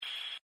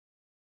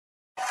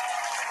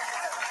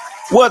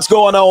What's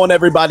going on,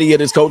 everybody?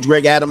 It is Coach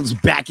Greg Adams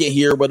back in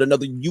here with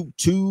another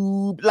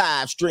YouTube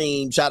live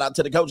stream. Shout out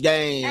to the Coach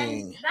Gang.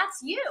 And that's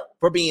you.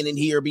 For being in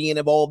here, being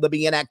involved, and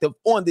being active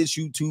on this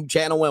YouTube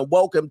channel. And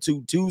welcome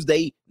to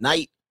Tuesday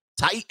Night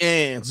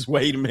Titans.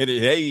 Wait a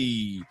minute.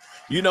 Hey,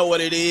 you know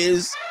what it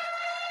is?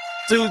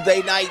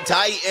 Tuesday Night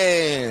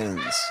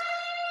Titans.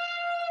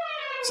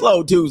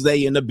 Slow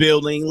Tuesday in the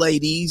building,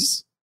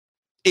 ladies.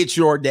 It's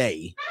your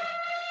day.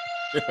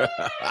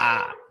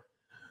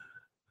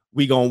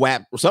 We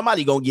gonna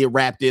somebody gonna get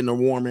wrapped in a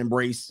warm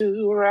embrace.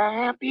 To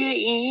wrap you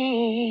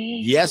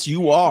in. Yes,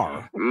 you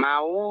are. My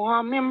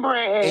warm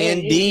embrace.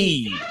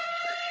 Indeed.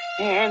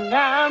 And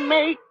I'll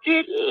make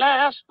it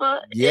last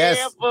forever.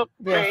 Yes.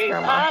 Babe,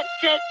 I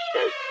catch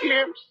a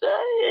glimpse of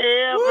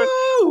heaven.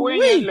 Woo, Will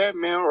wee. you let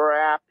me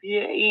wrap you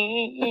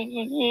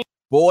in?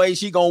 Boy,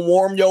 she gonna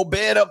warm your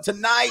bed up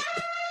tonight.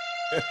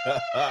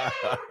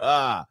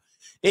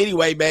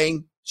 Anyway,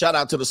 man, shout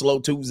out to the Slow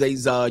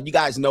Tuesdays. You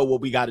guys know what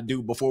we got to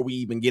do before we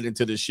even get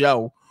into the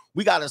show.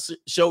 We got to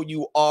show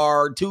you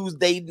our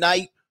Tuesday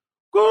night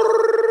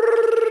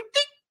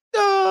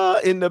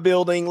in the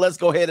building. Let's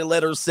go ahead and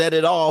let her set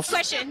it off.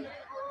 Question.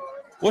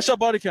 What's your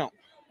body count?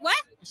 What?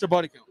 What's your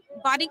body count?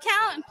 Body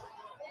count?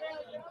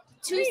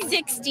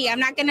 260. I'm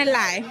not gonna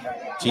lie.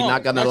 She's No,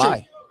 not gonna not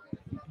lie.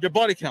 Your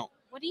body count.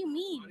 What do you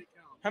mean?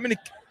 How many,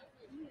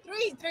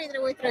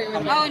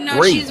 Oh no,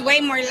 Three. she's way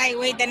more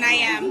lightweight than I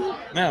am.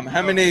 ma'am?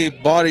 How many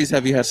bodies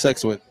have you had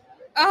sex with?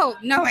 Oh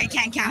no, I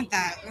can't count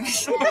that.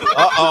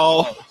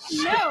 Uh-oh.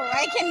 No,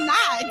 I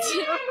cannot.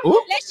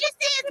 Oop. Let's just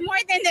say it's more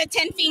than the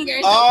 10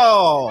 fingers.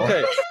 Oh.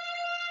 Okay.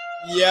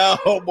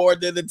 Yo, more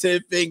than the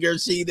 10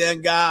 fingers she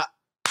done got.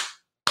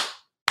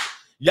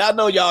 Y'all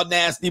know y'all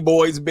nasty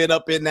boys been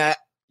up in that.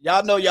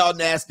 Y'all know y'all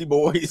nasty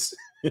boys.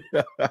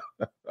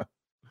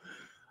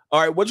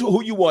 All right,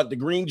 who you want? The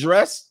green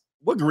dress?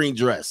 What green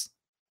dress?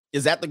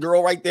 Is that the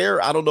girl right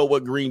there? I don't know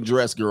what green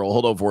dress girl.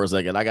 Hold on for a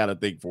second. I got to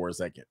think for a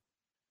second.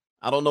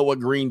 I don't know what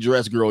green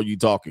dress girl you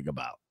talking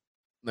about.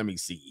 Let me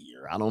see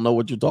here. I don't know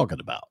what you're talking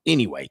about.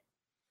 Anyway,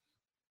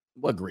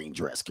 what green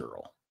dress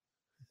girl?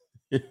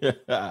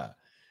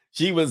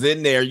 She was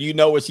in there. You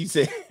know what she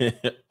said?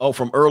 Oh,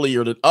 from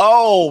earlier.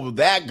 Oh,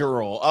 that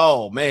girl.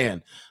 Oh,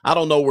 man. I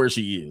don't know where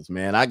she is,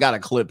 man. I got to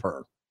clip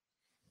her.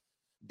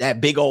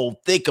 That big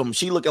old thickum.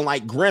 She looking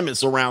like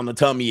Grimace around the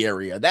tummy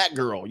area. That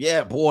girl.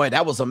 Yeah, boy,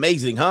 that was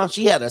amazing, huh?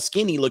 She had a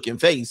skinny looking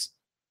face.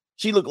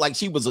 She looked like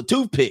she was a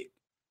toothpick.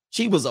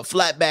 She was a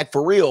flatback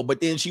for real,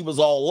 but then she was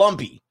all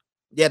lumpy.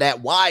 Yeah,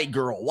 that wide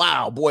girl.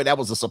 Wow, boy, that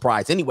was a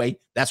surprise. Anyway,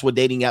 that's what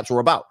dating apps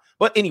were about.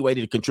 But anyway,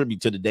 to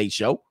contribute to today's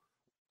show,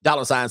 $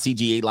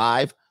 CGA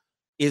Live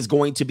is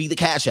going to be the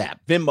Cash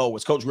App. Venmo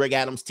is Coach Greg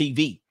Adams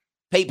TV.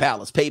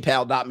 PayPal is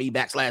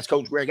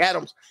paypal.me/Coach Greg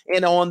Adams.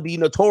 And on the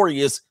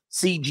notorious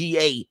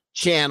CGA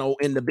channel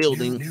in the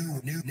building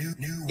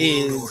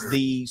is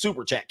the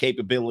super chat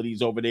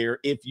capabilities over there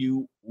if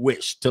you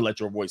wish to let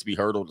your voice be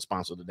heard or to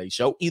sponsor today's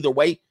show. Either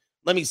way,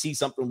 let me see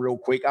something real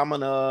quick. I'm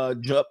going to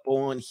jump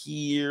on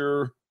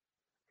here.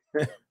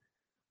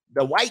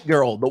 The white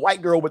girl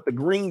with the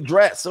green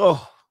dress.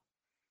 Oh,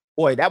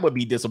 boy, that would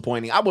be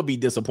disappointing. I would be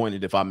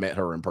disappointed if I met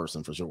her in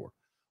person for sure.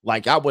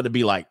 Like, I would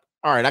be like,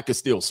 all right, I could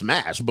still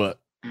smash, but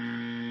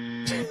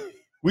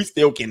we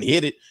still can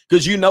hit it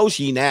because you know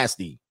she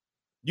nasty.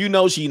 You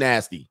know she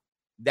nasty.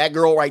 That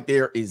girl right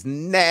there is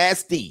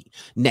nasty.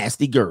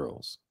 Nasty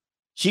girls.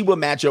 She will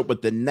match up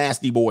with the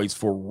nasty boys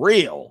for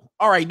real.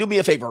 All right, do me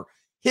a favor.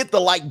 Hit the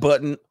like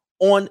button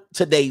on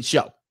today's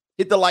show.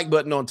 Hit the like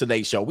button on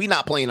today's show. We're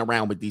not playing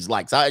around with these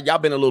likes. Y'all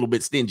been a little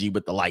bit stingy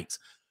with the likes,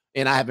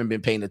 and I haven't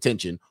been paying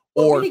attention.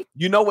 Or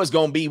you know what's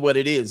going to be what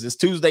it is. It's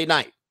Tuesday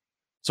night.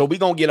 So we're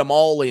going to get them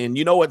all in.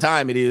 You know what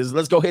time it is.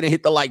 Let's go ahead and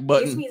hit the like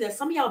button. This means that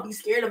some of y'all be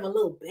scared of a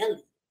little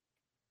belly.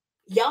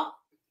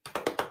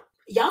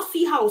 Y'all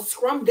see how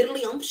scrum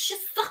diddly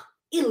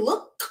it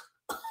look?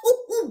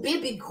 Ooh,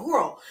 baby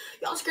girl.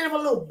 Y'all scared of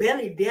a little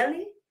belly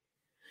deli?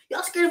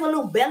 Y'all scared of a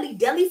little belly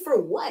deli for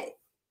what?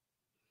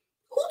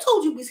 Who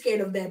told you be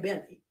scared of that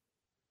belly?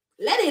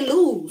 Let it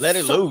loose. Let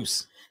it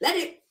loose. Let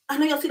it. I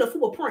know y'all see the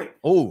fupa print.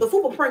 Oh, The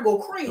fupa print go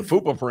crazy. the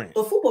fupa print.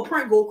 The fupa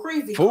print go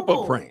crazy. Come Fupa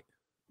on. print.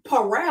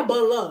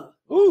 Parabola.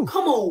 Ooh,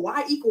 Come on.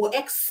 Y =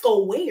 X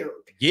squared.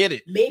 get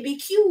it. Maybe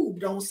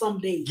cubed on some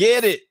days.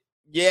 Get it.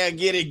 Yeah,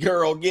 get it,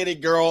 girl. Get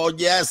it, girl.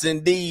 Yes,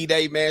 indeed.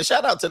 Hey, man,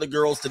 shout out to the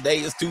girls today.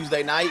 It's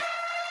Tuesday night.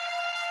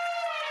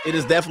 It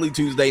is definitely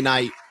Tuesday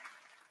night.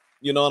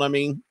 You know what I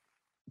mean?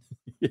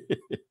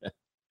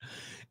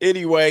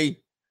 Anyway,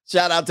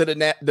 shout out to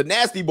the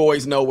nasty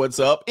boys know what's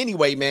up.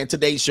 Anyway, man,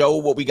 today's show,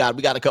 what we got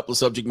a couple of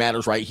subject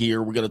matters right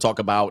here. We're going to talk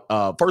about,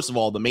 first of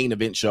all, the main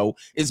event show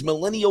is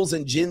millennials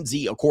and Gen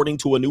Z, according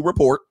to a new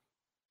report.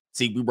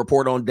 See, we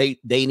report on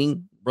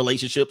dating,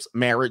 relationships,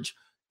 marriage,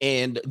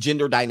 and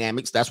gender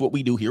dynamics. That's what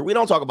we do here. We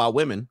don't talk about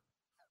women.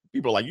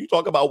 People are like, you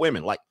talk about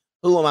women. Like,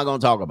 who am I going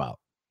to talk about?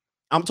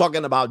 I'm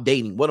talking about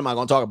dating. What am I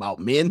going to talk about?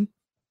 Men?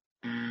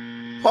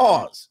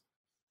 Pause.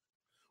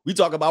 We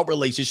talk about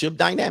relationship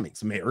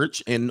dynamics,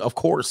 marriage, and of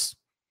course,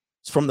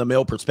 from the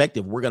male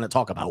perspective, we're going to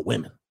talk about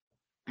women.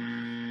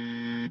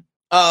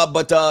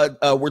 But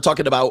we're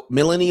talking about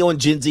millennial and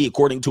Gen Z,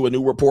 according to a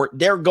new report.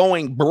 They're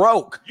going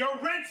broke. Your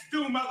rent's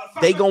due,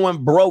 motherfucker. They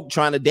going broke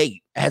trying to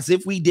date, as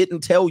if we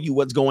didn't tell you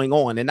what's going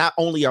on. And not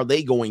only are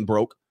they going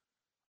broke,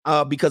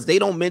 because they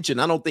don't mention,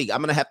 I don't think, I'm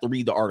going to have to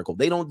read the article.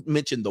 They don't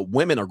mention the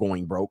women are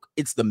going broke.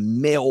 It's the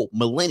male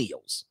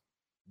millennials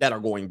that are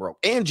going broke.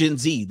 And Gen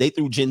Z, they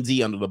threw Gen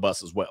Z under the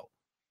bus as well.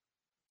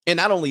 And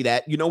not only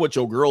that, you know what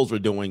your girls are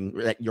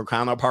doing, your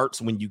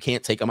counterparts, when you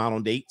can't take them out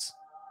on dates?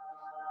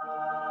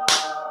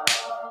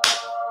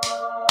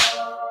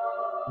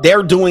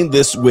 They're doing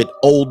this with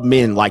old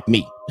men like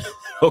me.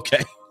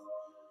 Okay.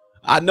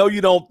 I know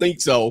you don't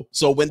think so.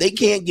 So when they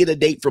can't get a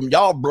date from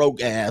y'all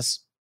broke ass,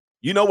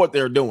 you know what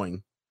they're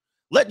doing.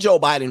 Let Joe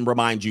Biden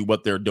remind you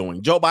what they're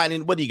doing. Joe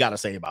Biden, what do you got to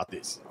say about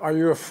this? Are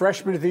you a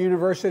freshman at the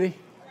university?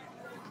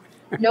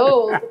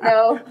 No.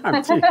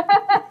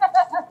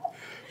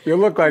 You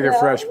look like a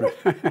freshman.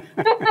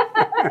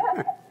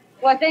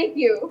 Well, thank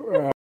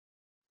you.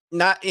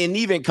 And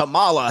even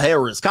Kamala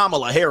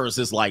Harris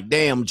is like,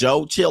 damn,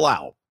 Joe, chill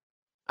out.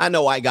 I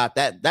know I got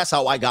that. That's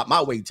how I got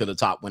my way to the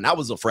top when I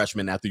was a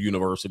freshman at the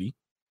university.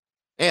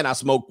 And I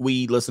smoked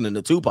weed listening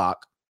to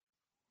Tupac.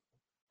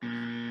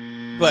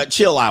 But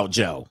chill out,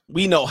 Joe.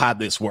 We know how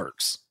this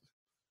works.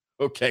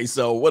 Okay,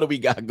 so what do we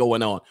got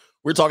going on?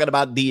 We're talking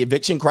about the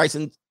eviction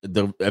crisis.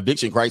 The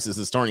eviction crisis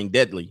is turning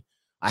deadly.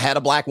 I had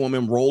a black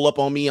woman roll up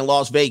on me in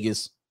Las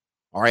Vegas.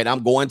 All right,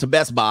 I'm going to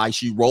Best Buy.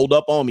 She rolled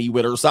up on me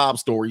with her sob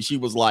story. She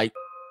was like,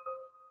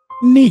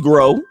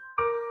 Negro.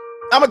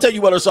 I'm going to tell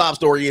you what her sob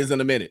story is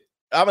in a minute.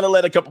 I'm going to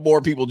let a couple more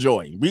people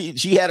join.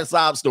 She had a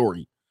sob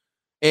story.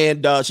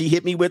 And she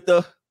hit me with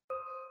the,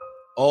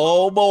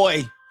 oh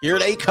boy, here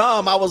they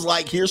come. I was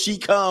like, here she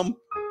come.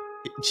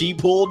 She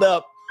pulled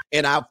up.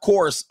 And of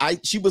course,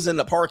 she was in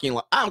the parking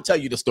lot. I'll tell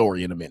you the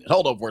story in a minute.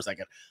 Hold on for a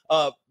second.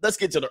 Let's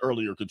get to the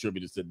earlier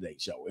contributors to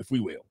today's show, if we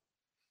will.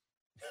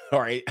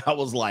 All right. I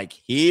was like,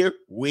 here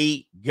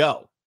we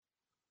go.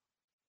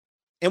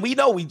 And we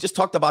know we just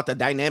talked about the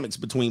dynamics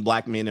between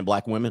black men and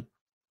black women.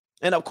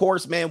 And of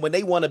course, man, when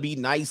they want to be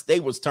nice, they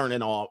was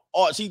turning on.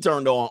 She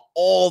turned on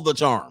all the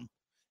charm.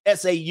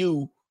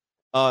 SAU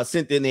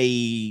sent in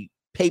a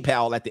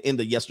PayPal at the end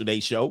of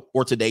yesterday's show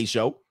or today's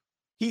show.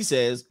 He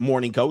says,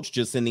 morning coach,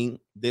 just sending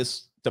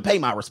this to pay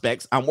my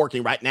respects. I'm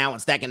working right now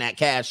and stacking that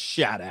cash.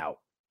 Shout out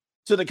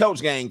to the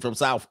coach gang from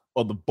south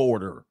of the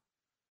border.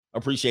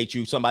 Appreciate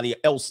you. Somebody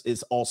else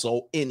is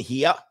also in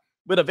here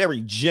with a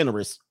very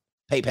generous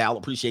PayPal.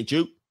 Appreciate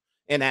you.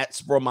 And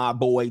that's from my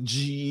boy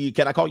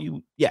can I call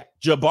you? Yeah,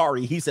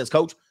 Jabari. He says,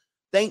 coach,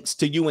 thanks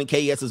to you and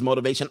KS's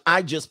motivation,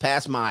 I just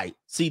passed my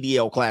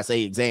CDL Class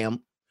A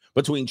exam.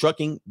 Between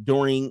trucking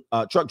during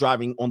truck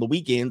driving on the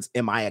weekends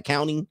and my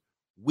accounting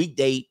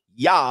weekday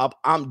job,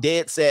 I'm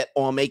dead set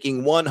on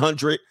making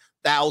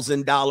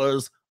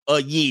 $100,000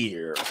 a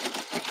year.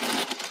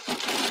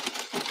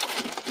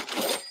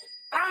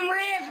 I'm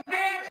rich,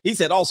 bitch. He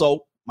said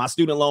also, my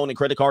student loan and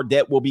credit card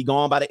debt will be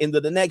gone by the end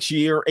of the next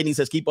year. And he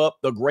says, keep up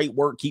the great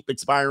work. Keep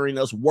inspiring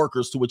us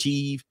workers to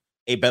achieve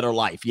a better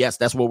life. Yes,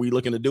 that's what we're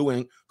looking to do.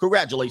 And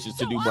congratulations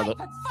to do, brother.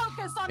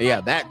 Yeah,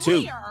 that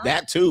too.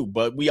 That too.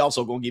 But we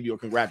also going to give you a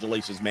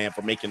congratulations, man,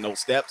 for making those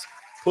steps,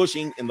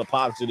 pushing in the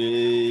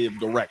positive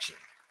direction.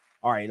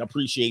 All right.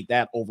 Appreciate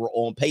that over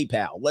on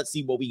PayPal. Let's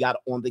see what we got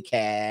on the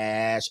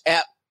Cash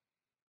App.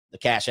 The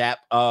Cash App.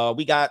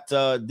 We got,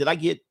 did I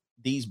get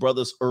these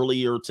brothers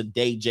earlier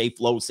today? J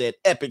Flow said,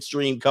 epic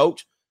stream,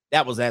 coach.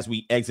 That was as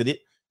we exited.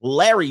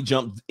 Larry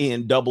jumped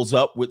in, doubles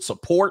up with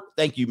support.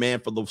 Thank you, man,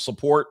 for the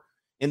support.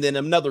 And then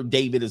another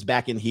David is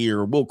back in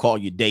here. We'll call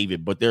you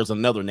David, but there's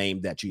another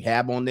name that you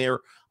have on there.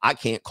 I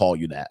can't call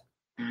you that.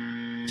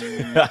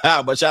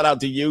 But shout out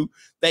to you.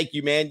 Thank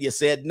you, man. You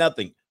said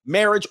nothing.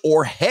 Marriage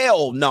or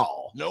hell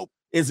no. Nope.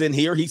 Is in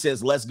here. He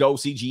says, let's go,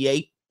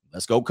 CGA.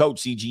 Let's go,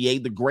 coach.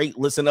 CGA, the great.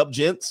 Listen up,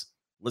 gents.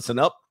 Listen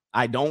up.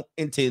 I don't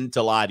intend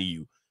to lie to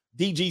you.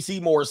 DG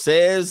Seymour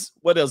says,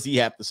 what does he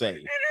have to say? It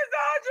is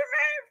all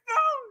Jermaine's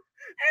fault.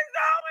 It's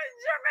always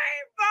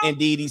Jermaine's fault.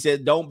 Indeed, he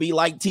said, don't be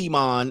like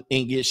T-Mon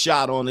and get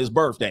shot on his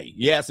birthday.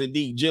 Yes,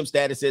 indeed. Jim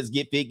Status says,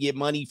 get fit, get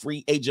money,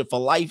 free agent for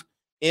life,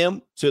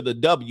 M to the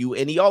W.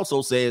 And he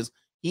also says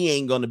he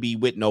ain't going to be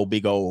with no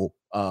big old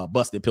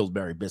busted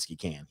Pillsbury biscuit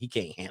can. He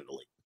can't handle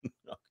it.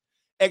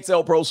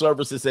 XL Pro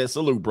Services says,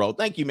 salute, bro.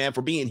 Thank you, man,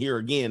 for being here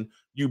again,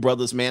 you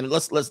brothers, man.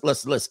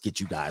 Let's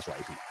get you guys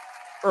right here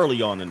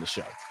early on in the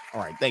show. All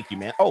right, thank you,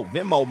 man. Oh,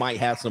 Venmo might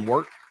have some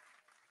work.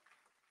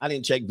 I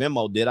didn't check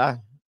Venmo, did I?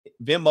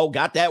 Venmo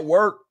got that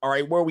work. All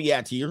right, where are we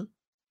at here?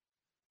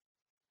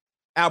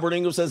 Albert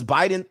Ingram says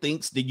Biden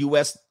thinks the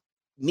U.S.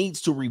 needs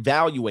to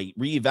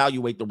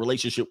reevaluate the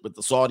relationship with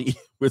Saudi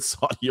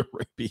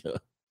Arabia.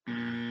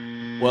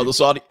 Well,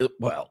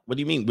 what do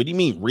you mean? What do you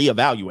mean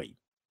reevaluate?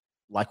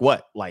 Like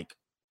what? Like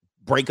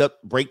break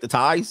the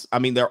ties? I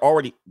mean,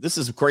 this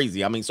is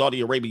crazy. I mean, Saudi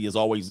Arabia is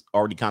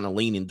already kind of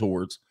leaning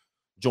towards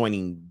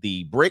joining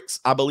the BRICS,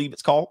 I believe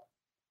it's called.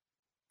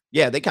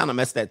 Yeah, they kind of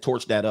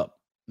torched that up.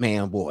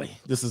 Man, boy,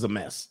 this is a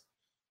mess.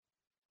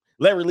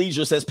 Larry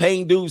Leisure says,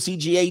 paying dues,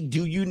 CGA,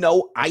 do you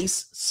know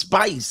Ice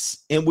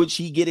Spice, in which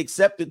he get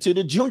accepted to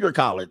the junior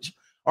college?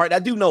 All right, I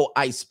do know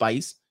Ice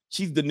Spice.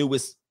 She's the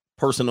newest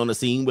person on the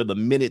scene with a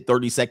minute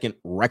 30-second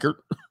record.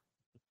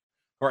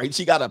 All right,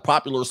 she got a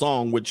popular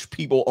song, which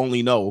people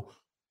only know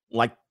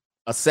like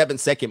a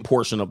 7-second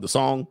portion of the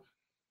song.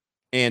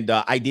 And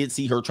I did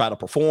see her try to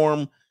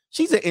perform.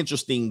 She's an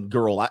interesting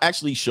girl. I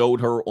actually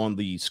showed her on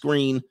the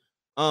screen.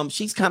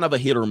 She's kind of a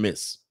hit or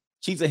miss.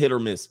 She's a hit or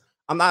miss.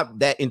 I'm not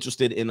that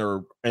interested in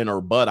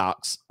her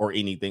buttocks or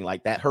anything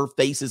like that. Her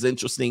face is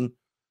interesting.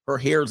 Her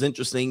hair is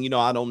interesting. You know,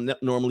 I don't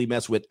normally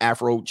mess with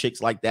Afro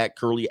chicks like that,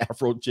 curly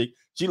Afro chick.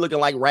 She looking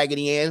like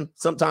Raggedy Ann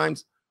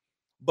sometimes.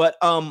 But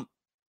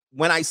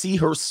when I see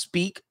her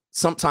speak,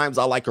 sometimes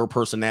I like her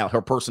personality.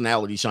 Her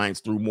personality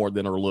shines through more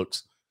than her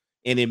looks,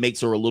 and it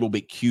makes her a little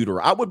bit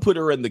cuter. I would put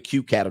her in the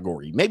cute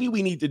category. Maybe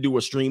we need to do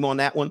a stream on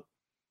that one.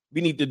 We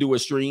need to do a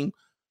stream.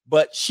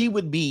 But she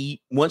would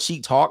be, once she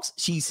talks,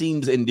 she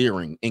seems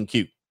endearing and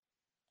cute.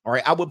 All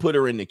right, I would put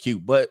her in the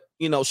cute. But,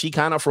 you know, she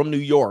kind of from New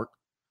York.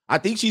 I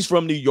think she's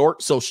from New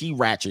York, so she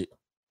ratchet.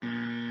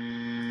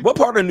 What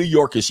part of New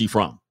York is she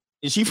from?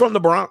 Is she from the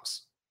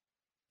Bronx?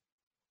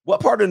 What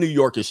part of New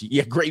York is she?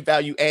 Yeah, Great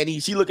Value Annie.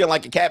 She looking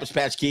like a Cabbage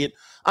Patch Kid.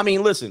 I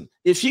mean, listen,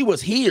 if she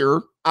was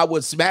here, I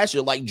would smash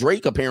it like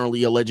Drake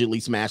apparently allegedly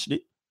smashed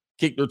it,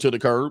 kicked her to the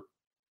curb.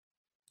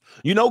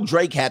 You know,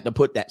 Drake had to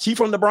put that. She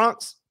from the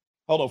Bronx?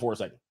 Hold on for a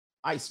second.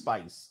 Ice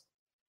Spice,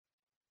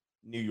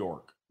 New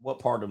York. What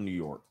part of New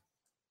York?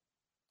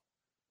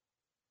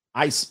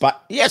 Ice Spice.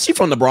 Yeah, she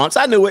from the Bronx.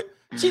 I knew it.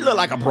 She looked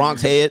like a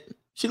Bronx head.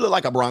 She looked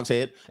like a Bronx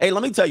head. Hey,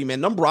 let me tell you,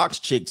 man, them Bronx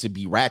chicks would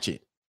be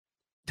ratchet.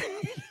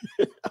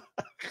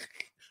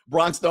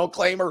 Bronx don't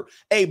claim her.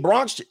 Hey,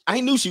 Bronx,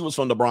 I knew she was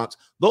from the Bronx.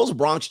 Those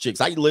Bronx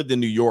chicks, I lived in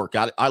New York.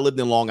 I lived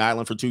in Long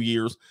Island for 2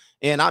 years,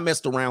 and I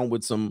messed around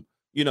with some,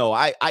 you know,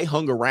 I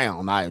hung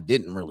around. I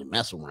didn't really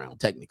mess around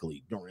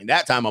technically during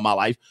that time of my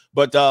life,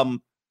 but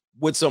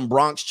with some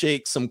Bronx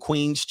chicks, some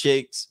Queens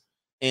chicks,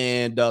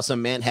 and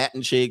some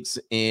Manhattan chicks,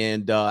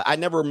 and I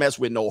never messed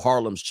with no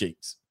Harlem's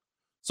chicks.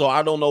 So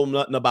I don't know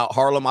nothing about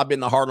Harlem. I've been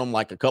to Harlem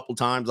like a couple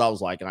times. I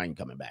was like, I ain't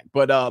coming back.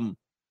 But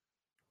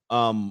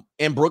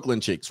and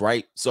Brooklyn chicks,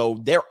 right? So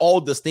they're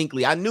all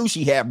distinctly. I knew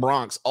she had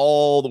Bronx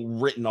all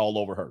written all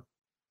over her,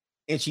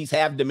 and she's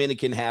half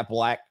Dominican, half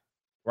black,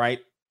 right?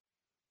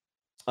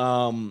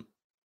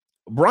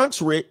 Bronx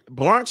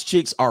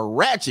chicks are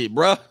ratchet,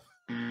 bruh.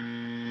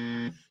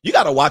 You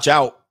gotta watch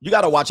out. You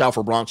gotta watch out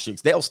for Bronx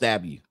chicks. They'll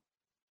stab you.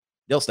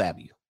 They'll stab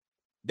you.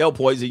 They'll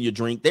poison your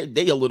drink.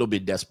 They a little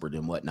bit desperate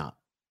and whatnot.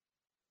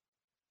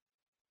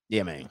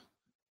 Yeah, man.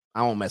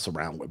 I don't mess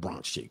around with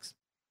Bronx chicks.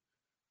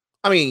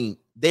 I mean,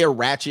 they're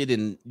ratchet,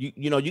 and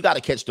you know, you got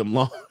to catch them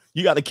long.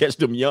 You got to catch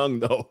them young,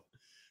 though.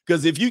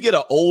 Because if you get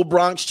an old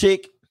Bronx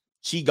chick,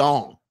 she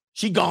gone.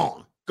 She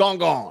gone.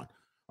 Gone.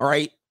 All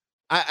right.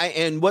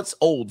 And what's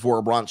old for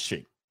a Bronx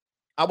chick?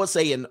 I would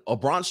say a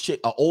Bronx chick,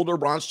 an older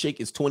Bronx chick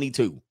is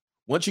 22.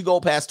 Once you go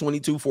past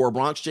 22 for a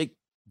Bronx chick,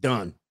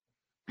 done.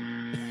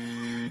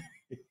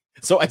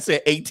 So I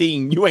said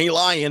 18. You ain't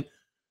lying.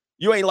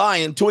 You ain't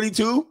lying.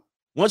 22.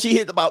 Once she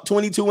hit about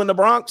 22 in the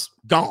Bronx,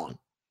 gone.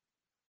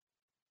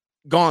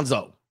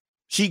 Gonzo.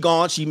 She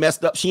gone. She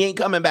messed up. She ain't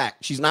coming back.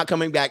 She's not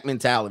coming back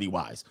mentality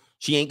wise.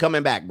 She ain't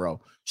coming back,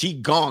 bro. She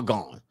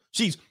gone.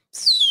 She's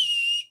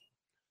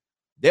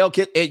they'll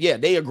get, and yeah,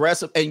 they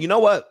aggressive. And you know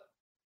what?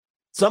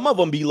 Some of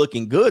them be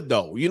looking good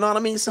though. You know what I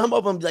mean? Some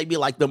of them, they be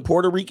like them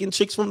Puerto Rican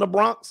chicks from the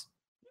Bronx.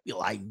 You'd be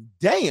like,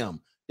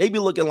 damn. They be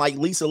looking like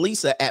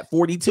Lisa at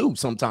 42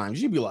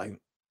 sometimes. You'd be like,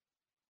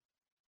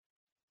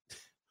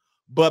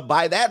 but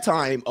by that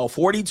time, a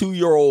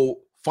 42-year-old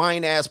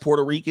fine ass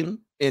Puerto Rican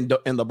in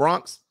the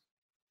Bronx,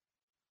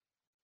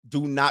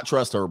 do not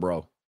trust her,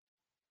 bro.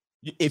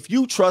 If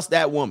you trust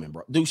that woman,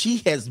 bro, dude, she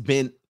has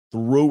been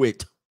through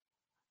it.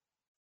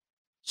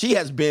 She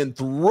has been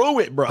through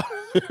it, bro.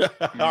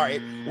 All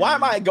right. Why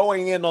am I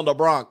going in on the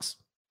Bronx?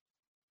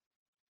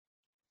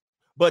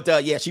 But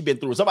yeah, she been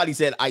through it. Somebody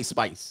said Ice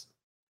Spice.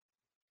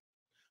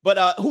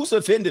 But who's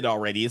offended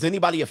already? Is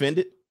anybody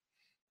offended?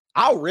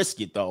 I'll risk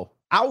it though.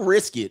 I'll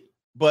risk it.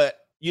 But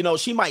you know,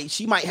 she might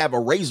have a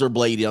razor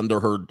blade under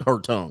her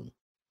tongue.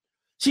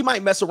 She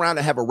might mess around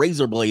and have a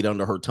razor blade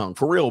under her tongue.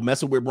 For real,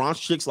 messing with Bronx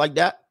chicks like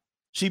that.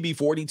 She be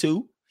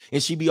 42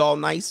 and she be all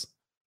nice.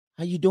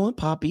 How you doing,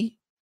 Poppy?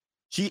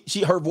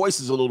 Her voice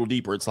is a little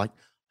deeper. It's like,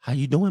 how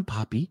you doing,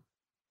 Poppy?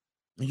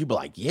 And you be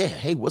like, yeah,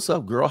 hey, what's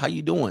up, girl? How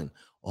you doing?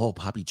 Oh,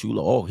 Poppy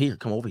Chulo. Oh, here,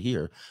 come over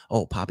here.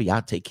 Oh, Poppy,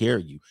 I'll take care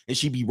of you. And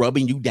she be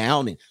rubbing you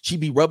down, and she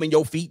be rubbing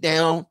your feet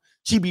down.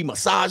 She be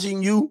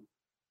massaging you.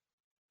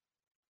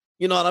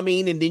 You know what I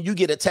mean? And then you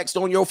get a text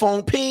on your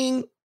phone,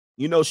 ping.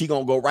 You know she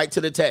gonna go right to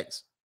the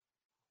text.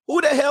 Who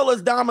the hell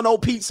is Domino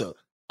Pizza?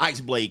 Ice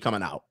Blade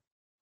coming out.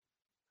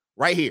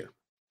 Right here.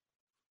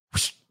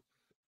 Whoosh.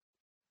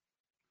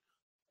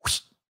 Whoosh.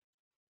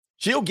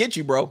 She'll get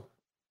you, bro.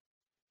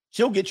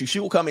 She'll get you.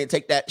 She'll come in and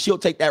take that. She'll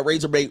take that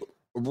razor blade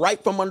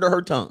right from under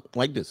her tongue,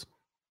 like this.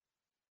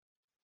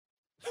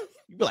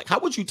 You'd be like, how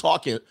was you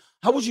talking?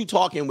 How was you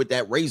talking with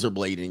that razor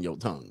blade in your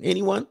tongue?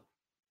 Anyone?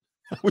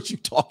 How was you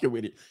talking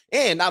with it?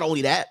 And not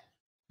only that,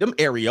 them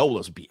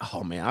areolas be,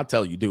 oh man, I'll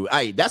tell you, dude.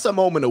 That's a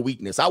moment of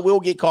weakness. I will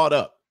get caught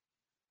up.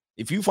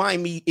 If you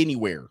find me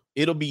anywhere,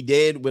 it'll be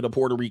dead with a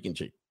Puerto Rican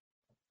chick.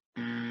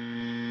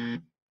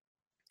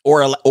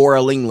 Or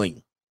a ling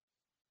ling.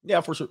 Yeah,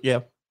 for sure.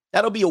 Yeah.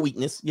 That'll be a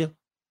weakness. Yeah.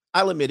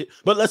 I'll admit it.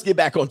 But let's get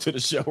back onto the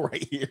show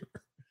right here.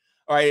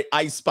 All right,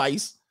 Ice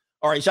Spice.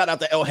 All right, shout out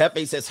to El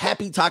Jefe. Says,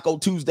 happy Taco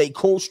Tuesday,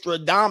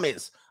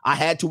 Costradamus. I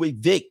had to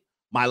evict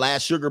my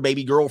last sugar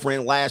baby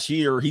girlfriend last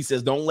year. He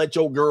says, don't let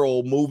your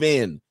girl move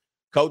in.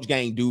 Coach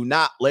Gang, do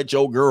not let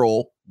your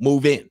girl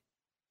move in.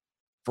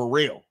 For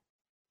real.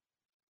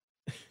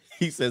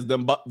 He says,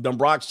 them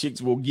Bronx chicks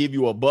will give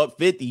you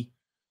 $150.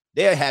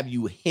 They'll have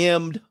you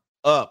hemmed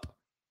up.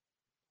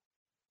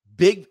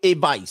 Big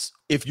advice.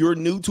 If you're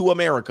new to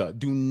America,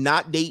 do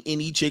not date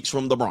any chicks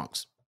from the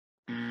Bronx.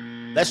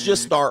 Let's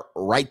just start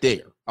right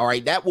there. All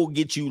right. That will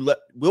get you.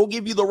 We'll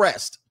give you the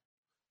rest.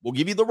 We'll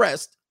give you the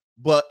rest.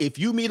 But if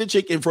you meet a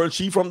chick in front,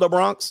 she from the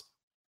Bronx,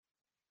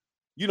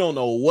 you don't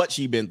know what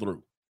she been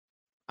through.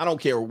 I don't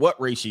care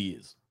what race she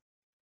is.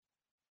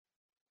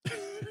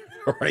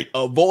 All right.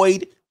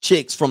 Avoid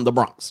chicks from the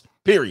Bronx.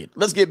 Period.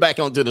 Let's get back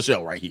onto the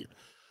show right here.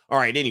 All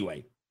right.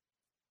 Anyway.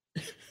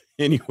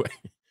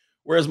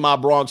 Where's my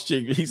Bronx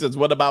chick? He says,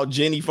 what about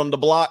Jenny from the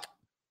block?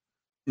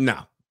 No.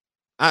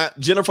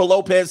 Jennifer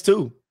Lopez,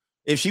 too.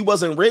 If she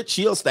wasn't rich,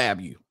 she'll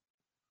stab you.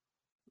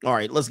 All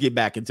right, let's get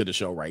back into the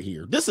show right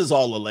here. This is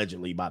all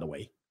allegedly, by the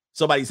way.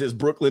 Somebody says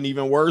Brooklyn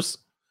even worse.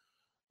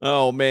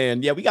 Oh,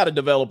 man. Yeah, we got to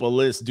develop a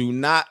list. Do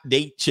not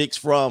date chicks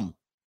from.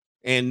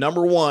 And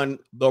number one,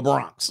 the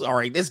Bronx. All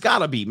right, it's got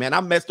to be, man.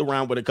 I messed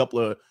around with a couple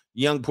of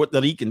young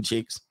Puerto Rican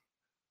chicks,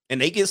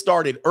 and they get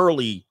started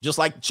early, just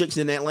like chicks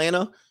in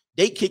Atlanta.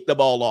 They kick the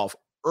ball off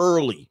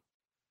early.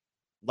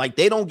 Like,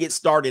 they don't get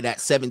started at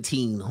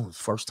 17. Oh,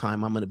 first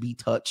time I'm going to be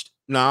touched.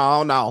 No.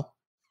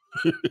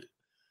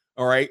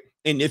 All right.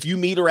 And if you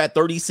meet her at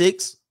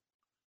 36,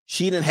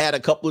 she done had a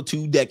couple of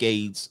 2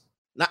 decades,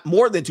 not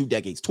more than 2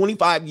 decades,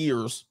 25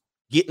 years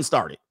getting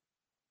started.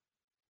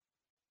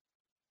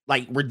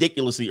 Like,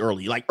 ridiculously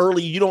early. Like,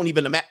 early, you don't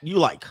even imagine. You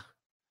like,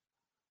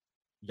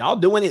 y'all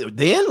doing it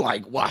then?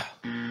 Like, wow.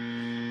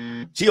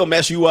 She'll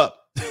mess you up.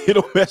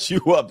 It'll mess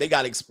you up. They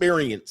got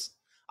experience.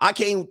 I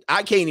can't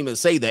even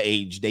say the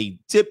age they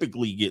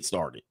typically get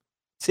started.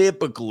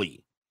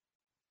 Typically.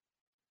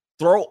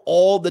 Throw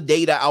all the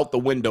data out the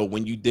window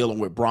when you're dealing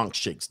with Bronx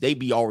chicks. They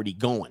be already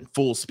going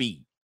full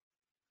speed.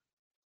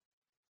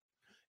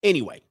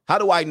 Anyway, how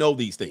do I know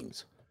these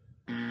things?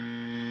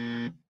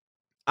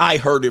 I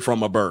heard it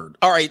from a bird.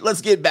 All right,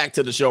 let's get back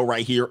to the show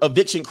right here.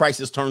 Eviction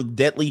crisis turned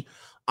deadly.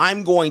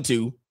 I'm going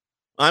to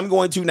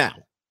now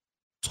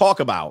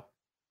talk about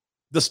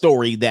the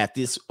story that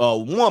this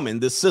woman,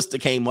 this sister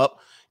came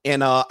up,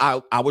 and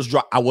I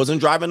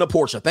wasn't driving a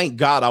Porsche. Thank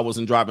God I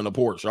wasn't driving a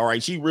Porsche. All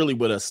right, she really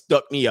would have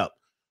stuck me up.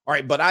 All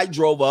right, but I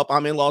drove up.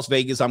 I'm in Las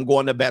Vegas. I'm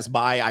going to Best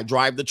Buy. I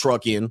drive the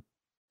truck in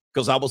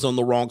because I was on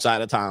the wrong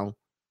side of town.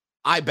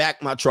 I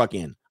back my truck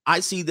in.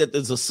 I see that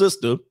there's a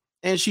sister,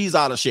 and she's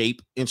out of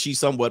shape, and she's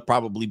somewhat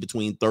probably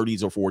between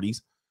 30s or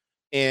 40s.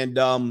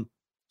 And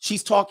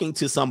she's talking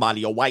to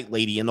somebody, a white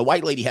lady, and the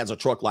white lady has a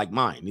truck like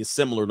mine. It's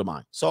similar to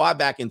mine. So I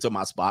back into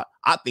my spot.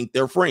 I think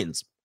they're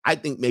friends. I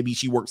think maybe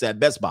she works at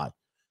Best Buy.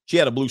 She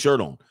had a blue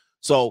shirt on.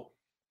 So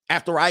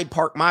after I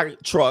park my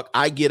truck,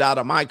 I get out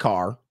of my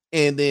car,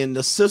 and then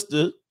the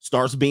sister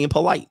starts being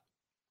polite.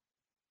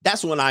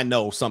 That's when I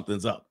know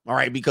something's up. All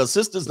right. Because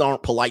sisters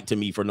aren't polite to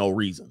me for no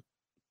reason.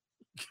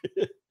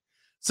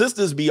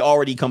 Sisters be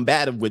already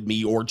combative with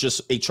me, or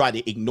just they try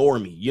to ignore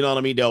me. You know what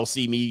I mean? They'll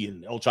see me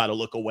and they'll try to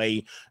look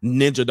away.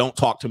 Ninja, don't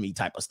talk to me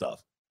type of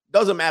stuff.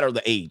 Doesn't matter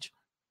the age.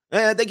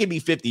 They can be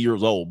 50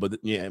 years old, but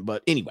yeah,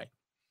 but anyway.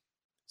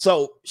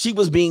 So she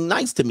was being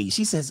nice to me.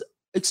 She says,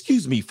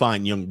 excuse me,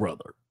 fine young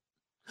brother.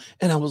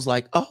 And I was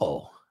like,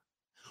 oh,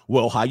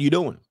 well, how you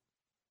doing?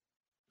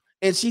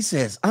 And she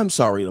says, I'm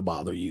sorry to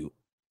bother you.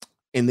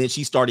 And then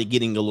she started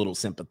getting a little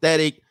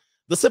sympathetic.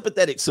 The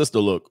sympathetic sister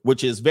look,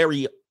 which is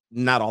very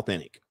not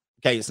authentic.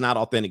 Okay, it's not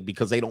authentic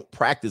because they don't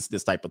practice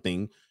this type of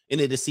thing,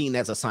 and it is seen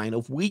as a sign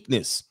of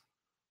weakness.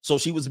 So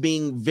she was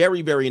being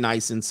very, very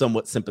nice and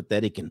somewhat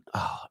sympathetic. And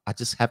I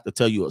just have to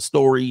tell you a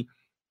story.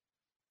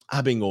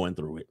 I've been going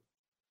through it.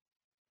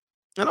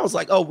 And I was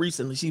like, oh,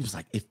 recently. She was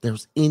like, if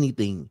there's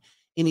anything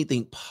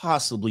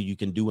possibly you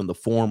can do in the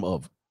form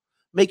of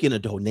making a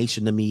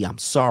donation to me, I'm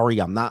sorry.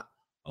 I'm not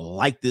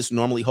like this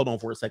normally. Hold on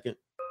for a second.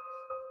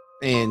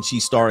 And she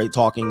started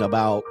talking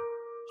about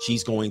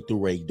she's going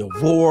through a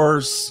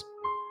divorce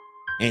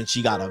and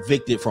she got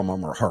evicted from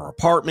her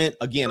apartment.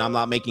 Again, I'm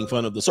not making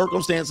fun of the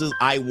circumstances.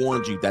 I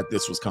warned you that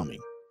this was coming.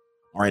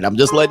 All right. I'm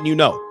just letting you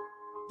know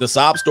the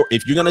sob story.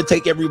 If you're going to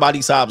take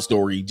everybody's sob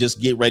story, just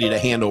get ready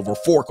to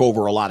fork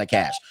over a lot of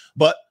cash.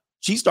 But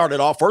she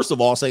started off, first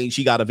of all, saying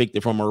she got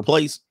evicted from her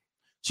place.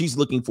 She's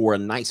looking for a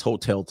nice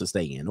hotel to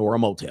stay in, or a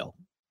motel.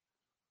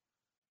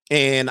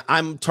 And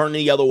I'm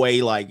turning the other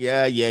way like,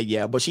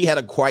 yeah. But she had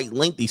a quite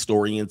lengthy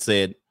story and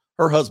said,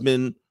 Her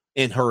husband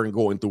and her are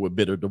going through a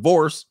bitter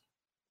divorce.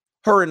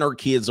 Her and her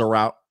kids are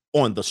out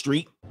on the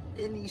street.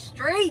 In these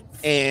streets.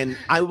 And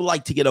I would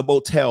like to get a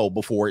motel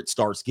before it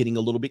starts getting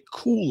a little bit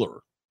cooler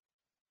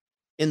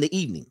in the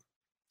evening.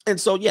 And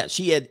so, yeah,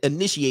 she had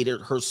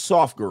initiated her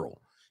soft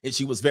girl, and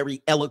she was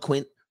very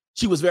eloquent.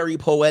 She was very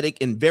poetic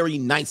and very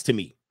nice to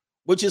me,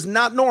 which is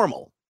not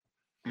normal.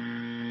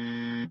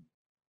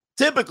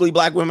 Typically,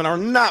 black women are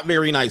not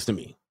very nice to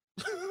me.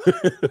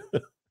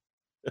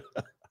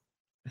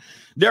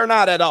 They're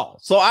not at all.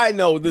 So I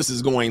know this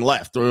is going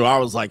left. I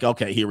was like,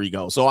 okay, here we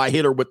go. So I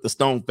hit her with the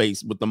stone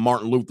face with the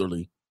Martin Luther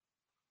Lee.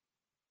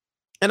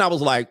 And I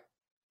was like,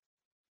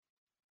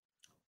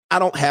 I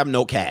don't have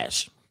no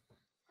cash.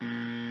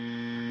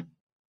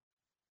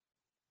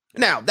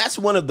 Now, that's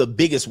one of the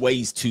biggest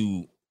ways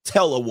to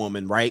tell a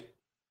woman, right?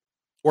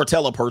 Or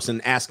tell a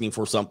person asking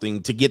for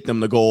something to get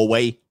them to go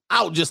away.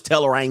 I'll just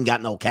tell her I ain't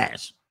got no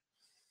cash.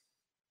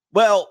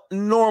 Well,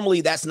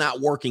 normally that's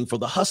not working for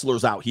the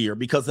hustlers out here,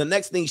 because the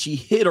next thing she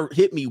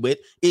hit me with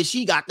is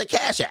she got the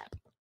Cash App.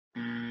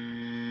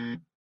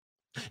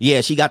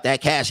 Yeah, she got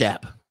that Cash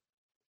App.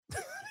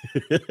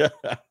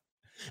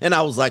 And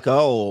I was like,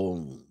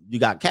 oh, you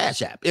got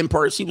Cash App. And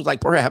she was like,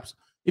 perhaps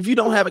if you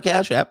don't have a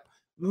Cash App,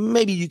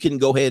 maybe you can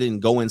go ahead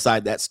and go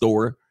inside that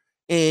store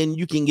and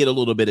you can get a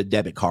little bit of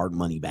debit card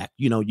money back.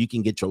 You know, you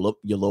can get your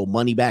little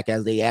money back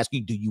as they ask you,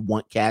 do you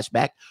want cash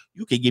back?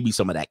 You can give me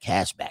some of that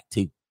cash back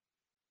too.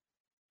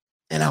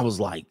 And I was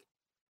like,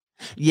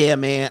 yeah,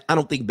 man, I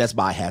don't think Best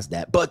Buy has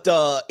that. But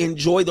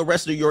enjoy the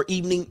rest of your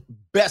evening.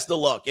 Best of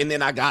luck. And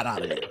then I got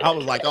out of there. I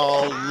was like,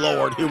 oh,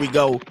 Lord, here we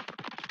go.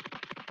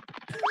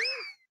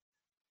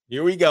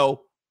 Here we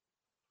go.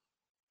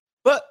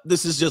 But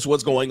this is just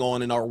what's going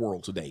on in our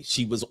world today.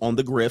 She was on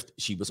the grift.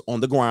 She was on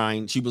the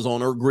grind. She was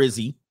on her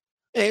grizzy.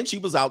 And she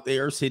was out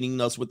there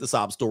hitting us with the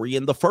sob story.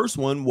 And the first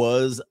one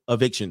was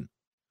eviction.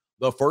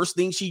 The first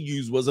thing she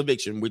used was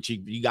eviction, which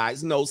you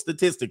guys know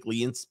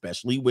statistically, and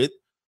especially with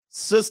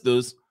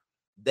sisters,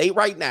 they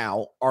right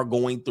now are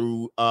going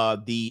through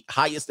the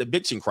highest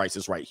eviction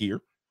crisis right here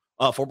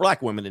for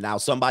black women. And now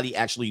somebody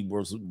actually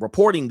was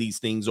reporting these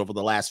things over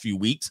the last few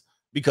weeks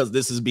because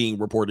this is being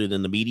reported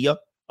in the media.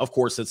 Of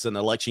course, it's an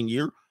election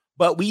year,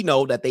 but we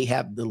know that they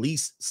have the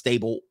least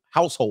stable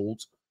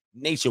households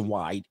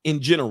nationwide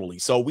and generally.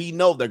 So we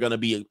know they're going to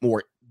be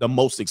the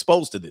most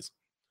exposed to this.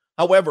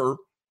 However,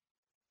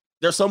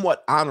 they're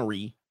somewhat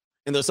honorary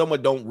and they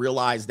somewhat don't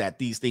realize that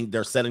these things,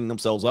 they're setting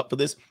themselves up for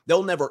this.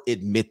 They'll never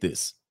admit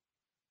this.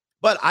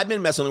 But I've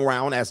been messing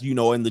around, as you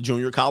know, in the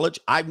junior college.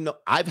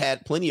 I've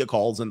had plenty of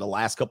calls in the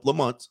last couple of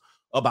months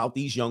about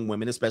these young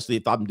women, especially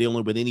if I'm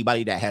dealing with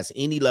anybody that has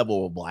any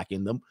level of black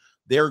in them.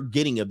 They're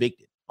getting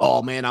evicted.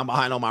 Oh, man, I'm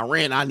behind on my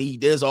rent. I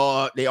need this.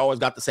 Oh, they always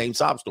got the same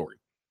sob story.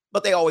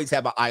 But they always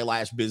have an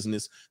eyelash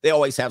business. They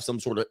always have some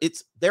sort of,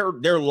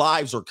 their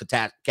lives are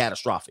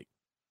catastrophic.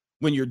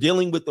 When you're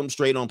dealing with them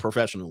straight on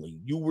professionally,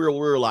 you will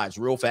realize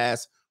real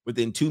fast,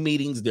 within 2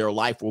 meetings, their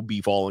life will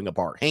be falling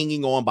apart,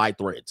 hanging on by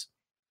threads.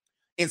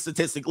 And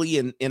statistically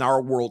in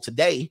our world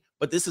today,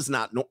 but this is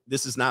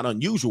not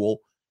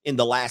unusual in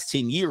the last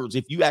 10 years.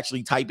 If you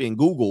actually type in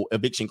Google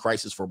eviction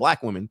crisis for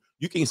black women,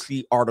 you can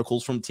see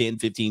articles from 10,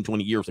 15,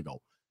 20 years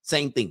ago.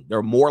 Same thing.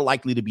 They're more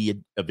likely to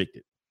be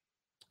evicted.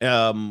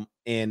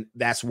 And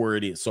that's where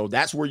it is. So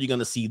that's where you're going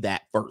to see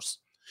that first.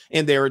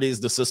 And there it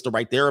is, the sister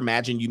right there.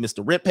 Imagine you missed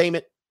a rent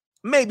payment,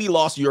 maybe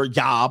lost your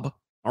job.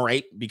 All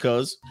right,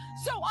 because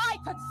so I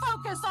could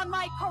focus on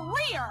my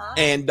career.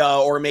 And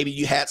or maybe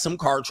you had some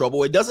car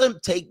trouble. It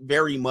doesn't take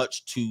very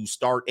much to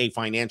start a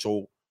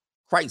financial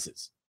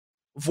crisis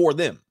for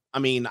them. I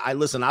mean, I've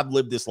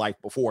lived this life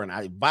before and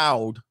I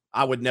vowed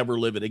I would never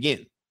live it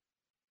again.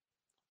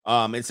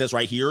 It says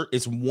right here,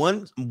 it's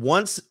one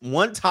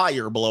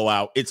tire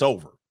blowout, it's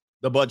over.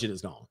 The budget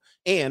is gone.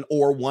 And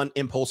or one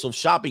impulsive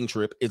shopping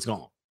trip, it's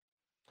gone.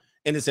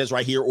 And it says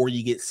right here, or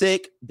you get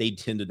sick. They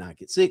tend to not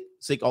get sick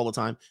all the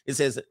time. It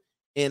says,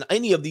 and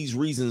any of these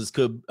reasons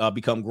could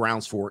become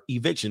grounds for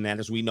eviction. And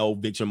as we know,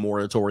 eviction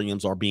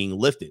moratoriums are being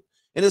lifted.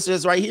 And it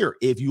says right here,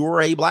 if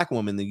you're a black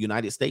woman in the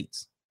United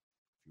States,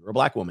 you're a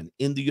black woman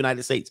in the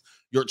United States,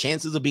 your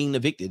chances of being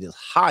evicted is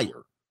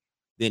higher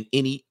than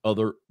any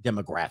other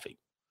demographic.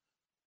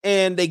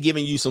 And they're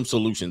giving you some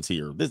solutions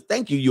here.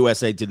 Thank you,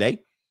 USA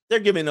Today. They're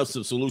giving us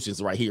some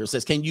solutions right here. It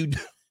says,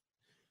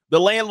 the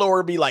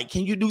landlord be like,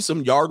 can you do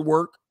some yard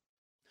work?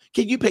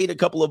 Can you paint a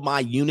couple of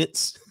my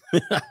units?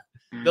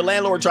 The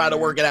landlord tried to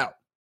work it out.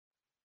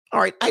 All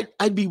right,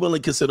 I'd be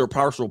willing to consider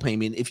partial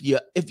payment if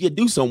you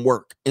do some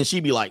work. And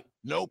she'd be like,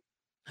 nope.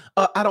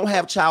 I don't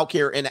have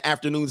childcare in the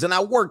afternoons and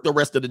I work the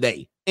rest of the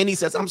day. And he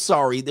says, I'm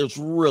sorry, there's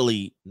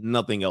really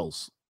nothing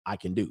else I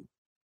can do.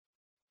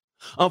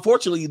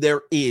 Unfortunately,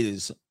 there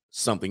is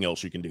something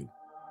else you can do.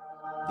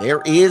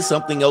 There is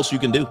something else you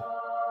can do.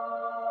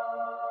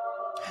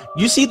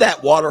 You see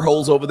that water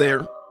hose over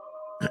there?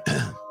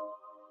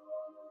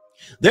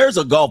 There's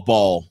a golf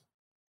ball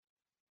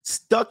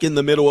stuck in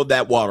the middle of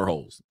that water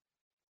hose.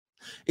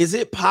 Is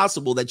it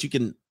possible that you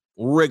can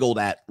wriggle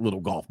that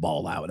little golf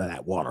ball out of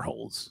that water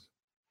hose?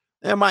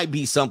 there might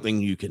be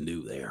something you can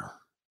do there.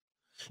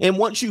 And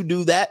once you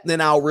do that, then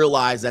I'll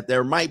realize that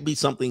there might be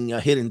something, a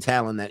hidden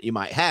talent that you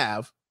might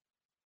have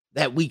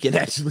that we can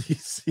actually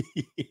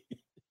see.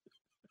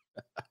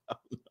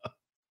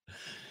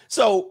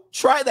 So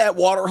try that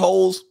water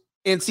hose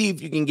and see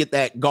if you can get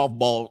that golf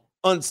ball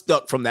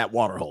unstuck from that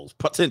water hose,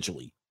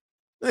 potentially.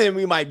 Then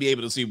we might be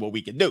able to see what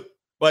we can do.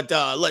 But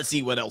let's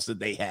see what else that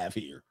they have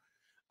here.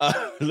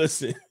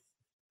 Listen,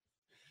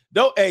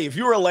 hey, if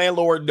you're a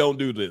landlord, don't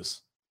do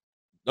this.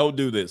 Don't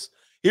do this.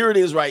 Here it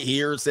is right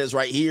here. It says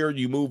right here,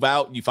 you move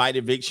out, you fight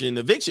eviction.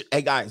 Eviction.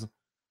 Hey, guys,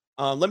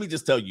 let me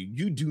just tell you,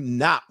 you do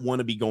not want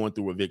to be going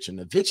through eviction.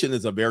 Eviction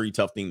is a very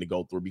tough thing to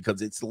go through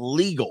because it's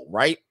legal,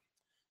 right?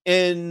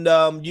 And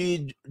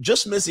you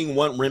just missing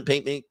one rent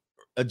payment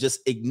just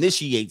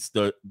initiates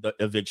the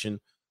eviction.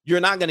 You're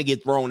not going to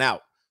get thrown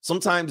out.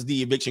 Sometimes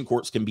the eviction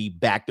courts can be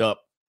backed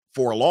up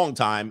for a long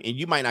time, and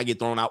you might not get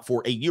thrown out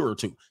for a year or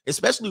two,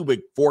 especially with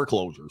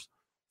foreclosures.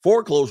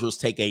 Foreclosures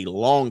take a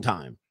long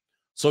time.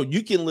 So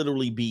you can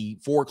literally be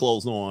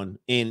foreclosed on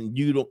and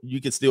you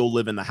can still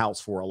live in the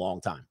house for a long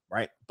time,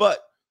 right? But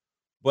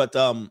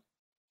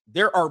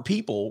there are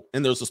people,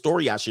 and there's a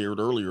story I shared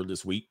earlier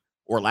this week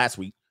or last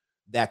week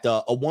that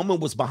a woman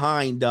was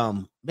behind,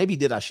 maybe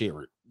did I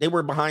share it? They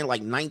were behind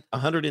like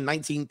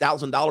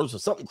 $119,000 or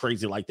something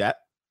crazy like that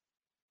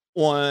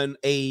on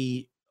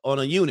a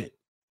unit.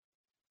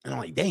 And I'm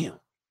like, damn.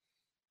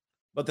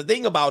 But the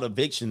thing about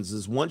evictions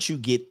is once you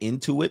get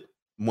into it,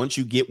 once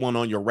you get one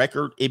on your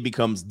record, it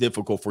becomes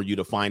difficult for you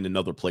to find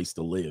another place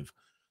to live.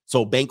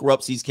 So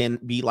bankruptcies can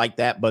be like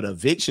that, but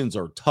evictions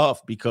are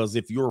tough because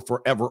if you're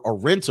forever a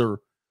renter,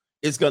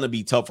 it's going to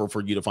be tougher for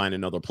you to find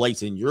another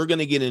place and you're going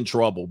to get in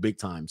trouble big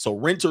time. So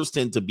renters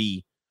tend to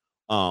be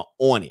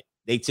on it.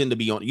 They tend to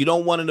be on. You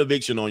don't want an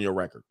eviction on your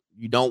record.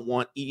 You don't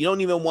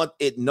even want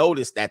it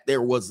noticed that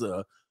there was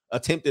a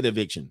attempted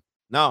eviction.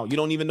 No, you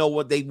don't even know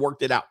what they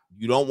worked it out.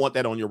 You don't want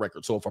that on your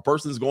record. So if a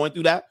person's going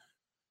through that,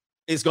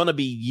 it's going to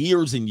be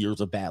years and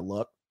years of bad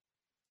luck.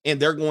 And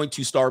they're going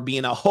to start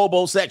being a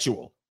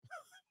hobosexual.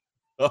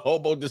 You're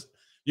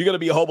going to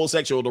be a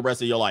hobosexual the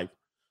rest of your life.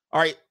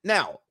 All right.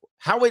 Now,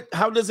 how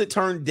does it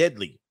turn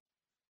deadly?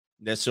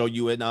 Let's show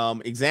you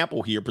an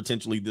example here.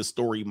 Potentially this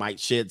story might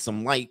shed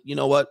some light. You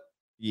know what?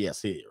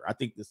 Yes, here. I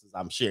think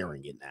I'm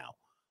sharing it now.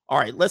 All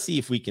right. Let's see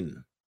if we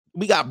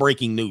got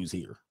breaking news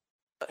here.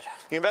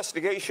 The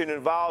investigation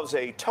involves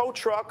a tow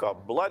truck, a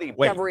bloody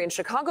discovery in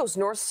Chicago's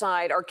North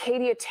Side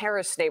Arcadia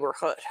Terrace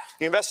neighborhood.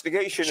 The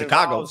investigation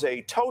involves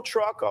a tow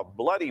truck, a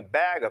bloody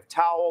bag of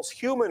towels,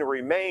 human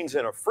remains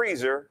in a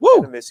freezer,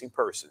 and a missing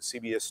person.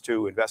 CBS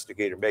 2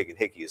 investigator Megan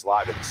Hickey is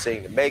live at the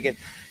scene. And Megan,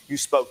 you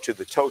spoke to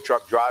the tow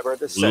truck driver.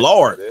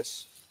 Lord,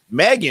 this.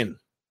 Megan,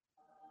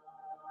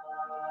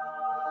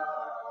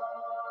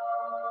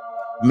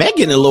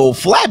 a little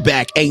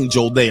flatback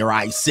angel there,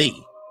 I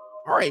see.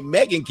 All right,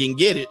 Megan can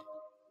get it.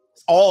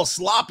 All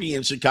sloppy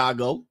in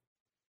Chicago.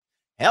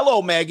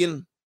 Hello,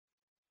 Megan.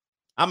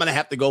 I'm going to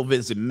have to go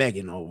visit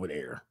Megan over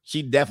there.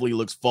 She definitely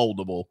looks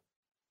foldable.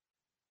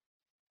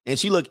 And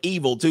she look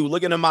evil, too.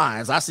 Look at them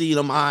eyes. I see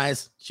them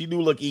eyes. She do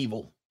look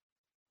evil.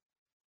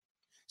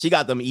 She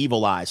got them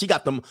evil eyes. She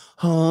got them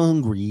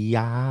hungry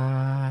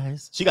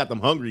eyes.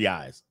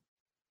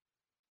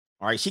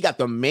 All right, she got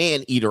the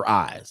man-eater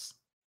eyes.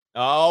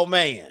 Oh,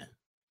 man.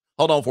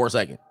 Hold on for a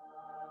second.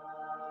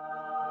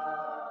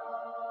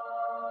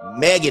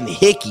 Megan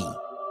Hickey.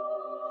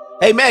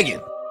 Hey,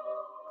 Megan.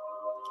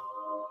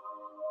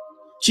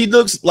 She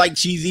looks like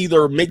she's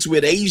either mixed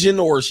with Asian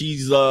or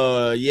she's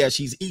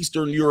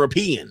Eastern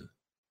European.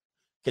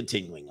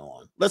 Continuing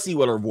on. Let's see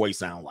what her voice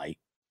sounds like.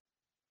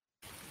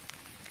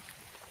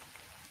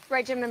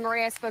 Right, Jim and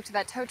Maria spoke to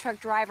that tow truck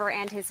driver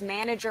and his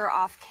manager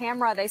off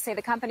camera. They say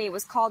the company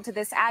was called to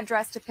this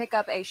address to pick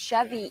up a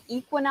Chevy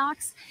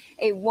Equinox.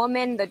 A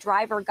woman, the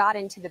driver, got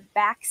into the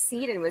back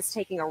seat and was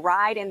taking a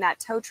ride in that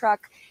tow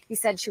truck. He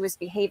said she was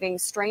behaving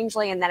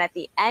strangely and that at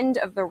the end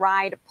of the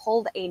ride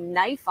pulled a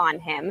knife on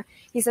him.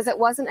 He says it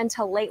wasn't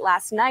until late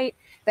last night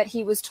that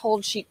he was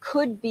told she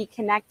could be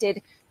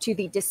connected to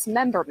the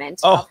dismemberment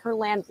of her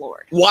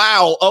landlord.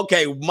 Wow.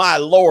 Okay. My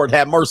Lord,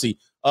 have mercy.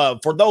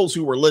 For those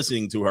who were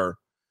listening to her,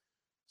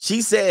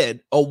 she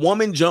said a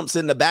woman jumps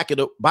in the back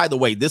of by the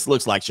way, this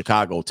looks like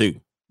Chicago too.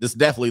 This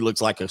definitely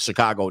looks like a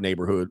Chicago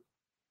neighborhood.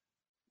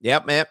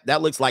 Yep, man.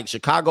 That looks like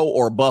Chicago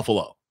or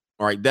Buffalo.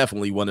 All right.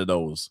 Definitely one of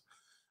those.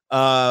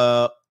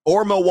 Or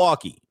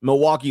Milwaukee.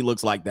 Milwaukee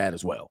looks like that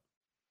as well.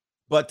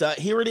 But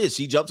here it is.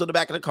 She jumps in the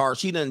back of the car.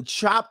 She done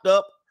chopped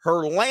up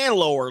her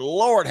landlord.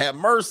 Lord have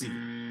mercy.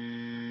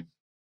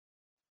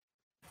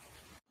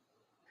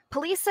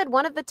 Police said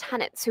one of the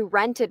tenants who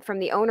rented from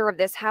the owner of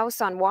this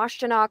house on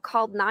Washtenaw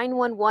called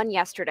 911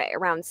 yesterday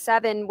around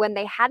 7 when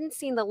they hadn't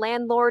seen the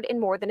landlord in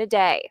more than a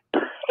day.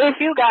 If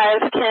you guys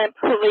can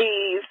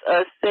please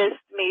assist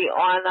me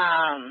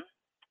on,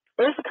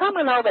 it's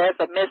coming over as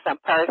a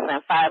missing person,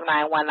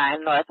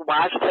 5919 North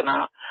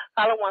Washtenaw.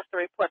 Caller wants to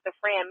report the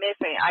friend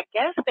missing. I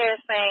guess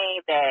they're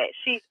saying that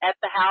she's at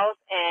the house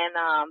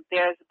and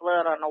there's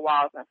blood on the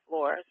walls and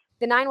floors.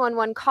 The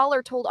 911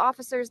 caller told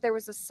officers there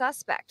was a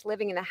suspect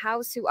living in the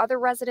house who other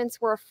residents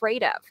were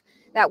afraid of.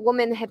 That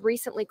woman had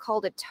recently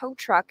called a tow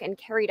truck and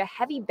carried a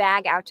heavy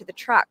bag out to the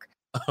truck.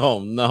 Oh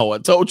no, a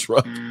tow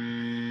truck.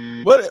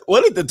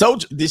 What did the tow?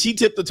 Did she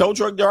tip the tow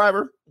truck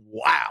driver?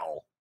 Wow.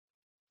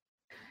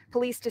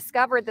 Police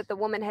discovered that the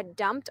woman had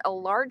dumped a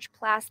large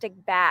plastic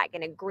bag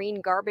in a green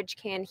garbage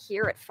can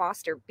here at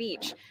Foster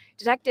Beach.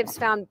 Detectives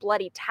found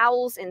bloody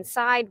towels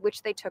inside,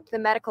 which they took to the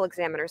medical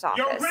examiner's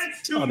office.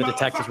 The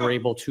detectives were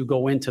able to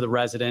go into the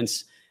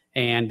residence,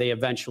 and they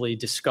eventually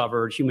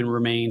discovered human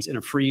remains in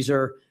a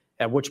freezer,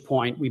 at which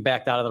point we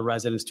backed out of the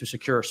residence to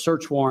secure a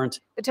search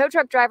warrant. The tow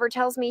truck driver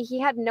tells me he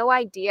had no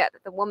idea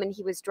that the woman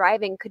he was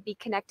driving could be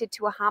connected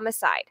to a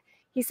homicide.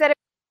 He said,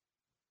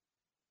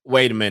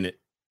 Wait a minute.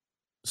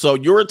 So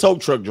you're a tow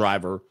truck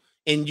driver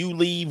and you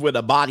leave with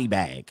a body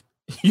bag.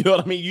 You know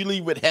what I mean? You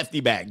leave with hefty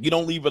bag. You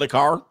don't leave with a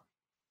car.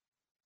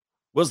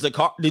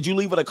 Did you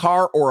leave with a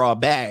car or a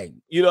bag?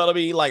 You know what I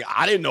mean? Like,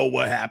 I didn't know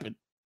what happened.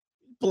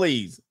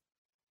 Please.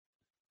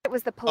 It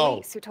was the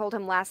police who told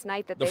him last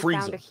night that they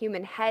found a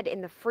human head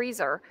in the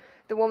freezer.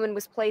 The woman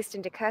was placed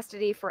into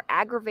custody for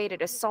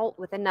aggravated assault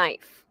with a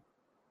knife.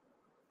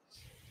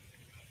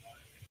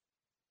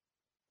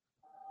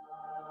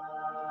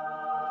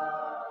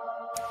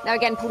 Now,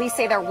 again, police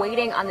say they're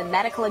waiting on the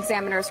medical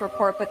examiner's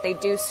report, but they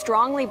do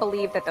strongly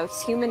believe that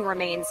those human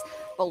remains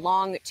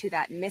belong to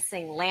that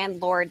missing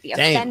landlord. The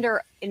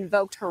offender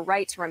invoked her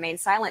right to remain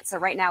silent. So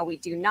right now we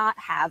do not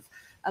have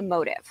a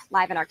motive.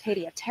 Live in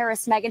Arcadia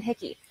Terrace, Megan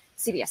Hickey,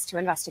 CBS 2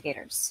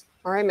 investigators.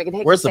 All right, Megan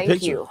Hickey, where's the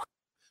picture?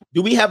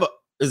 Do we have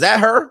is that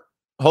her?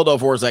 Hold on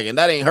for a second.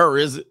 That ain't her,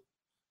 is it?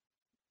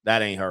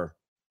 That ain't her.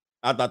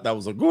 I thought that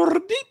was a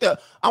gordita.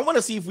 I want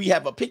to see if we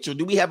have a picture.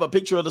 Do we have a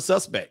picture of the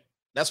suspect?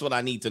 That's what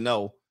I need to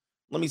know.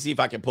 Let me see if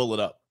I can pull it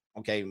up.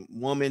 Okay,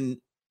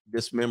 woman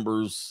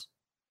dismembers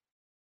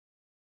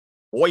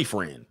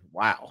boyfriend.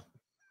 Wow.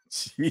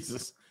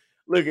 Jesus.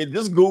 Look at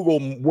this. Google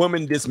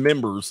woman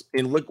dismembers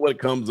and look what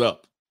comes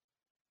up.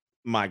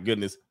 My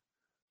goodness.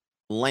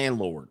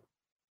 Landlord.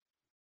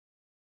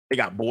 They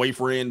got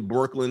boyfriend,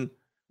 Brooklyn.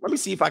 Let me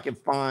see if I can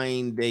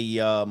find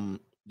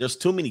there's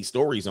too many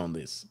stories on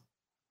this.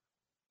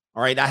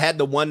 All right, I had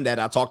the one that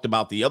I talked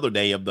about the other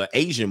day of the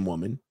Asian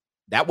woman.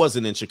 That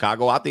wasn't in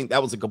Chicago. I think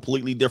that was a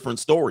completely different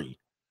story,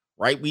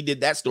 right? We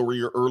did that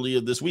story earlier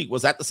this week.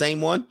 Was that the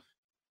same one?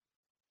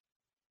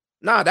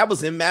 Nah, that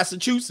was in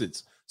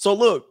Massachusetts. So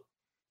look,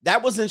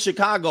 that was in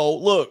Chicago.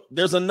 Look,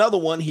 there's another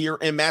one here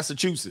in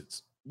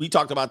Massachusetts. We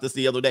talked about this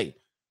the other day.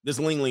 This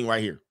Ling Ling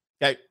right here.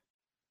 Okay.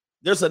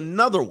 There's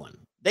another one.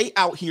 They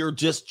out here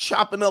just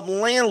chopping up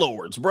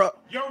landlords, bro.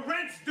 Your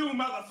rent's due,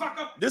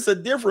 motherfucker. This is a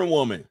different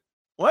woman.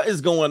 What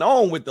is going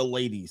on with the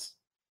ladies?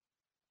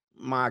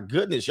 My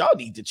goodness, y'all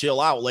need to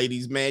chill out,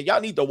 ladies, man. Y'all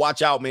need to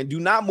watch out, man.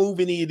 Do not move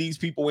any of these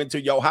people into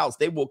your house.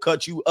 They will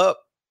cut you up.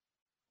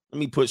 Let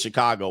me put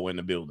Chicago in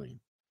the building.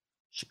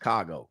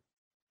 Chicago.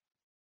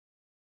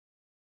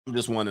 I'm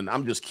just wondering.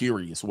 I'm just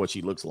curious what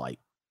she looks like.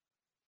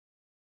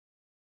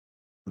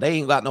 They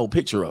ain't got no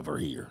picture of her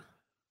here.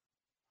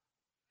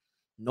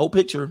 No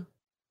picture.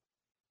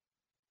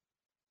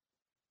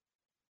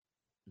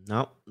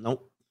 Nope.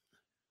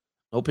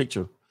 No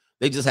picture.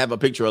 They just have a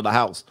picture of the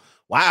house.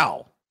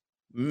 Wow.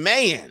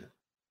 Man,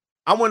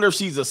 I wonder if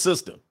she's a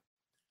sister.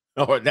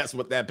 Oh, that's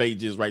what that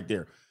page is right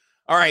there.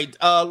 All right,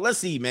 let's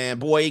see, man.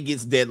 Boy, it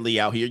gets deadly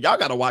out here. Y'all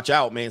got to watch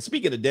out, man.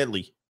 Speaking of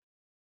deadly,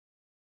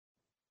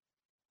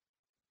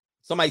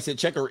 somebody said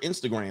check her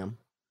Instagram.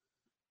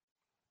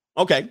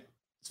 Okay,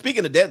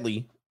 speaking of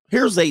deadly,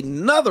 here's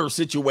another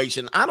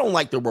situation. I don't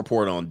like to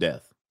report on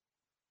death.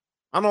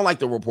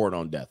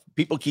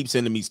 People keep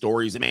sending me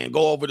stories, and man,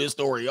 go over this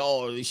story.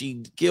 Oh,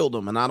 she killed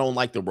him, and I don't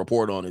like to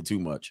report on it too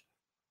much.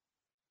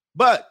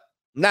 But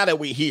now that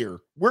we're here,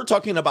 we're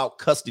talking about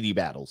custody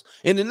battles.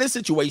 And in this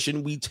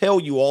situation, we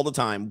tell you all the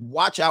time,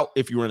 watch out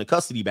if you're in a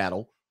custody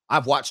battle.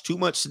 I've watched too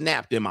much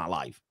Snapped in my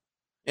life.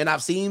 And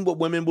I've seen what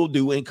women will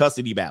do in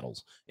custody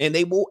battles. And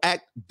they will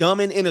act dumb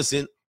and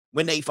innocent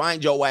when they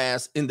find your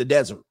ass in the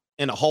desert,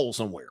 in a hole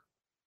somewhere,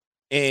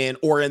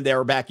 or in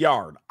their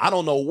backyard. I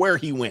don't know where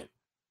he went.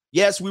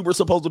 Yes, we were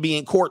supposed to be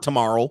in court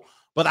tomorrow,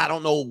 but I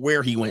don't know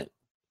where he went.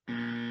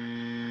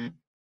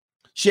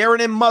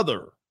 Sheridan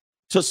mother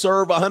to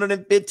serve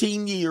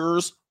 115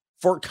 years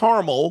for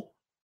Carmel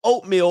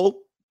oatmeal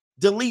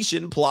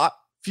deletion plot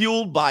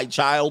fueled by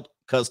child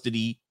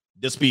custody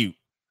dispute.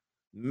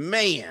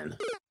 Man.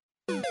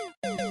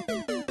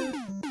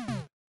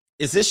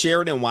 Is this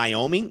Sheridan,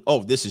 Wyoming?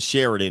 Oh, this is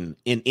Sheridan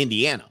in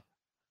Indiana.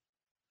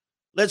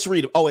 Let's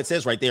read it. Oh, it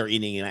says right there,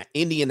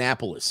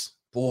 Indianapolis.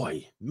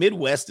 Boy,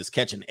 Midwest is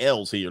catching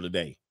L's here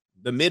today.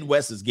 The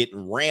Midwest is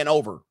getting ran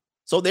over.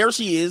 So there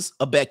she is,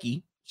 a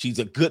Becky. She's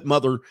a good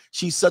mother.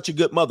 She's such a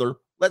good mother.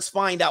 Let's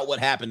find out what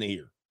happened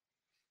here.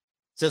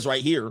 It says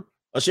right here,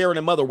 a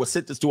Sheridan mother was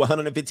sentenced to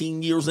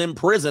 115 years in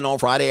prison on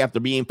Friday after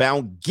being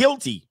found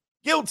guilty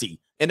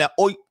in an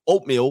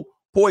oatmeal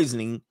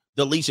poisoning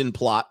deletion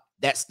plot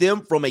that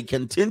stemmed from a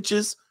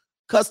contentious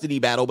custody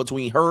battle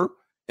between her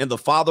and the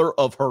father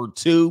of her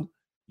 2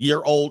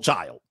 2-year-old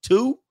child.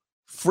 2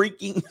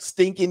 freaking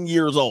stinking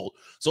years old.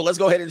 So let's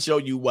go ahead and show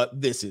you what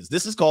this is.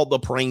 This is called the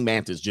praying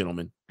mantis,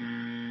 gentlemen.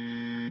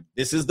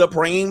 This is the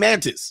praying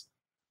mantis.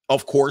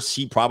 Of course,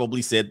 she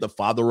probably said the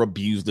father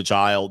abused the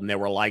child, and they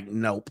were like,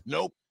 nope.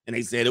 And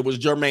they said it was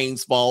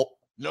Jermaine's fault.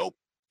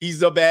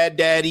 He's a bad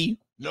daddy.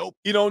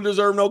 He don't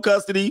deserve no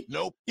custody.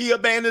 He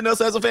abandoned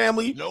us as a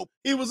family.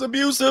 He was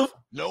abusive.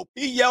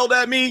 He yelled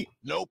at me.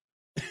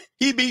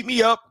 He beat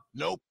me up.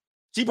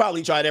 She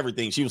probably tried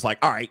everything. She was like,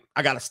 all right,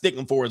 I got to stick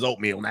him for his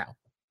oatmeal now.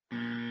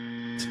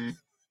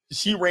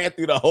 She ran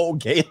through the whole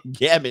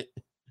gamut.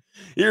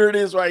 Here it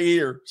is right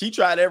here. She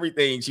tried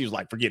everything. She was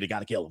like, forget it, got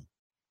to kill him.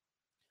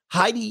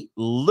 Heidi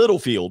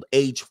Littlefield,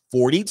 age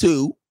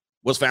 42,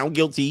 was found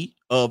guilty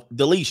of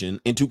deletion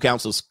and 2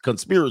 counts of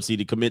conspiracy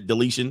to commit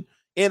deletion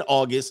in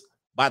August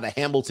by the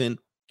Hamilton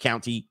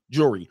County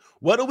jury.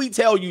 What do we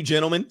tell you,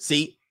 gentlemen?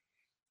 See,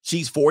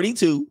 she's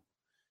 42.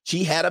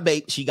 She had a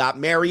baby. She got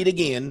married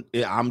again.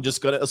 I'm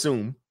just going to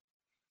assume.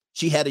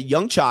 She had a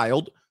young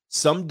child.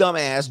 Some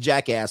dumbass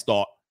jackass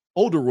thought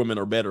older women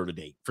are better to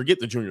date. Forget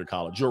the junior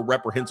college. You're a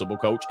reprehensible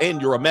coach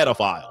and you're a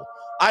metaphile.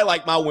 I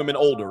like my women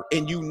older,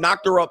 and you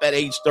knocked her up at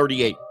age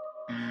 38.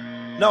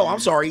 No,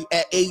 I'm sorry,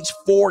 at age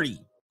 40.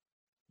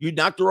 You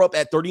knocked her up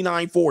at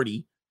 39,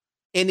 40,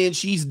 and then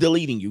she's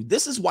deleting you.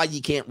 This is why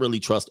you can't really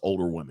trust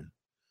older women,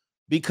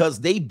 because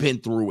they've been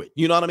through it.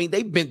 You know what I mean?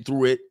 They've been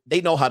through it.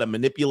 They know how to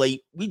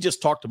manipulate. We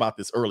just talked about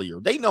this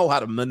earlier. They know how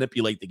to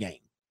manipulate the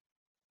game.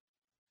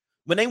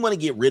 When they want to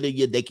get rid of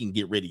you, they can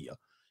get rid of you.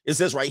 It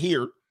says right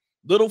here,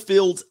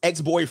 Littlefield's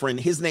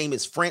ex-boyfriend, his name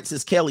is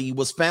Francis Kelly,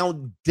 was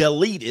found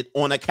deleted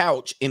on a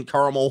couch in his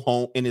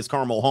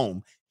Carmel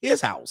home.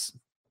 His house,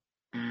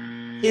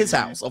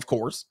 of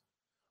course.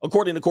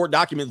 According to court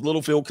documents,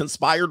 Littlefield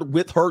conspired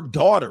with her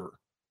daughter,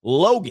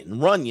 Logan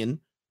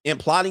Runyon, in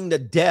plotting the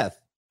death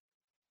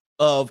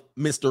of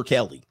Mr.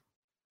 Kelly.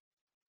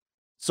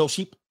 So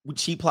she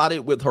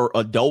plotted with her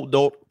adult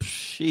daughter.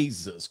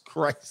 Jesus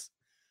Christ.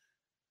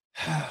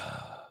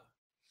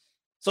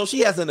 So she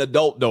has an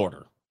adult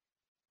daughter.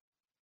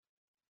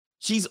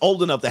 She's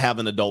old enough to have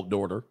an adult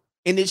daughter.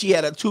 And then she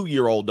had a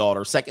 2-year-old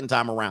daughter second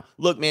time around.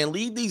 Look, man,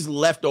 leave these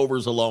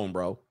leftovers alone,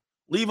 bro.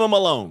 Leave them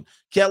alone.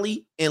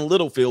 Kelly and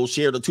Littlefield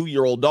shared a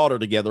 2-year-old daughter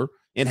together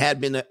and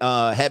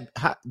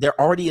they're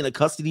already in a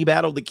custody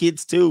battle, the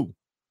kids too,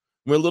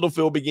 when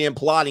Littlefield began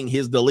plotting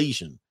his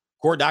deletion.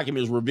 Court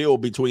documents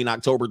revealed between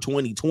October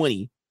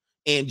 2020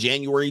 and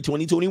January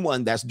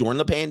 2021, that's during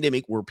the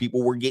pandemic where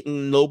people were getting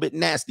a little bit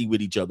nasty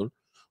with each other,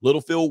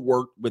 Littlefield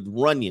worked with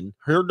Runyon,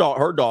 her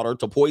daughter,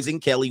 to poison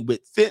Kelly with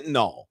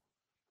fentanyl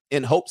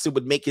in hopes it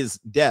would make his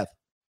death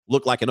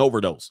look like an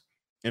overdose.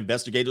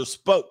 Investigators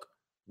spoke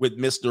with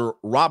Mr.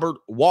 Robert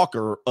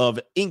Walker of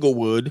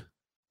Englewood,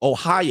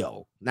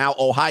 Ohio. Now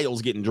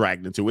Ohio's getting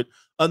dragged into it.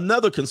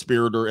 Another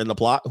conspirator in the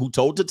plot who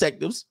told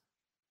detectives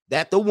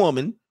that the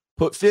woman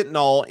put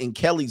fentanyl in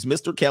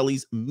Mr.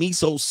 Kelly's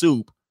miso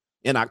soup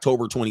in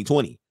October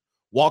 2020.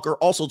 Walker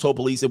also told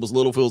police it was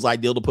Littlefield's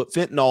idea to put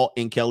fentanyl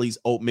in Kelly's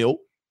oatmeal,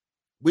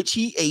 which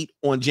he ate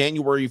on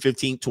January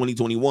 15,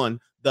 2021,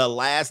 the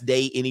last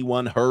day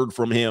anyone heard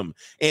from him.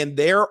 And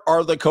there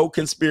are the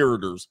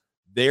co-conspirators.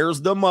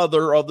 There's the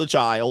mother of the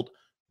child.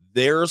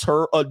 There's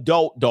her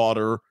adult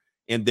daughter.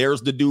 And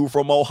there's the dude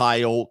from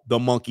Ohio, the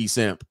monkey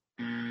simp.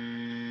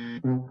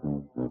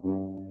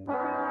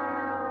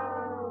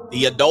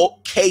 The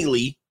adult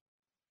Kaylee,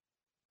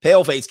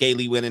 pale-faced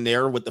Kaylee, went in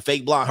there with the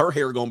fake blonde. Her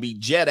hair going to be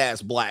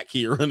jet-ass black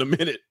here in a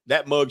minute.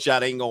 That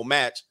mugshot ain't going to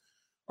match.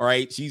 All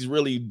right, she's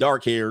really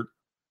dark-haired.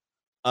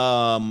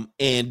 And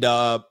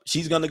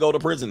she's going to go to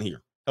prison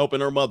here,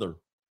 helping her mother.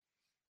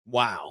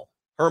 Wow.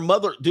 Her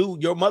mother,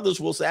 dude, your mothers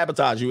will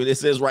sabotage you. And it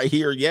says right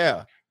here,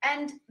 yeah.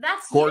 And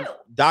that's Court you.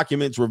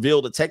 documents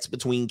revealed a text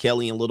between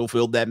Kelly and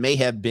Littlefield that may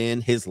have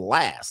been his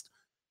last.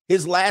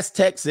 His last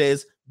text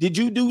says, did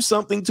you do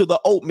something to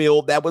the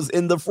oatmeal that was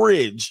in the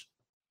fridge?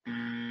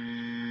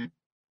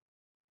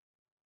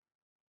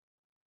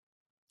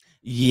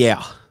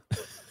 Yeah.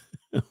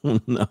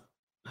 No.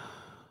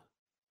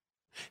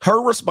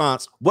 Her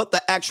response, what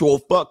the actual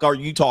fuck are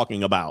you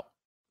talking about?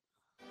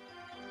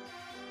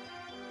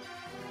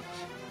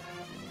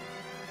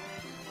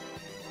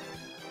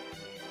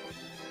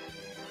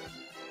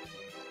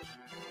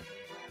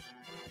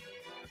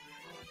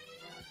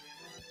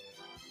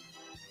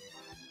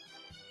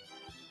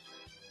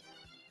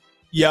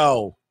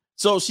 Yo,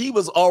 so she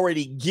was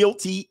already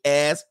guilty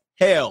as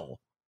hell.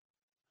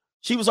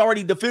 She was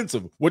already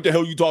defensive. What the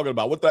hell are you talking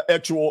about? What the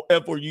actual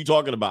F are you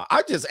talking about?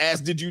 I just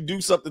asked, did you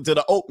do something to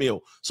the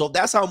oatmeal? So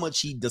that's how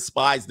much he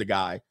despised the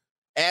guy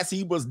as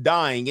he was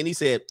dying. And he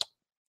said,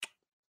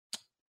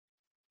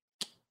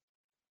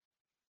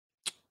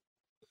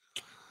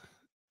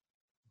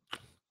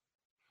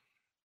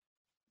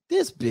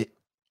 this bit,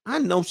 I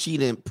know she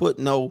didn't put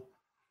no,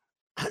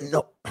 I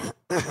know.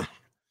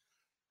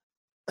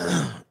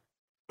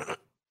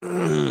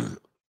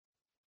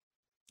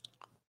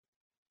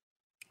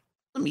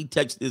 Let me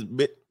text this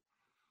bit.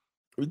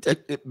 Let me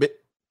text this bit.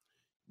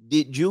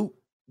 Did you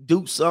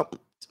do something?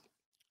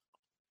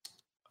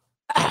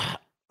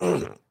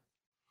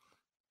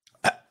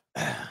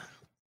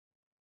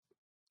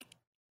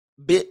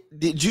 Bit,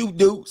 did you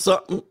do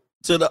something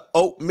to the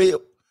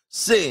oatmeal?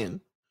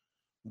 Sin.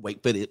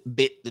 Wait for the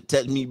bit to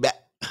touch me back.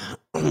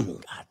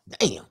 God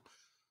damn.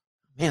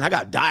 Man, I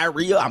got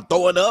diarrhea. I'm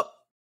throwing up.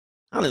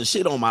 I done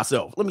shit on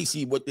myself. Let me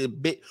see what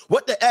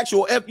the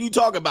actual F you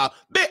talk about.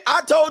 Bit,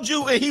 I told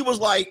you, and he was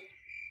like,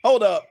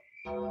 hold up.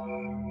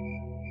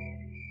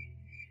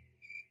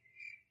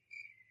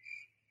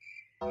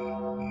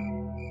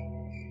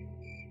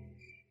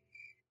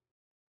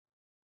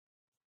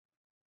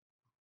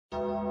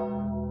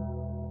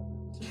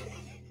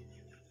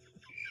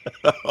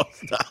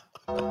 Stop.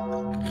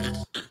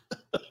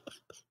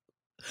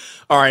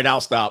 All right,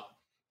 I'll stop.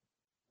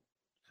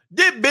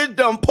 This bitch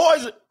done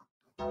poison.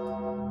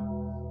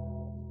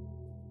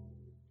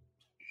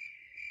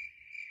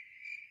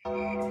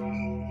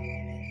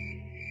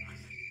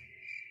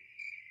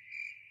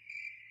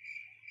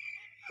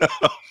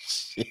 Oh,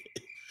 shit.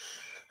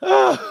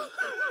 Oh,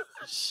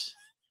 shit.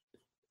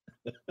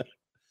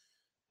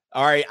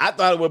 All right, I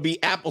thought it would be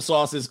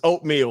applesauce is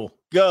oatmeal.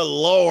 Good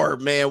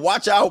Lord, man.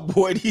 Watch out,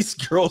 boy. These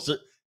girls are,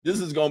 this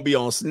is going to be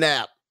on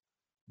Snap.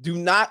 Do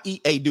not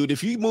eat. Hey, dude,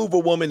 if you move a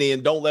woman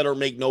in, don't let her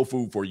make no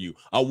food for you.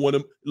 I want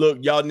to, look,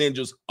 y'all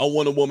ninjas, I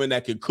want a woman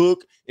that can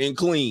cook and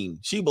clean.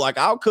 She be like,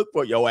 I'll cook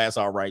for your ass,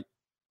 all right.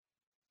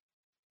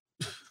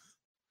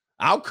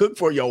 I'll cook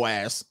for your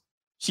ass.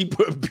 She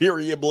put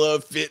period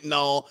blood,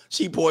 fentanyl.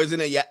 She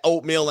poisoned your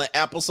oatmeal and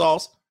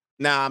applesauce.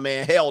 Nah,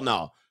 man, hell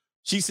no.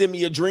 She sent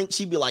me a drink.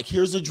 She'd be like,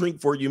 here's a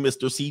drink for you,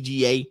 Mr.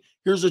 CGA.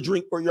 Here's a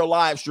drink for your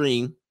live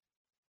stream.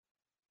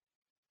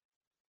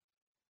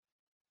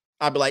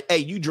 I'd be like, hey,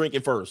 you drink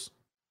it first.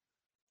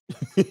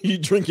 You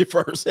drink it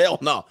first. Hell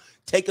no.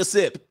 Take a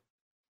sip.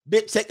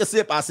 Bitch, take a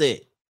sip, I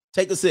said.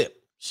 Take a sip.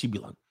 She'd be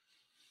like,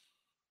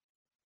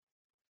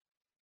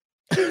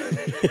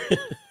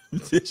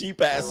 did she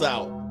pass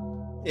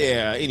out?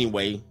 Yeah,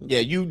 anyway. Yeah,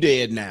 you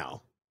dead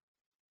now.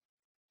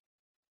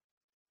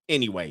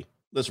 Anyway,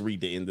 let's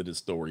read the end of the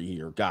story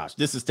here. Gosh,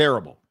 this is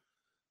terrible.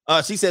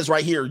 She says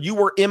right here, you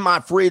were in my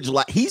fridge.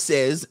 He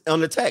says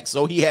on the text,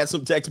 so he had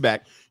some text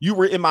back. You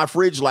were in my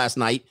fridge last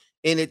night,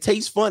 and it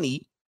tastes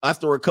funny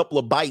after a couple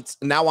of bites.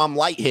 Now I'm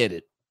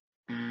lightheaded.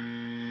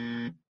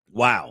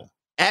 Wow.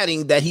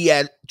 Adding that he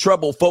had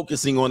trouble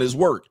focusing on his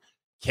work.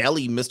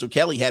 Mr.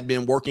 Kelly had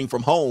been working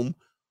from home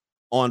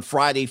on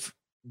Friday,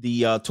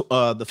 the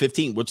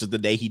 15th, which is the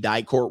day he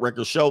died. Court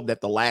records showed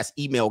that the last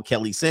email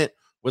Kelly sent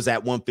was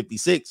at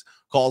 1:56.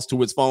 Calls to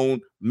his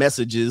phone,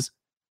 messages,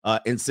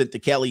 and sent to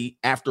Kelly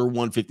after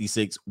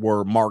 1:56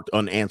 were marked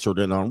unanswered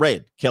and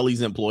unread.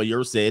 Kelly's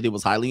employer said it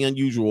was highly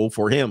unusual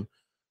for him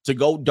to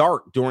go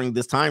dark during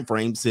this time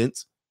frame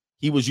since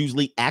he was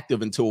usually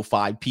active until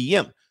 5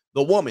 p.m.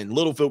 The woman,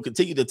 Littlefield,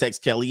 continued to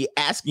text Kelly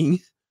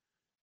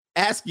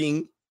text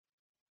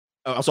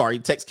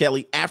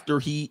Kelly after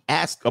he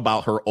asked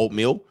about her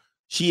oatmeal.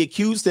 She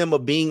accused him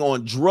of being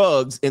on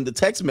drugs in the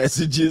text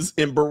messages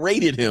and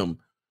berated him.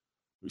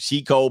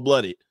 She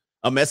cold-blooded.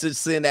 A message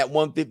sent at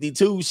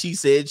 1:52, she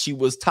said she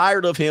was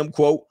tired of him,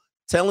 quote,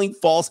 telling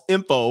false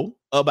info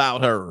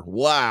about her.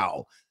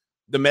 Wow.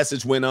 The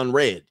message went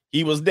unread.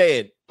 He was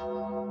dead.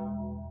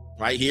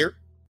 Right here.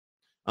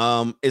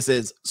 It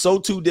says, so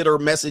too did her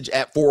message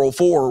at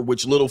 4:04,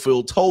 which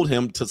Littlefield told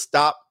him to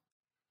stop.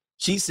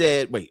 She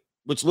said,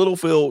 which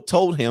Littlefield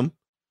told him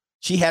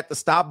she had to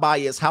stop by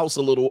his house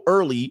a little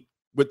early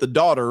with the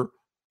daughter,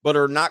 but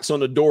her knocks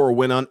on the door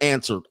went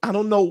unanswered. I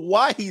don't know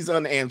why he's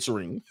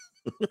unanswering.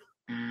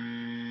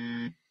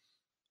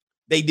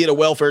 They did a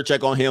welfare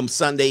check on him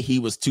Sunday. He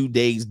was 2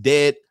 days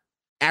dead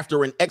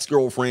after an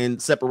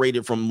ex-girlfriend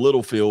separated from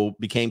Littlefield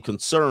became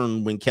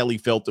concerned when Kelly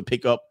failed to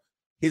pick up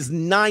his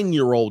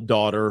 9-year-old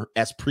daughter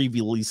as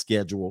previously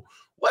scheduled.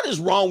 What is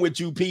wrong with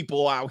you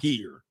people out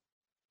here?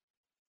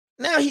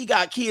 Now he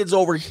got kids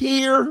over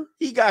here.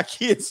 He got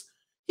kids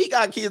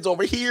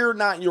over here,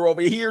 9-year-old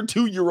over here,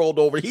 2-year-old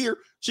over here.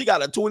 She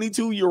got a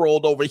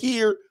 22-year-old over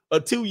here, a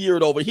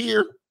 2-year-old over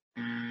here.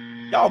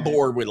 Y'all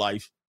bored with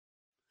life.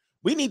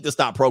 We need to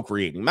stop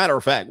procreating. Matter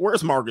of fact,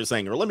 where's Margaret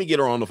Sanger? Let me get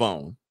her on the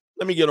phone.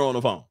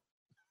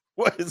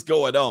 What is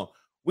going on?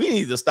 We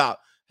need to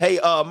stop. Hey,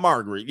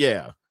 Margaret.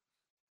 Yeah.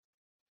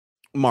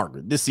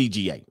 Margaret, this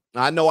CGA.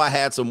 I know I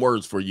had some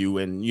words for you,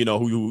 and you know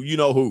who. New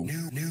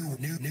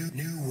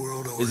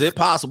world order. Is it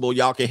possible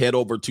y'all can head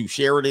over to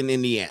Sheridan,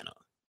 Indiana?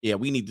 Yeah,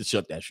 we need to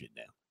shut that shit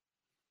down.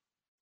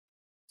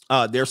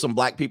 There's some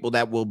black people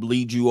that will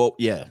bleed you up.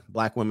 Yeah,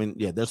 black women.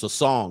 Yeah, there's a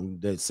song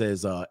that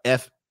says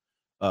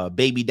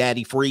baby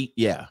daddy free.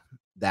 Yeah,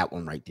 that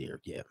one right there.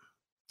 Yeah.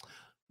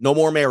 No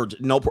more marriage.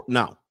 No.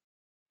 Fentanyl.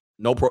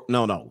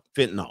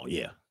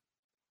 Yeah.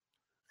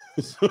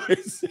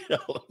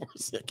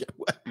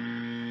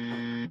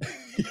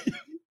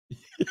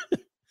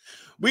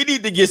 We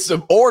need to get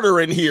some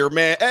order in here,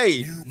 man.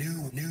 Hey,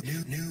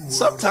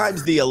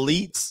 sometimes the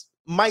elites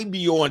might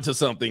be onto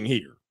something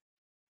here.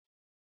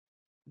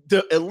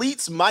 The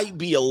elites might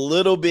be a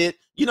little bit,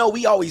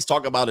 we always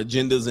talk about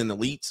agendas and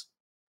elites.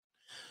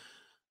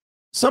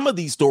 Some of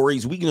these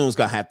stories, we just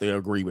gonna have to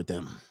agree with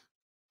them.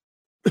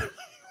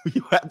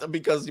 You have to,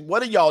 because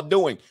what are y'all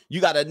doing?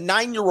 You got a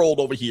 9-year-old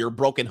over here,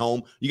 broken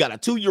home. You got a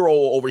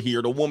 2-year-old over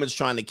here. The woman's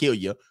trying to kill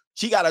you.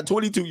 She got a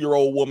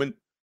 22-year-old woman,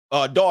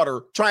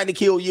 daughter, trying to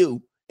kill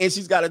you. And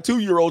she's got a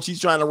 2-year-old she's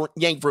trying to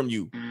yank from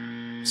you.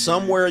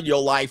 Somewhere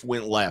your life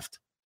went left.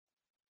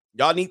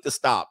 Y'all need to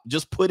stop.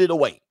 Just put it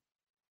away.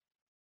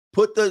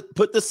 Put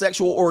the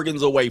sexual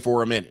organs away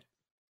for a minute.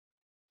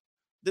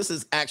 This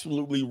is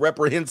absolutely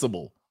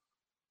reprehensible.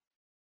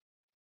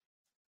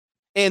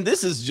 And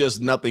this is just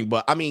nothing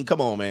but, I mean,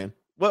 come on, man.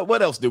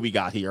 What else do we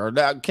got here?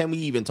 Or can we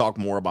even talk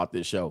more about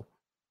this show?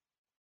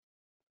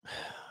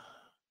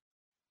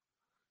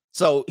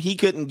 So he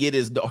couldn't get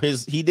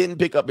he didn't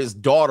pick up his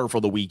daughter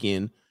for the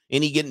weekend,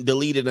 and he getting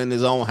deleted in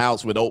his own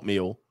house with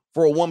oatmeal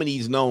for a woman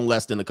he's known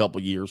less than a couple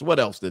years. What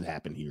else did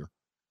happen here?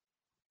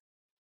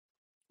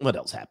 What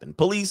else happened?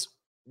 Police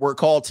were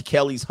called to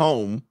Kelly's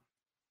home,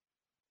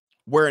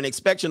 where an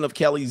inspection of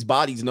Kelly's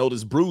bodies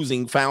noticed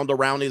bruising found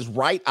around his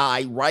right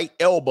eye, right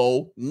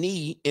elbow,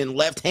 knee, and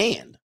left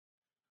hand.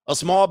 A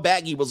small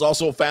baggie was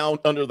also found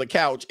under the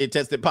couch. It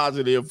tested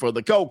positive for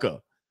the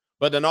coca,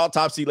 but an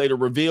autopsy later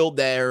revealed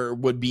there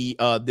would be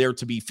there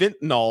to be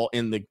fentanyl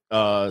in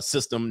the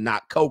system,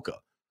 not coca.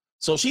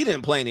 So she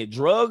didn't plant any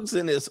drugs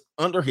in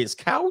under his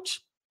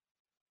couch.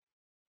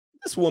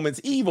 This woman's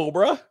evil,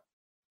 bruh.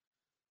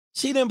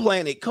 She didn't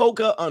plant any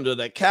coca under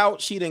the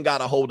couch. She didn't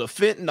got a hold of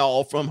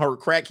fentanyl from her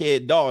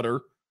crackhead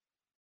daughter,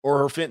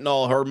 or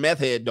her meth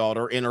head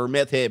daughter, and her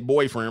meth head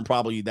boyfriend.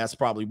 That's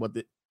probably what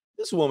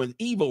this woman's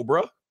evil,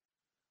 bro.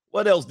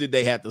 What else did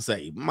they have to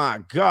say?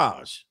 My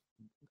gosh.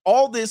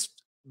 All this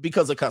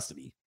because of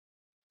custody.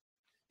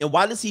 And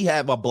why does he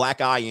have a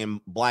black eye and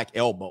black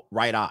elbow,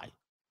 right eye?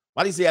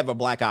 Why does he have a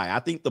black eye?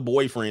 I think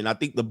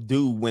the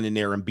dude went in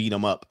there and beat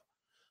him up.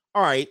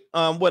 All right.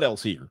 What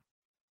else here?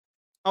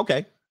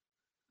 Okay.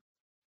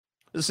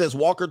 It says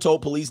Walker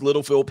told police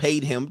Littlefield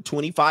paid him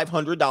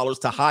 $2,500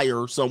 to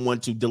hire someone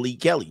to delete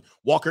Kelly.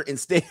 Walker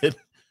instead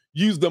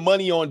used the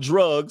money on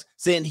drugs,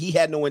 saying he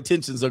had no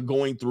intentions of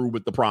going through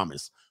with the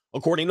promise.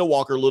 According to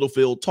Walker,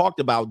 Littlefield talked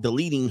about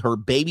deleting her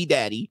baby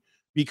daddy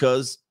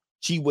because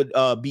she would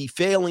be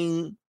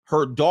failing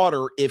her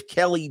daughter if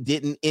Kelly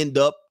didn't end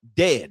up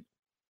dead.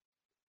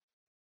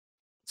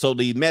 So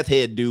the meth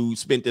head dude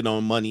spent it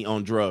on money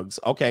on drugs.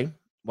 Okay.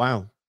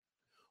 Wow.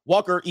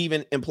 Walker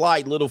even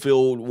implied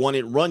Littlefield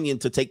wanted Runyon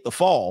to take the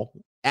fall,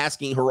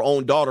 asking her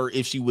own daughter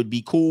if she would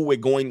be cool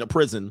with going to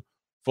prison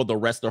for the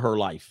rest of her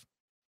life.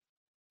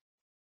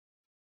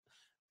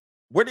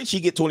 Where did she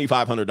get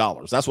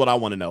 $2,500? That's what I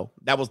want to know.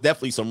 That was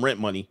definitely some rent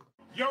money.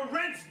 Your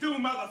rent's due,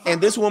 motherfucker.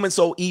 And this woman's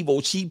so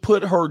evil, she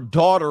put her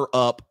daughter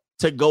up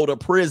to go to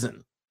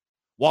prison.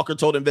 Walker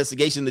told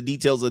investigation the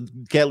details of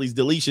Kelly's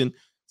deletion,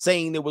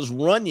 saying it was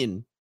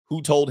Runyon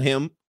who told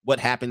him what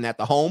happened at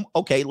the home.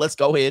 Okay, let's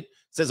go ahead.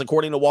 Says,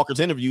 according to Walker's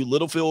interview,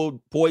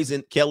 Littlefield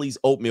poisoned Kelly's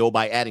oatmeal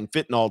by adding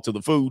fentanyl to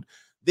the food.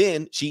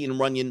 Then she and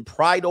Runyon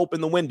pried open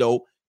the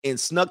window and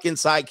snuck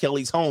inside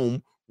Kelly's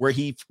home, where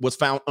he was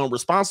found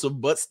unresponsive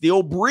but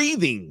still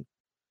breathing.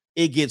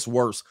 It gets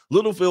worse.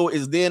 Littlefield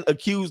is then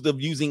accused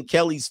of using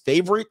Kelly's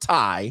favorite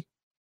tie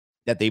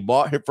that they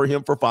bought for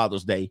him for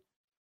Father's Day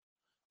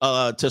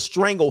to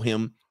strangle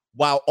him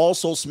while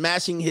also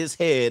smashing his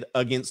head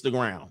against the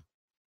ground.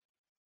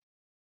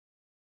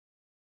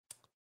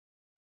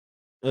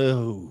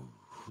 Oh,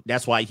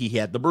 that's why he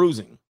had the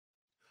bruising.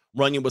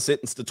 Runyon was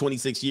sentenced to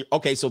 26 years.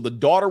 Okay, so the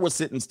daughter was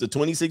sentenced to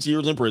 26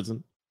 years in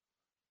prison,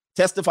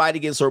 testified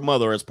against her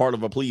mother as part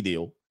of a plea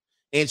deal,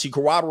 and she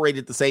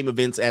corroborated the same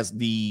events as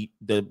the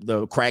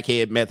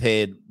crackhead, meth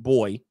head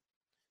boy,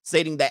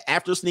 stating that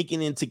after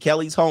sneaking into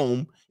Kelly's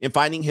home and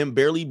finding him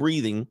barely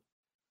breathing,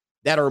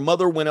 that her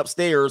mother went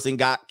upstairs and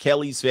got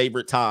Kelly's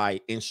favorite tie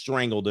and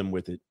strangled him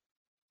with it.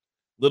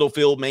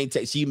 Littlefield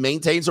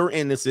maintains her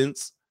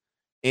innocence,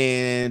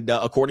 and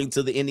according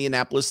to the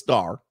Indianapolis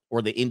Star,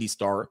 or the Indy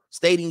Star,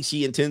 stating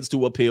she intends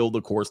to appeal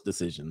the court's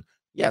decision.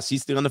 Yes,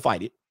 she's still going to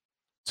fight it.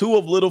 Two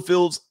of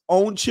Littlefield's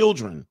own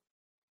children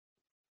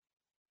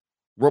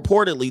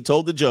reportedly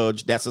told the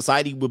judge that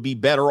society would be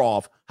better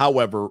off,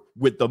 however,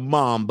 with the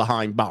mom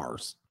behind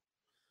bars.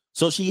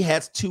 So she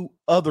has two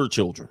other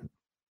children.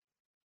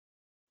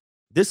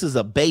 This is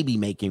a baby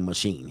making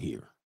machine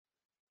here.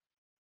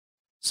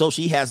 So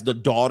she has the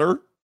daughter,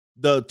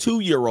 the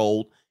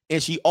 2-year-old,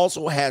 and she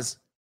also has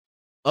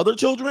other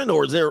children,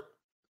 or is there?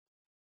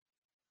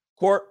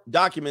 Court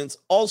documents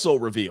also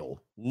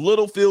reveal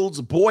Littlefield's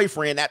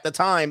boyfriend at the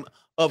time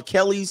of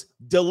Kelly's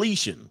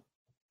deletion.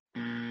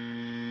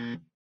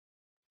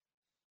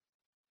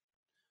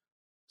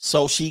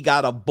 So she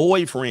got a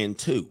boyfriend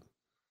too.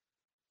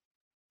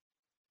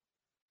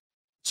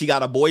 She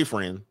got a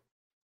boyfriend,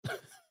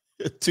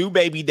 2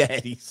 baby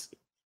daddies,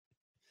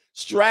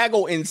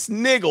 straggle and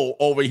sniggle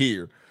over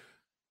here.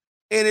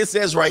 And it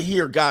says right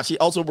here, God, she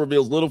also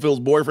reveals Littlefield's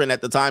boyfriend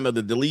at the time of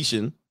the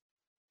deletion,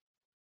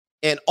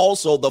 and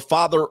also the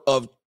father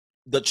of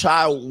the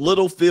child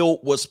Littlefield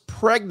was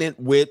pregnant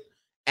with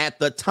at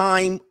the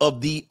time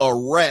of the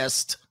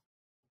arrest.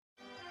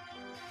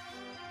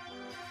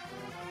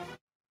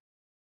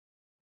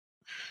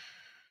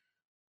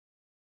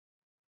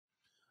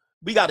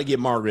 We got to get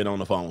Margaret on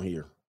the phone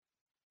here.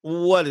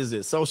 What is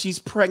this? So she's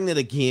pregnant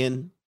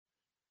again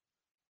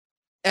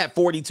at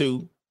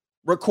 42.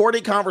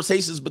 Recorded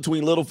conversations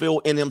between Little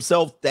Phil and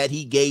himself that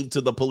he gave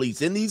to the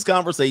police. In these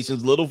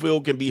conversations, Little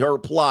Phil can be heard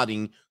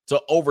plotting to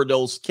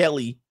overdose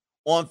Kelly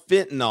on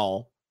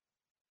fentanyl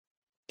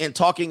and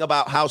talking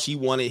about how she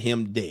wanted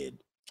him dead.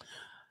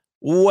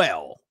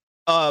 Well,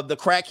 the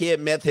crackhead,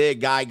 meth head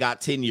guy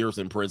got 10 years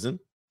in prison.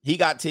 He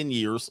got 10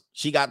 years.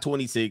 She got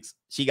 26.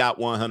 She got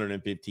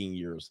 115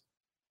 years.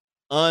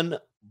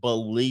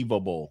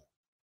 Unbelievable.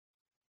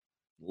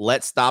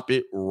 Let's stop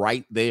it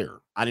right there.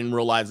 I didn't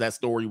realize that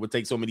story would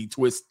take so many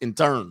twists and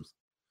turns.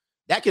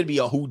 That could be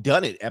a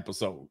whodunit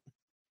episode.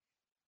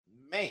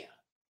 Man,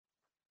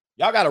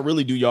 y'all got to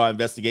really do y'all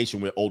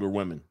investigation with older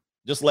women.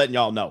 Just letting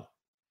y'all know.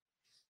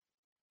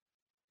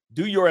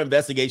 Do your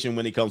investigation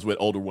when it comes with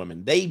older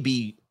women.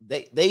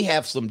 They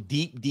have some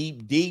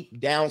deep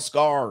down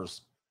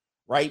scars,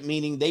 right?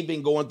 Meaning they've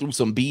been going through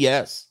some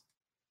BS.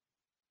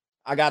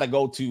 I gotta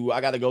go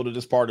to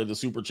this part of the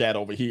super chat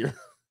over here.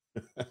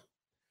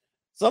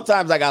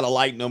 Sometimes I gotta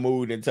lighten the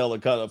mood and tell a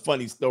kind of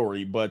funny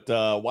story, but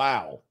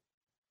wow.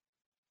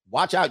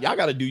 Watch out. Y'all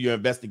gotta do your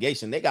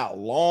investigation. They got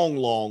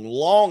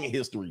long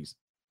histories.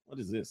 What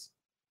is this?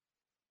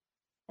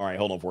 All right,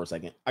 hold on for a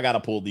second. I gotta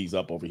pull these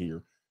up over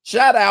here.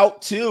 Shout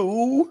out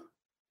to,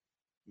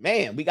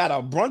 man, we got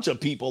a bunch of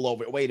people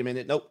over. Wait a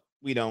minute. Nope,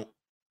 we don't.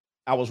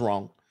 I was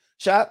wrong.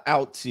 Shout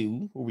out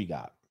to, who we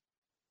got?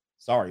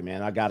 Sorry,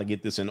 man. I got to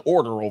get this in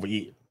order over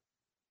here.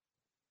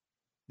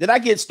 Did I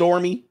get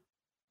Stormy?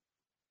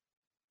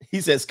 He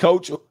says,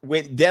 Coach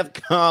went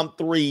DEFCON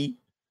 3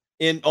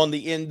 on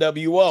the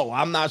NWO.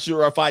 I'm not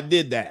sure if I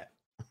did that.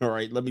 All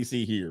right, let me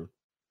see here.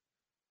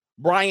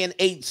 Brian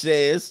H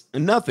says,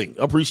 nothing.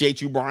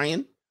 Appreciate you,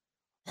 Brian.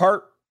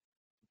 Heart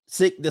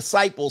Sick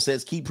Disciple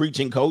says, keep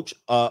preaching, Coach.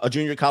 A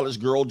junior college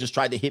girl just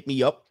tried to hit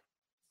me up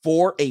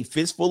for a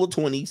fistful of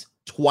 20s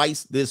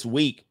twice this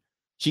week.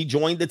 She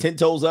joined the 10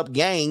 Toes Up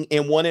gang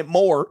and wanted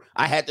more.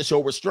 I had to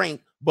show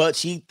restraint, but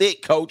she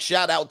thick, Coach.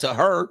 Shout out to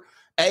her.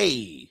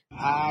 Hey.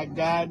 I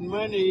got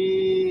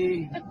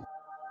money.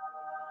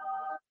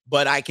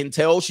 But I can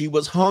tell she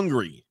was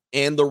hungry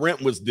and the rent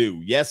was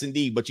due. Yes,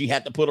 indeed. But you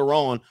had to put her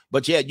on.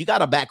 But yeah, you got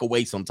to back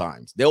away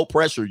sometimes. They'll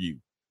pressure you.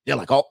 They're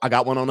like, oh, I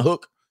got one on the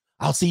hook.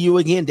 I'll see you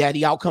again,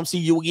 Daddy. I'll come see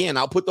you again.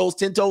 I'll put those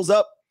 10 toes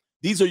up.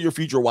 These are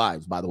your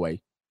wives, by the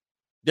way.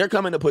 They're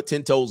coming to put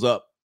 10 toes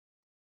up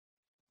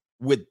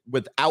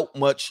without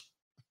much.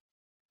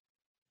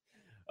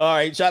 All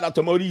right. Shout out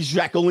to Maurice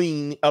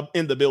Jacqueline up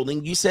in the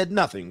building. You said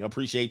nothing.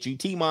 Appreciate you.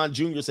 T-Mon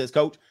Jr. says,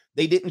 Coach,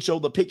 they didn't show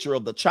the picture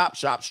of the Chop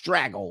Shop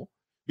straggle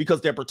because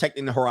they're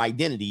protecting her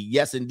identity.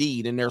 Yes,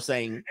 indeed. And they're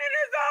saying, and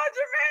it's all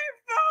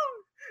Jermaine's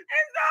fault.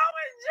 It's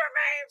always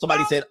Jermaine's fault.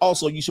 Somebody said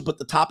also you should put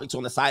the topics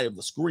on the side of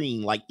the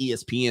screen like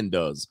ESPN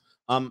does.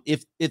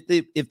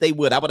 If they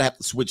would, I would have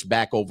to switch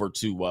back over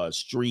to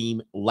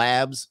Stream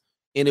Labs,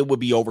 and it would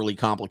be overly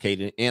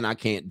complicated, and I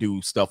can't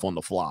do stuff on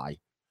the fly.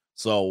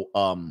 So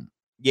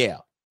yeah,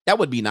 that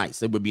would be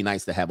nice. It would be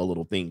nice to have a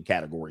little thing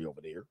category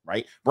over there,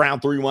 right? Brown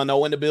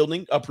 310 in the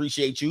building.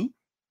 Appreciate you.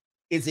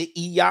 Is it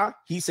Iya?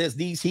 He says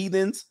these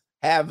heathens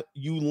have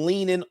you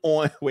leaning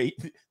on.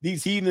 Wait,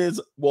 these heathens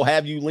will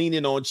have you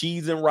leaning on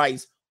cheese and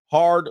rice,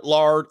 hard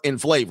lard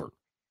and flavor.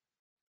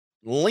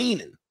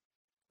 Leaning.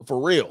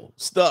 For real.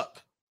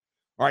 Stuck.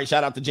 All right.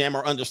 Shout out to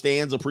Jammer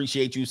Understands.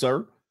 Appreciate you,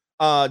 sir.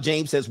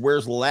 James says,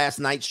 where's last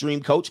night's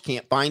stream, Coach?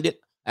 Can't find it.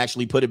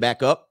 Actually put it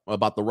back up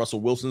about the Russell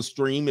Wilson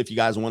stream. If you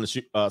guys want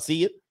to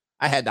see it,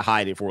 I had to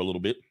hide it for a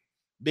little bit.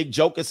 Big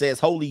Joker says,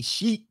 holy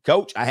shit,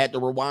 Coach. I had to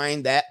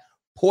rewind that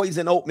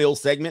poison oatmeal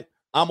segment.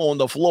 I'm on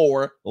the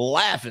floor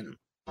laughing.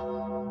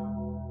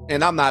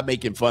 And I'm not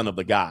making fun of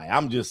the guy.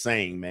 I'm just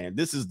saying, man,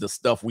 this is the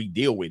stuff we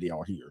deal with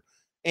out here.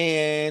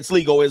 And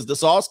Sligo is the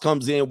sauce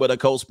comes in with a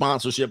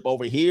co-sponsorship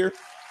over here.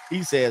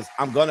 He says,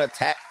 I'm going to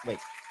tack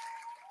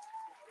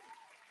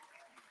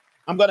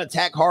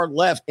hard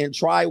left and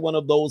try one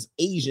of those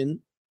Asian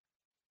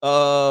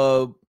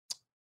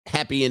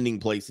happy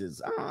ending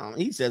places.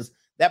 He says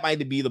that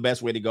might be the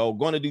best way to go.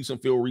 Going to do some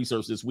field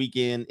research this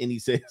weekend. And he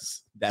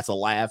says, that's a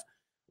laugh.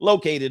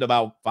 Located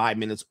about 5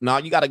 minutes. Now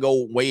you got to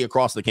go way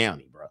across the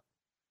county, bro.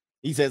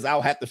 He says,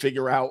 I'll have to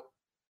figure out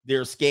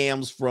their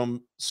scams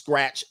from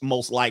scratch,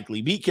 most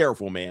likely. Be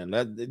careful, man.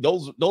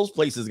 Those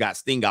places got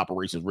sting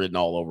operations written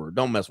all over.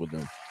 Don't mess with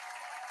them.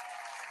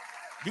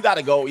 You got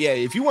to go. Yeah,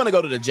 if you want to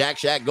go to the Jack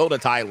Shack, go to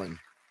Thailand.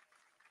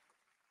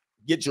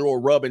 Get your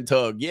rub and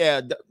tug.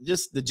 Yeah,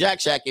 just the Jack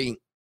Shack ain't.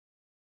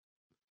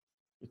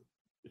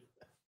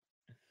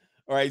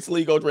 All right,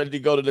 Sligo's ready to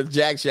go to the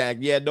Jack Shack.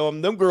 Yeah,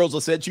 them girls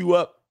will set you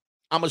up.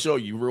 I'm going to show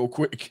you real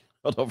quick.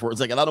 Hold on for a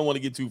second. I don't want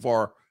to get too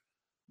far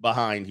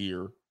behind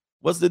here.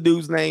 What's the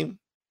dude's name?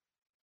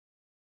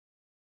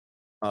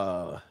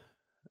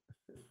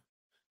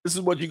 This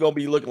is what you're going to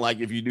be looking like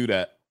if you do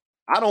that.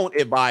 I don't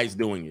advise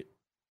doing it.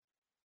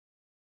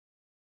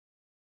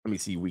 Let me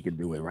see if we can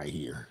do it right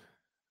here.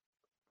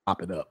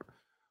 Pop it up.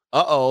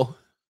 Uh-oh.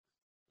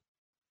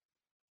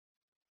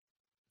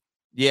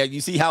 Yeah,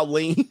 you see how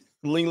lean?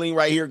 Ling Ling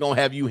right here gonna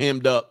have you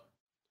hemmed up.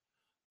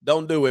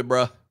 Don't do it,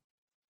 bruh.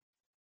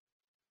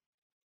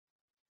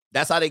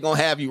 That's how they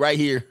gonna have you right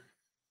here.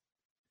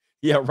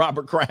 Yeah,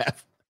 Robert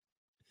Kraft.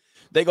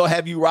 They gonna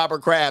have you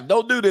Robert Kraft.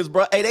 Don't do this,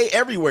 bro. Hey, they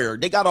everywhere.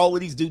 They got all of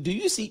these dudes. Do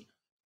you see?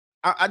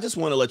 I just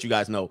want to let you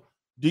guys know.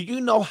 Do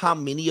you know how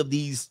many of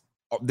these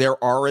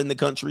there are in the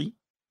country?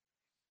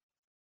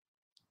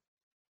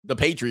 The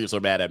Patriots are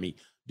mad at me.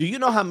 Do you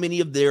know how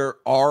many of there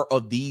are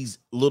of these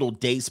little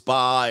day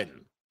spa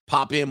and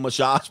pop-in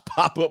massage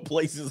pop-up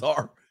places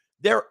are?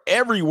 They're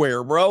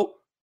everywhere, bro.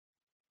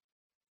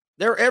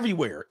 They're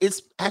everywhere.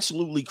 It's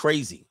absolutely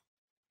crazy.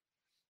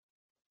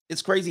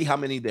 It's crazy how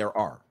many there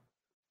are.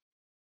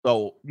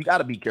 So you got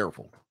to be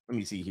careful. Let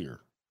me see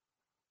here.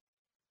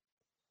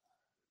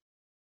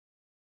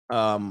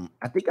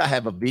 I think I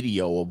have a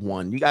video of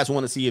one. You guys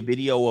want to see a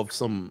video of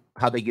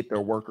how they get their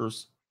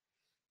workers?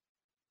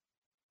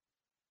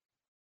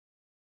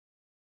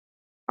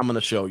 I'm going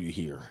to show you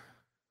here.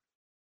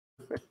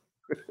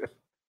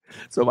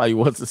 Somebody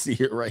wants to see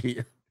it right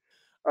here.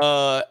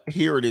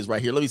 Here it is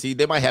right here. Let me see.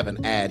 They might have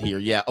an ad here.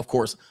 Yeah, of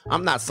course.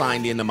 I'm not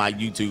signed into my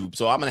YouTube,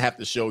 so I'm going to have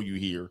to show you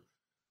here.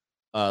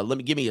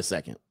 Give me a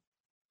second.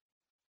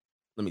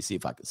 Let me see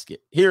if I can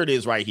skip. Here it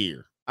is right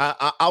here.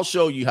 I'll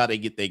show you how they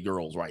get their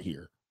girls right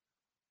here.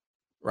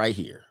 Right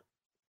here.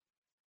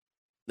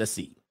 Let's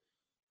see.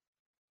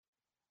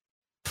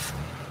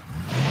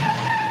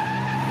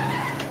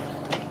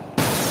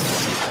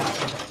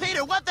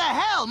 Peter, what the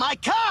hell? My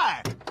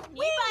car!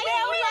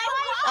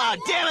 Ah,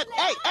 damn it!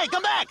 Hey,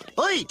 come back!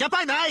 Oi, จะไป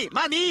ไหน? ม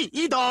านี่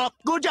อีดอก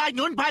กูจ่ายเ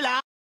งินภายหลั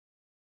ง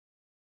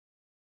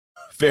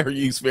Fair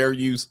use, fair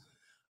use.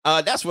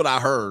 That's what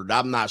I heard.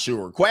 I'm not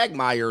sure.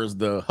 Quagmire is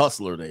the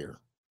hustler there.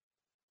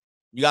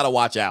 You got to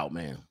watch out,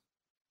 man.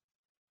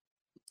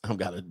 I've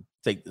got to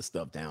take this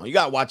stuff down. You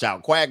got to watch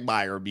out.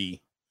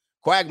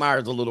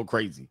 Quagmire's a little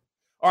crazy.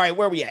 All right,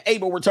 where we at?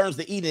 Abel returns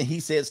to Eden.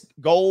 He says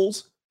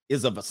goals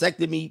is a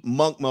vasectomy,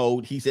 monk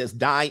mode. He says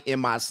die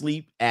in my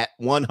sleep at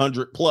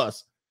 100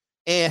 plus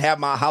and have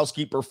my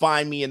housekeeper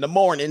find me in the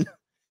morning.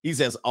 He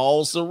says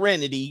all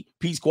serenity,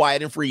 peace,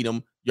 quiet, and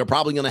freedom. You're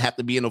probably going to have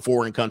to be in a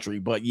foreign country,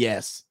 but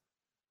yes.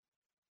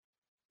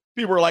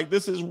 People are like,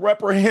 this is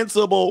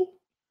reprehensible.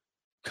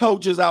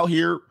 Coach is out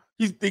here.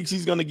 He thinks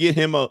he's going to get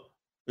him a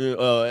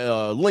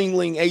Ling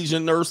Ling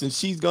Asian nurse and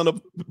she's going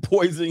to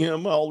poison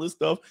him, all this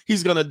stuff.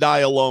 He's going to die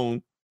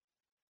alone.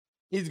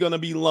 He's going to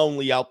be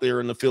lonely out there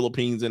in the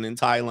Philippines and in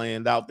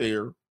Thailand out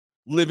there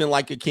living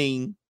like a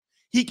king.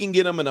 He can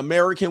get him an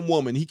American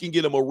woman. He can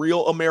get him a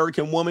real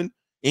American woman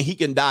and he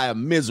can die of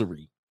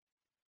misery.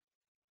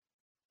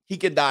 He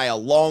can die a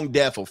long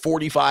death of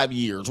 45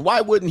 years.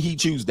 Why wouldn't he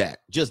choose that?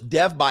 Just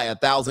death by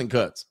 1,000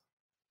 cuts.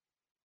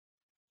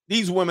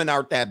 These women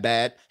aren't that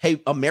bad. Hey,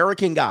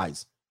 American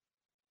guys.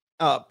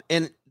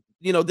 And,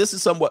 you know, this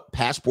is somewhat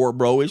passport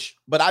bro-ish,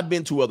 but I've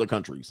been to other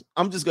countries.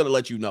 I'm just going to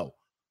let you know.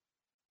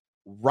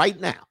 Right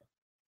now,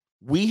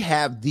 we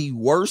have the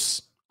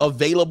worst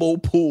available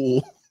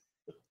pool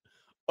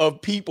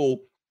of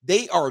people.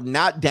 They are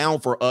not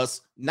down for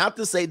us. Not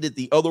to say that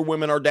the other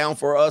women are down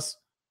for us.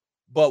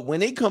 But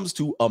when it comes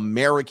to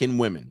American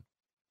women,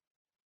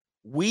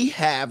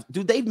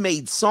 they've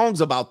made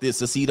songs about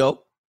this,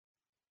 Acito.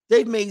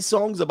 They've made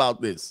songs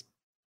about this.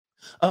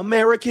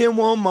 American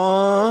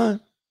woman,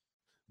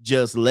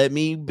 just let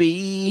me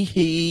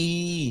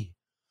be.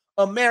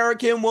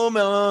 American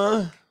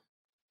woman,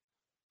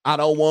 I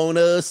don't want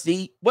to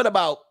see. What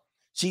about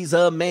she's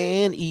a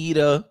man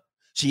eater?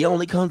 She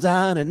only comes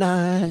out at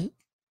night.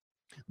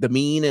 The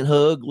mean and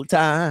ugly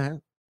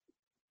time.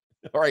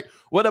 All right.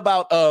 What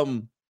about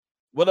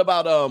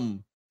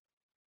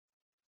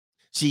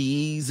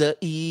she's a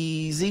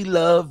easy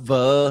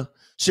lover.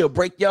 She'll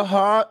break your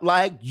heart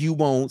like you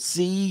won't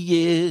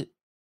see it.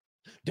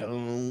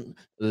 Don't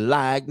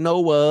like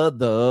no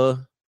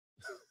other.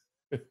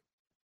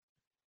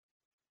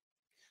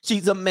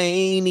 She's a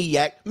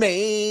maniac.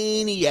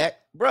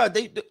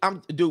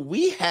 Bruh, do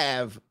we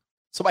have,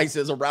 somebody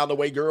says a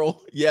roundaway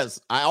girl? Yes,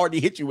 I already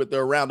hit you with the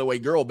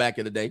roundaway girl back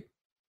in the day.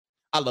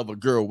 I love a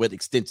girl with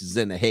extensions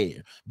in her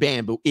hair,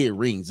 bamboo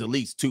earrings, at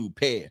least 2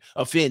 pair,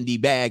 a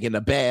Fendi bag, and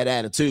a bad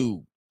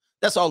attitude.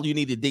 That's all you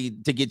need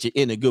to get you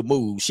in a good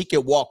mood. She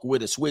can walk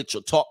with a switch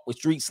or talk with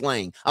street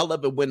slang. I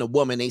love it when a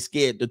woman ain't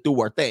scared to do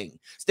her thing.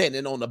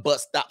 Standing on the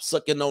bus stop,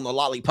 sucking on a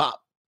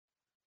lollipop.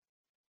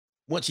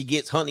 Once she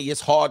gets honey, it's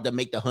hard to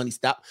make the honey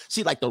stop.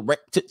 She like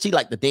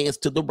to dance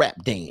to the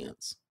rap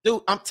dance.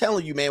 Dude, I'm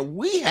telling you, man,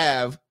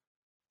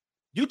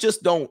 you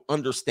just don't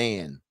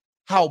understand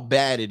how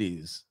bad it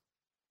is.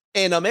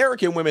 And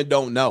American women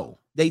don't know.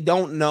 They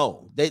don't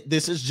know.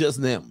 This is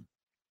just them.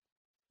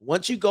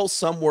 Once you go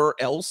somewhere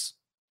else,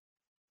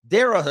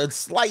 they're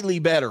slightly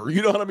better.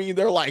 You know what I mean?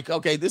 They're like,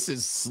 okay, this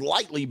is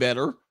slightly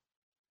better.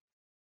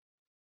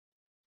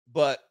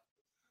 But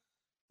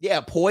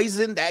yeah,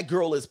 poison. That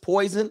girl is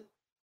poison.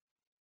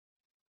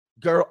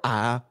 Girl,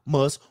 I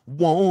must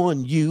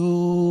warn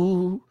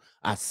you.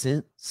 I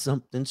sent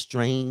something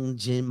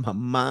strange in my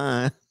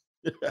mind.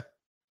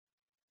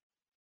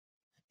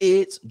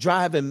 It's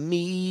driving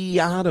me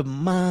out of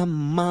my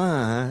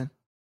mind.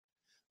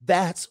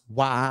 That's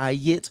why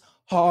it's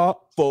hard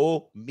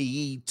for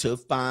me to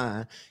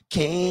find.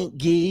 Can't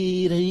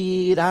get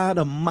it out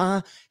of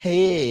my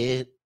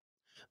head.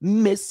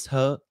 Miss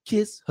her,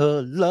 kiss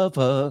her, love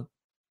her.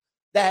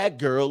 That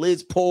girl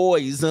is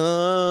poison.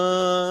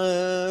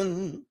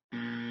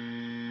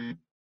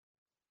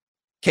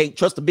 Can't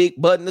trust a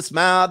big butt and a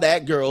smile.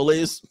 That girl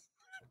is.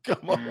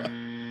 Come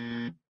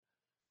on.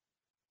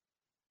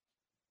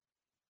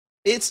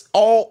 It's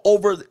all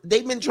over.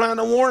 They've been trying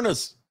to warn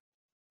us.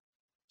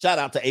 Shout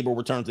out to Abel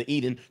Returns to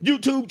Eden.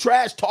 YouTube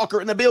trash talker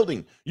in the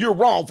building. You're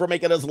wrong for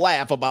making us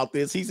laugh about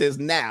this. He says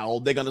now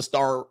they're going to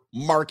start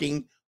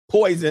marking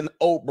Poison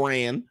Oat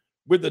Brand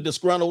with the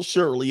disgruntled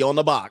Shirley on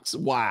the box.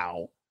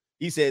 Wow.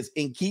 He says,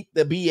 and keep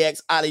the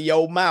BX out of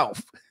your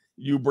mouth.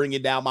 You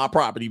bringing down my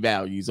property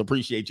values.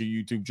 Appreciate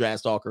you, YouTube trash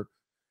talker.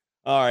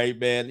 All right,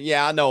 man.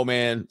 Yeah, I know,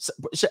 man.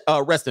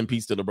 Rest in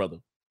peace to the brother.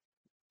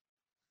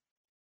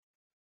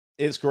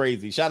 It's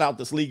crazy. Shout out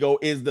to Sligo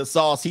is the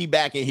sauce. He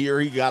back in here.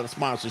 He got a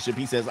sponsorship.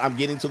 He says, I'm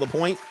getting to the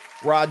point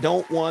where I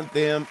don't want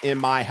them in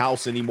my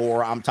house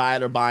anymore. I'm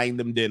tired of buying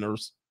them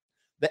dinners.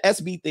 The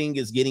SB thing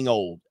is getting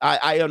old.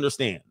 I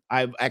understand.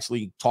 I've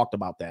actually talked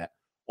about that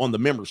on the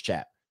members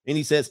chat. And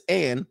he says,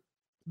 and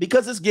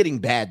because it's getting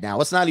bad now,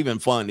 it's not even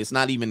fun. It's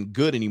not even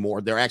good anymore.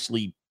 They're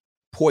actually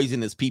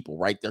poisonous people,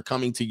 right? They're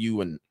coming to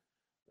you and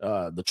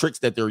the tricks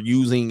that they're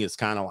using is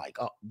kind of like,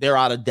 oh, they're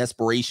out of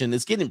desperation.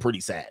 It's getting pretty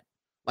sad.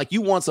 Like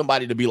you want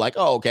somebody to be like,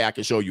 oh, okay, I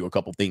can show you a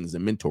couple things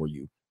and mentor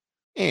you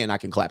and I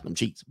can clap them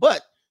cheeks.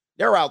 But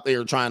they're out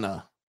there trying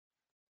to,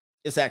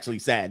 it's actually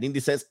sad. And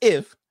he says,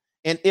 if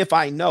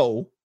I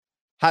know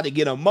how to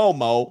get a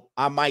Momo,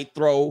 I might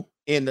throw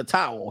in the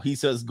towel. He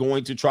says,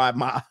 going to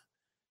the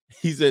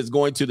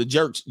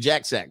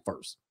Jack Sack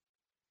first.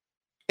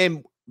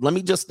 And let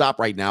me just stop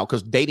right now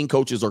because dating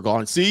coaches are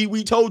going, see,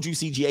 we told you,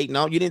 CG8.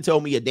 No, you didn't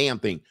tell me a damn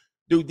thing.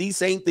 Dude, these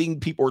same thing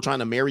people are trying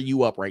to marry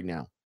you up right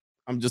now.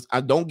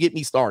 I don't get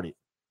me started.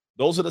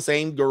 Those are the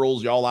same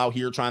girls y'all out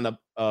here trying to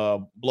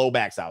blow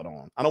backs out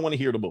on. I don't want to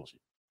hear the bullshit.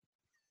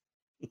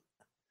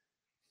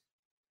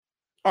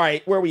 All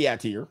right, where we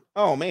at here?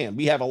 Oh, man,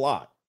 we have a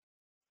lot.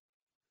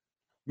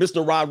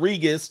 Mr.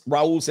 Rodriguez,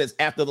 Raul says,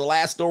 after the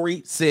last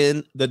story,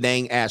 send the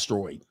dang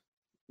asteroid.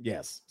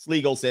 Yes.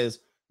 Sligo says,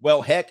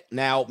 well, heck,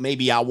 now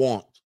maybe I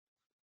won't.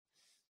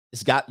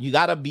 You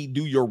got to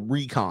do your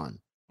recon.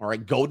 All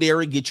right, go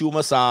there and get you a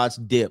massage,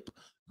 dip.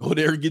 Go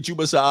there and get you a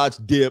massage,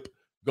 dip.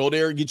 Go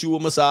there and get you a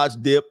massage,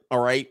 dip. All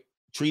right.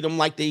 Treat them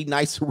like they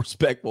nice and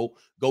respectful.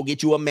 Go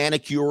get you a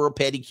manicure or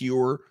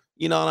pedicure.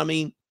 You know what I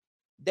mean?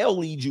 They'll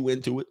lead you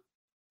into it.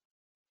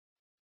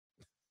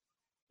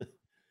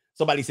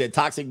 Somebody said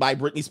Toxic by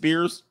Britney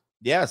Spears.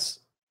 Yes.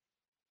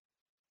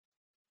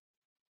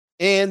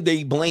 And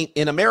they blame,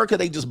 in America,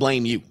 they just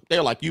blame you.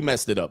 They're like, you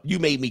messed it up. You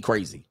made me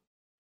crazy.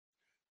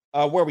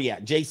 Where we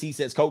at? JC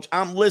says, Coach,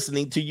 I'm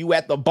listening to you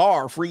at the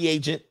bar. Free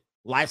agent,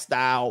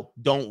 lifestyle,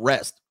 don't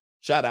rest.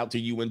 Shout out to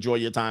you. Enjoy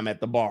your time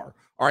at the bar.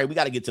 All right, we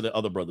got to get to the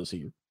other brothers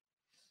here.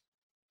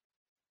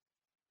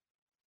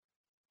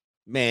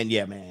 Man,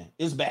 yeah, man.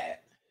 It's bad.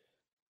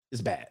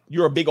 It's bad.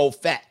 You're a big old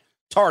fat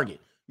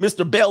target.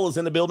 Mr. Bell is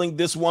in the building.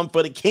 This one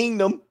for the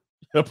kingdom.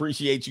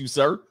 Appreciate you,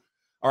 sir.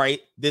 All right,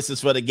 this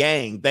is for the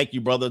gang. Thank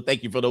you, brother.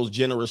 Thank you for those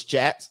generous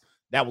chats.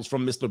 That was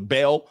from Mr.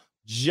 Bell.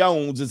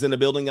 Jones is in the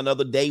building.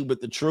 Another day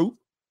with the truth.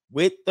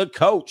 With the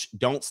coach.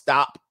 Don't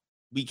stop.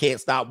 We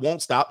can't stop,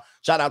 won't stop.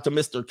 Shout out to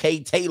Mr. K.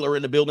 Taylor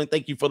in the building.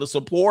 Thank you for the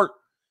support.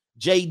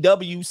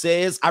 JW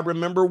says, I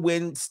remember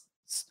when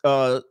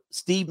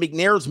Steve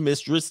McNair's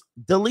mistress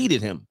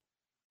deleted him.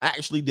 I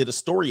actually did a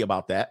story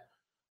about that,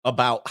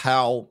 about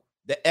how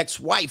the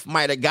ex-wife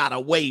might have got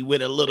away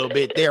with a little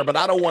bit there, but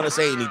I don't want to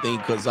say anything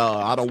because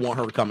I don't want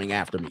her coming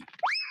after me.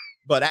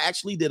 But I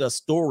actually did a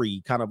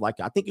story kind of like,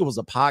 I think it was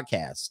a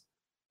podcast.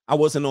 I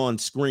wasn't on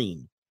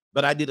screen,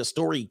 but I did a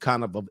story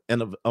kind of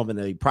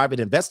a private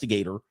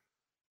investigator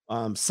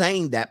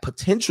saying that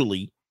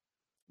potentially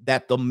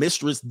that the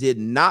mistress did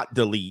not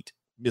delete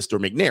Mr.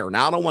 McNair.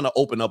 Now, I don't want to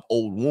open up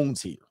old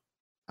wounds here.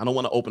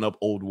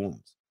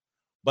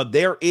 But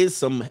there's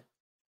some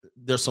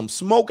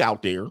smoke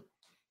out there.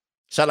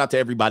 Shout out to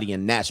everybody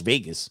in Nash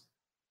Vegas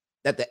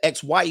that the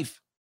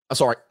ex-wife,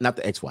 sorry, not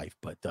the ex-wife,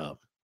 but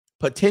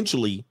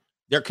potentially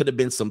there could have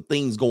been some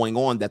things going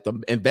on that the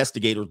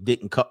investigators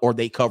didn't or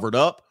they covered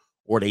up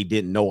or they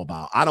didn't know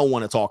about. I don't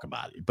want to talk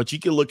about it, but you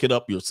can look it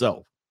up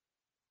yourself.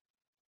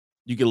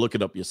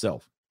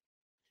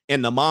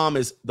 And the mom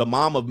of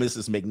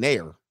Mrs.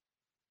 McNair.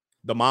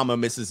 The mom of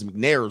Mrs.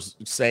 McNair's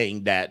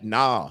saying that,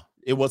 nah,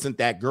 it wasn't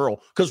that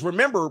girl. Because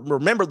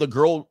remember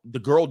the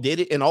girl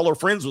did it and all her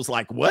friends was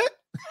like, what?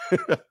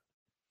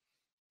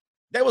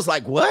 They was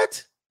like,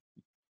 what?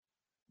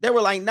 They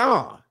were like,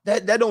 nah,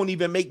 that don't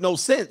even make no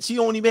sense. She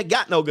don't even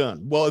got no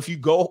gun. Well, if you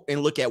go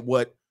and look at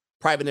what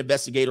private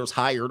investigators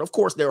hired, of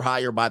course, they're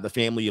hired by the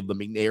family of the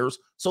McNairs.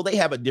 So they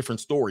have a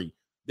different story.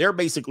 They're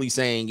basically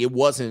saying it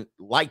wasn't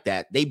like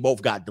that. They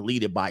both got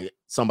deleted by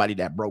somebody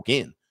that broke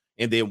in.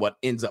 And then what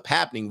ends up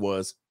happening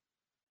was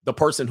the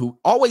person who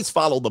always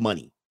followed the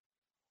money.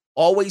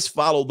 Always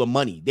follow the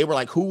money. They were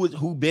like,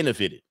 who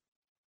benefited?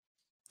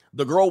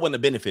 The girl wouldn't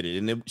have benefited.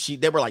 And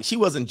they were like, she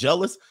wasn't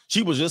jealous.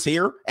 She was just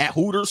here at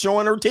Hooters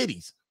showing her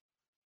titties.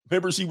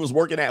 Remember, she was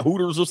working at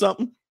Hooters or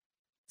something?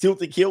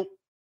 Tilted kilt.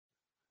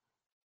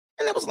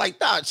 And it was like,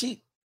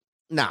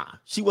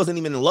 she wasn't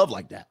even in love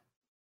like that.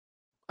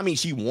 I mean,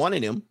 she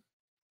wanted him.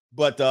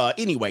 But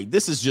anyway,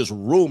 this is just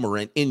rumor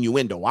and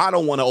innuendo. I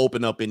don't want to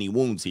open up any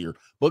wounds here,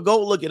 but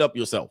go look it up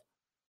yourself.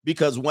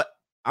 Because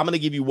I'm going to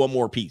give you one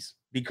more piece.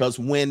 Because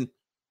when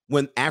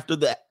after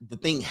the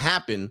thing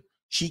happened,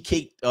 she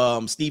kicked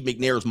Steve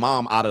McNair's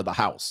mom out of the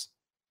house.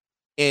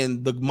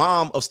 And the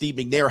mom of Steve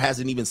McNair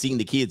hasn't even seen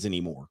the kids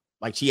anymore.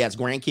 Like, she has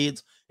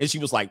grandkids. And she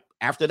was like,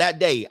 after that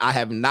day, I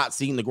have not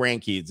seen the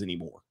grandkids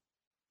anymore.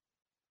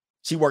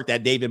 She worked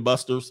at Dave &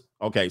 Buster's.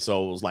 Okay,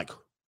 so it was like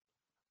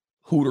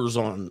Hooters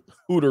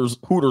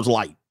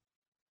Light.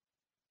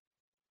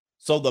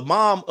 So the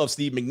mom of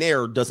Steve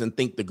McNair doesn't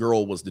think the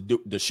girl was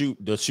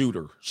the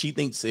shooter. She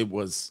thinks it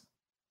was,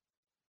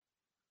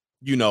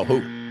 you know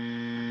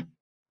who.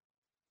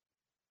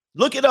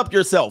 Look it up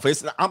yourself.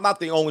 I'm not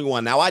the only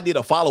one. Now, I did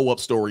a follow-up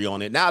story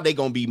on it. Now they're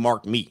going to be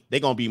marking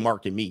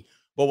me.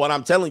 But what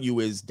I'm telling you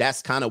is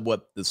that's kind of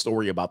what the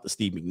story about the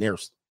Steve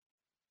McNair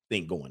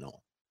thing going on.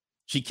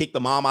 She kicked the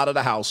mom out of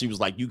the house. She was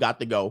like, you got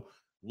to go.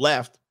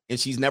 Left. And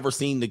she's never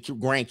seen the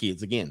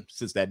grandkids again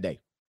since that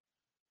day.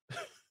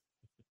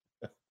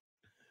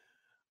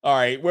 All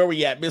right, where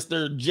we at?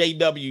 Mr.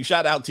 JW,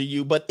 shout out to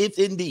you. But if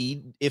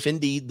indeed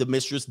the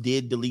mistress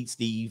did delete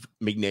Steve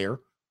McNair,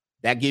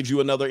 that gives you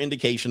another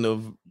indication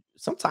of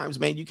sometimes,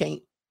 man, you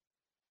can't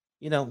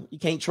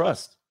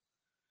trust.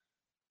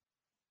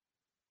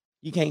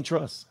 You can't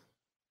trust.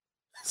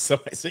 So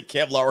I said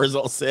Kevlar is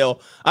on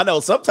sale. I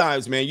know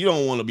sometimes, man, you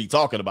don't want to be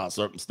talking about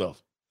certain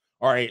stuff.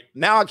 All right,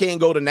 now I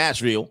can't go to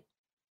Nashville.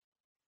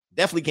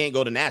 Definitely can't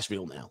go to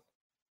Nashville now.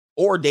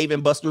 Or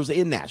Dave & Buster's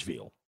in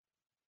Nashville.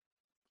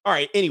 All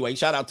right, anyway,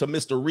 shout out to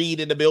Mr. Reed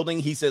in the building.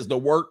 He says, the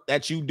work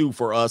that you do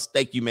for us.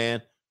 Thank you,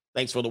 man.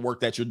 Thanks for the work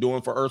that you're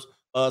doing for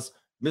us.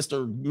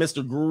 Mr.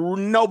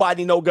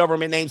 Nobody, no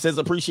government name says,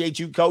 appreciate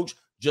you, coach.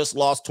 Just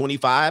lost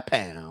 25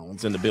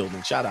 pounds in the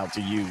building. Shout out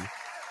to you.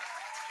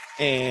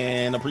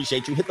 And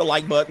appreciate you. Hit the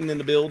like button in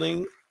the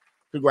building.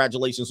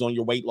 Congratulations on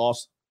your weight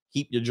loss.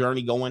 Keep your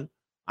journey going.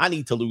 I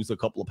need to lose a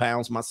couple of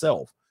pounds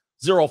myself.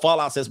 Zero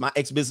Fallout says, my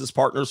ex-business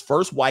partner's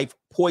first wife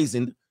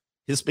poisoned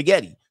his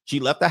spaghetti. She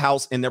left the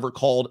house and never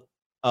called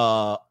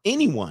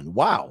anyone.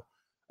 Wow.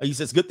 He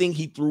says, good thing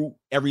he threw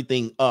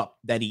everything up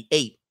that he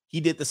ate.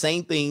 He did the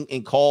same thing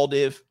and called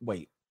if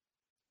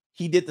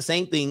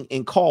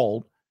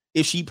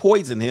she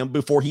poisoned him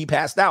before he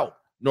passed out.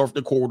 North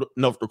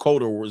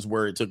Dakota was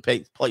where it took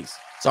place.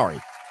 Sorry.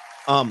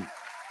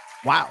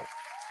 Wow.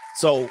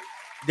 So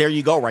there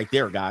you go right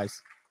there,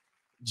 guys.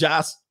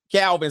 Josh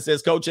Calvin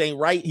says, Coach ain't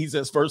right. He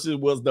says, first it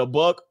was the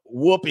buck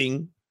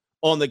whooping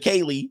on the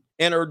Kaylee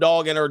and her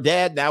dog and her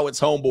dad. Now it's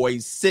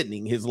homeboy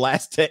sitting his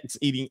last text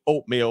eating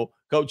oatmeal.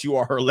 Coach, you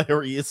are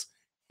hilarious.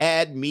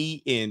 Had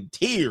me in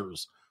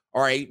tears.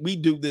 All right. We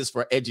do this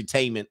for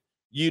edutainment.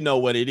 You know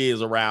what it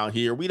is around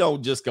here. We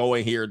don't just go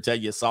in here and tell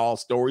you Saul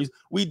stories.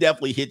 We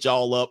definitely hit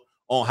y'all up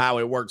on how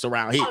it works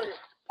around here.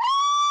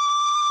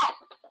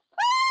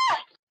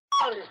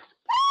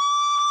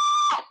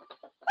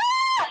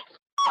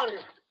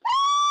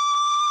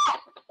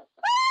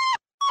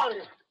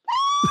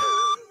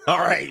 All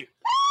right.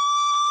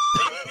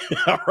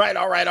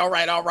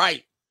 All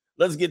right.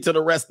 Let's get to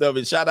the rest of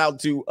it. Shout out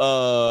to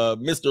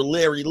Mr.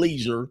 Larry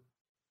Leisure.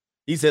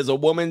 He says a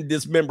woman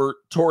dismembered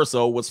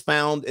torso was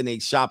found in a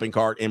shopping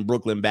cart in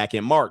Brooklyn back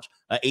in March.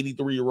 An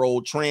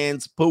 83-year-old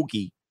trans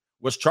Pookie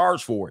was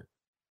charged for it.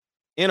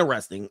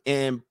 Interesting.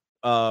 And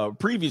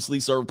previously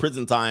served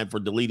prison time for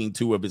deleting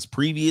 2 of his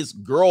previous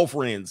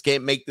girlfriends.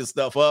 Can't make this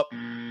stuff up.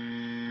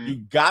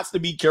 You got to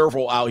be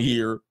careful out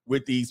here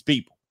with these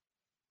people.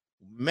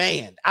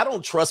 Man, I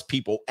don't trust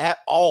people at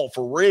all,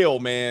 for real,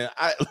 man.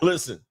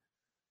 Listen,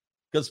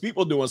 because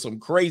people doing some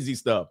crazy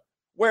stuff.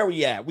 Where are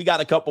we at? We got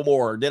a couple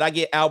more. Did I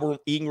get Albert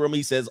Ingram?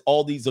 He says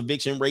all these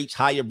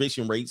high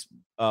eviction rates.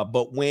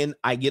 But when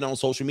I get on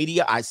social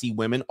media, I see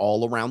women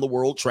all around the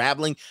world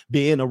traveling,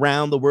 being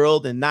around the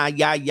world, and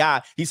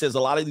He says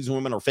a lot of these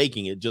women are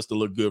faking it just to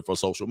look good for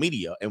social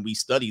media. And we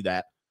study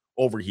that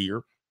over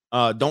here.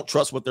 Don't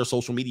trust what their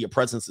social media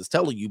presence is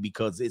telling you,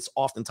 because it's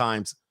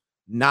oftentimes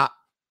not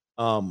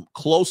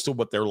close to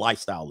what their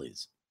lifestyle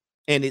is.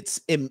 And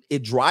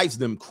it drives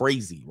them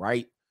crazy,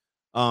 right?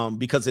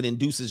 Because it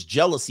induces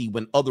jealousy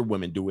when other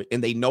women do it,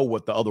 and they know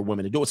what the other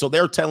women are doing. So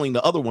they're telling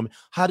the other woman,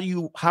 how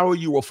are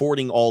you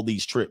affording all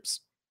these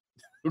trips?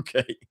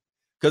 Okay.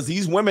 Because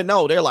these women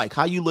know, they're like,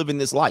 how you living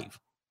this life?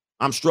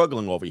 I'm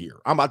struggling over here.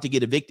 I'm about to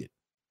get evicted.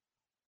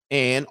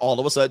 And all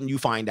of a sudden you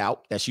find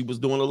out that she was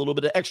doing a little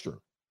bit of extra.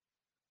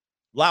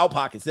 Loud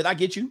Pockets, did I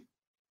get you?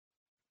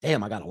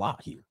 Damn, I got a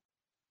lot here.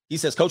 He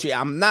says, Coach,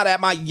 I'm not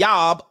at my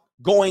job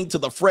going to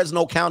the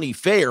Fresno County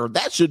Fair.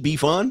 That should be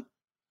fun.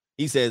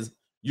 He says,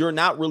 you're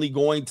not really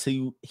going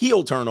to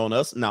heel turn on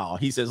us. No,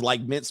 he says,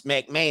 like Vince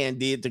McMahon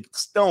did to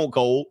Stone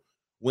Cold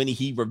when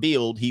he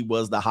revealed he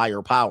was the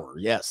higher power.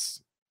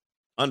 Yes.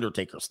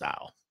 Undertaker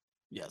style.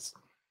 Yes.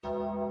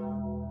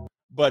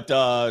 But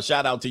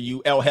shout out to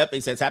you. El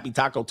Jefe says, happy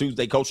Taco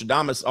Tuesday, Coach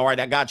Adamas. All right,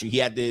 I got you. He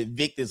had to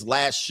evict his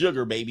last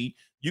sugar, baby.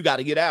 You got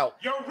to get out.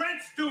 Your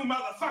rent's due,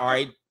 motherfucker. All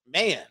right,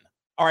 man.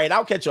 All right,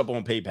 I'll catch up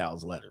on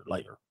PayPal's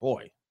later.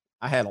 Boy,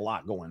 I had a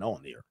lot going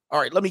on there. All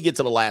right, let me get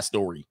to the last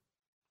story.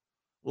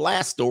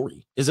 Last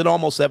story. Is it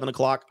almost 7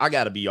 o'clock? I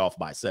got to be off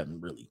by 7,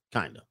 really,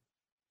 kind of.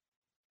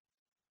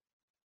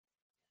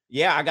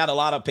 Yeah, I got a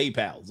lot of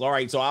PayPals. All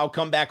right, so I'll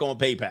come back on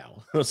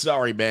PayPal.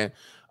 Sorry, man.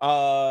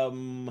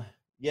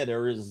 Yeah,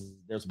 there's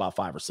about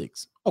 5 or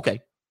 6.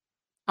 Okay,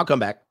 I'll come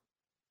back.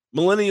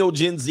 Millennial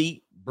Gen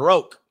Z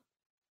broke.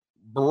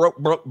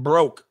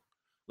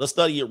 Let's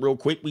study it real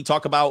quick. We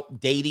talk about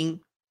dating.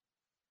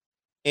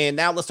 And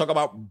now let's talk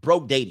about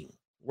broke dating.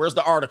 Where's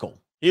the article?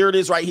 Here it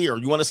is right here.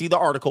 You want to see the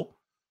article?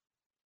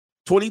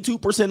 22%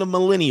 of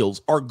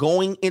millennials are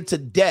going into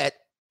debt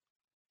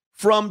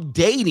from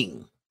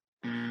dating.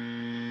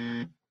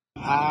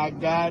 I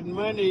got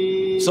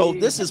money. So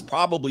this is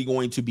probably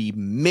going to be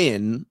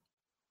men,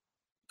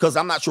 because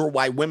I'm not sure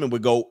why women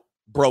would go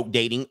broke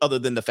dating other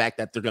than the fact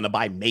that they're going to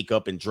buy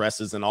makeup and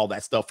dresses and all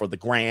that stuff for the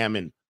gram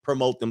and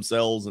promote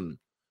themselves. And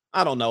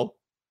I don't know.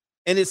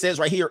 And it says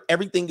right here,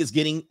 everything is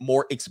getting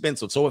more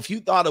expensive. So if you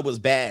thought it was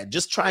bad,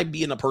 just try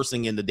being a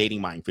person in the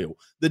dating minefield.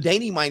 The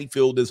dating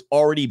minefield is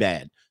already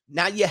bad.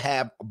 Now you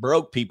have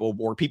broke people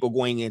or people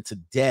going into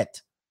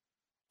debt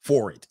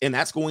for it. And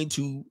that's going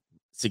to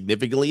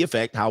significantly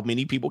affect how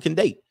many people can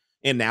date.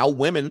 And now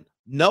women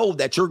know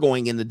that you're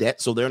going into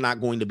debt, so they're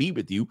not going to be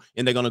with you,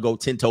 and they're going to go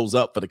 10 toes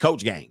up for the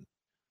coach gang.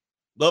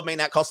 Love may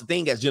not cost a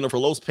thing, as Jennifer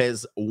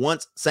Lopez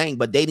once sang,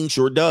 but dating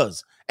sure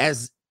does.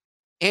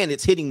 And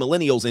it's hitting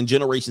millennials and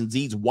Generation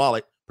Z's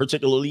wallet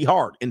particularly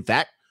hard. In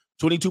fact,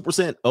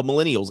 22% of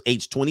millennials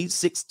aged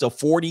 26 to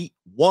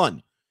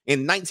 41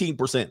 and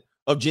 19%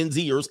 of Gen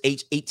Zers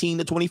aged 18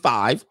 to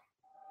 25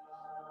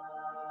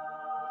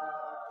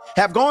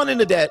 have gone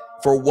into debt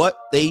for what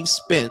they've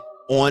spent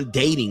on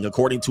dating,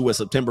 according to a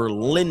September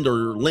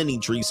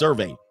Lending Tree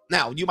survey.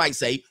 Now, you might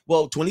say,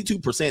 well,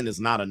 22% is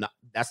not enough.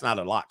 That's not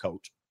a lot,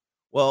 coach.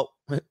 Well,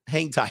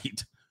 hang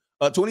tight.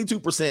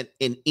 22%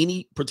 in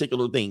any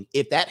particular thing.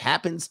 If that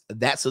happens,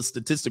 that's a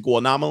statistical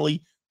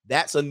anomaly.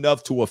 That's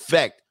enough to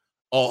affect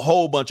a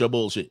whole bunch of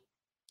bullshit.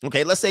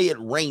 Okay, let's say it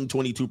rained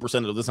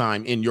 22% of the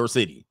time in your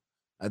city.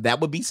 That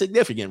would be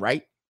significant,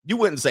 right? You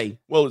wouldn't say,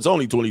 well, it's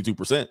only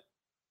 22%.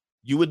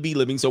 You would be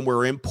living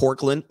somewhere in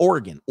Portland,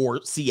 Oregon,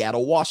 or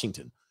Seattle,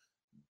 Washington.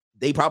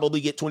 They probably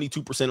get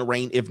 22% of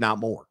rain, if not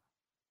more.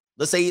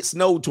 Let's say it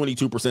snowed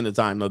 22% of the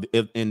time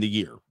in the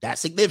year. That's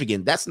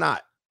significant. That's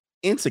not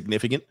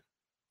insignificant.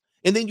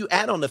 And then you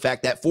add on the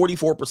fact that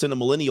 44% of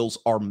millennials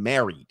are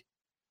married.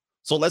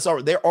 So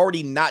they're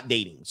already not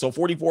dating. So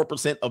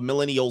 44% of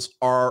millennials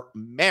are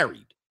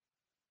married.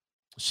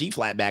 She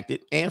flat-backed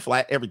it and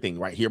flat everything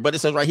right here. But it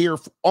says right here,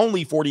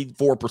 only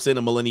 44%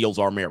 of millennials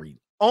are married.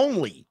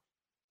 Only.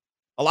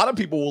 A lot of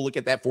people will look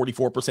at that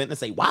 44% and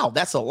say, wow,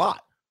 that's a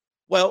lot.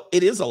 Well,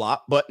 it is a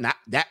lot, but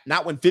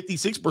not when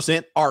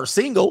 56% are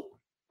single.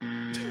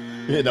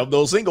 And of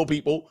those single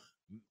people,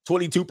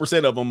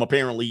 22% of them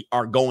apparently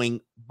are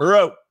going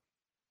broke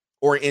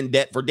or in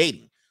debt for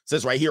dating. It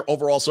says right here,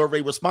 overall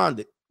survey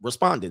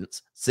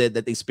respondents said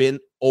that they spend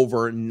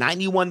over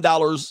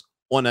 $91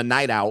 on a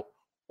night out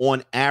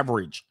on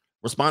average.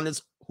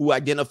 Respondents who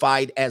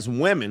identified as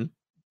women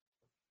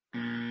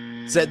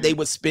said they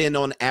would spend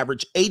on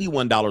average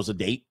 $81 a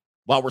date,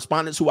 while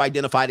respondents who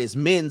identified as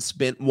men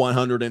spent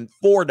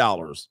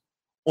 $104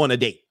 on a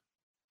date.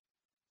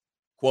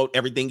 Quote,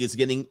 everything is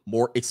getting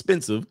more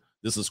expensive.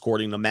 This is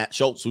according to Matt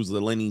Schultz, who's the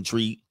Lending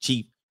Tree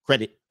chief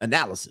credit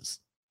analyst.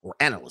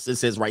 It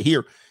says right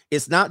here,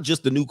 it's not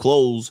just the new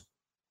clothes,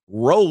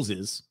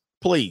 roses,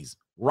 please,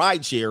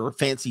 rideshare,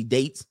 fancy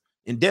dates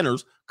and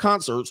dinners,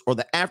 concerts, or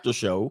the after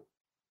show,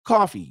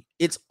 coffee.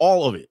 It's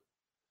all of it.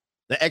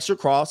 The extra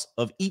cost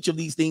of each of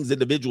these things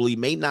individually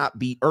may not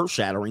be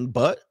earth-shattering,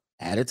 but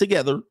added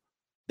together,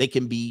 they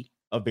can be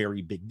a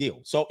very big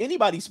deal. So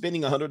anybody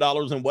spending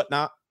 $100 and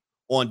whatnot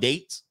on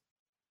dates,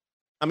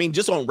 I mean,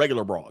 just on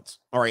regular broads.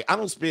 All right, I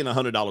don't spend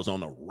 $100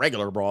 on a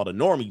regular broad, a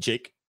normie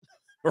chick.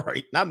 All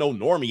right, not no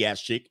normie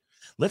ass chick.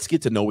 Let's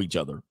get to know each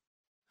other.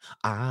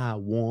 I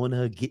want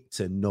to get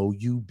to know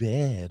you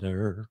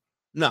better.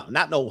 No,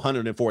 not no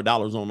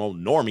 $104 on no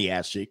normie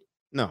ass chick.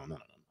 No.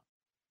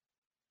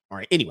 All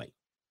right, anyway.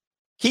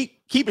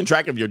 Keeping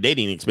track of your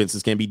dating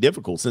expenses can be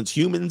difficult since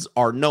humans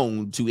are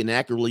known to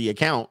inaccurately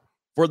account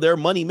for their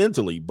money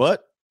mentally.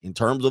 But in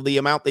terms of the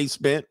amount they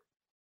spent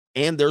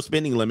and their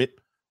spending limit,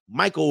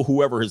 Michael,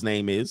 whoever his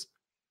name is,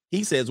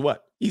 he says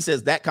what? He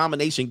says that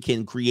combination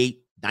can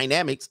create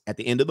dynamics at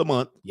the end of the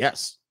month.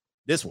 Yes,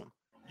 this one.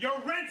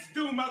 Your rent's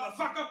due,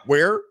 motherfucker.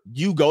 Where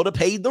you go to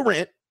pay the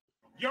rent,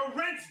 your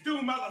rent's due,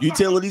 motherfucker,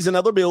 utilities and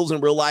other bills,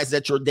 and realize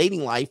that your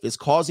dating life is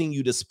causing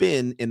you to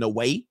spend in a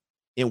way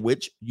in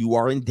which you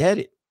are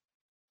indebted.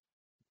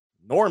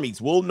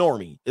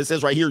 Normie. It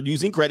says right here,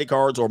 using credit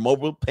cards or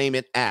mobile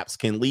payment apps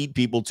can lead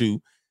people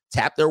to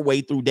tap their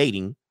way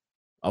payment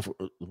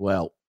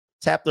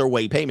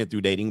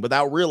through dating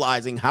without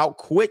realizing how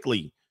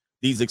quickly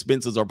these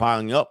expenses are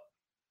piling up.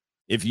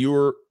 If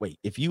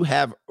you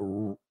have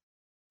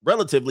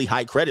relatively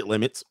high credit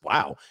limits,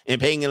 and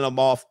paying them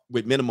off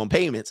with minimum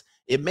payments,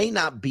 it may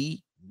not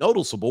be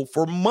noticeable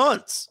for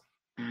months.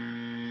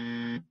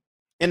 And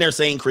they're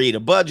saying create a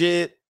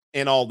budget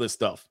and all this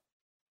stuff.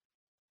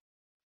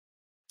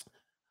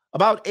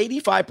 About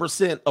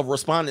 85% of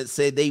respondents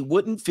said they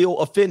wouldn't feel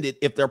offended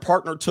if their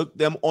partner took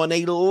them on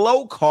a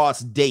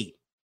low-cost date.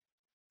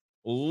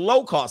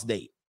 Low-cost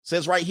date.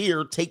 Says right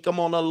here, take them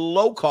on a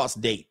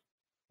low-cost date.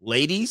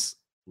 Ladies,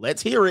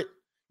 let's hear it.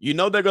 You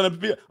know they're going to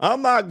be,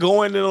 I'm not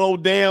going to no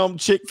damn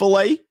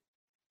Chick-fil-A.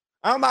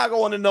 I'm not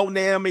going to no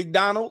damn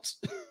McDonald's.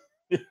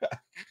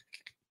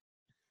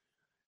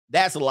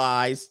 That's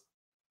lies.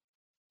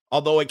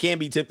 Although it can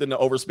be tempting to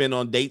overspend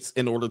on dates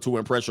in order to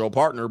impress your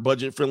partner,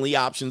 budget-friendly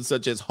options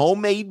such as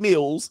homemade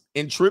meals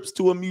and trips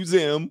to a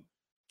museum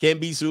can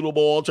be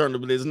suitable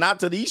alternatives. Not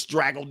to these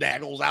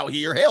straggle-daggles out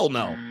here. Hell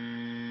no.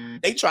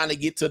 They trying to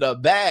get to the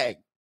bag.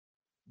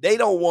 They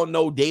don't want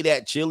no date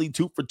at Chili,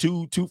 2 for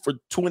 $2, 2 for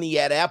 $20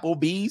 at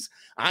Applebee's.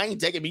 I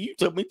ain't taking me. You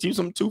took me to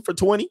some 2 for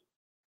 $20.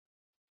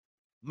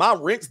 My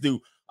rents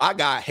due. I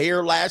got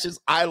hair, lashes,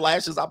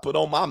 eyelashes. I put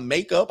on my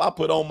makeup. I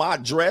put on my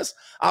dress.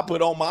 I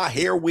put on my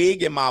hair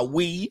wig and my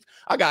weave.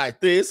 I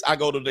got this. I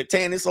go to the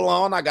tanning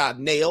salon. I got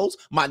nails.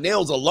 My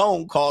nails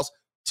alone cost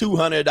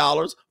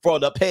 $200 for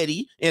the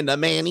pedi and the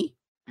mani.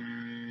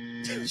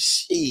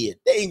 Shit,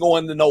 they ain't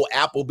going to no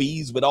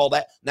Applebee's with all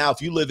that. Now,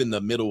 if you live in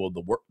the middle of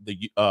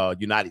the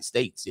United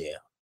States, yeah.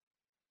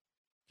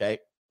 Okay.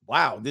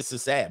 Wow, this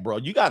is sad, bro.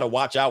 You got to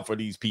watch out for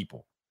these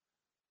people.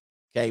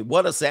 Okay,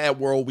 what a sad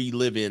world we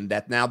live in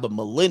that now the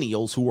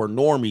millennials who are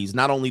normies,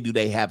 not only do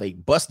they have a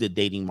busted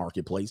dating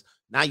marketplace,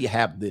 now you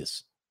have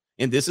this.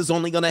 And this is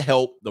only going to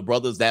help the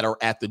brothers that are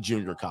at the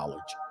junior college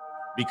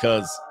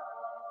because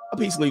a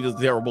piece of leave is a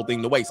terrible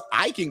thing to waste.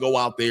 I can go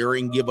out there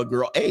and give a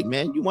girl, hey,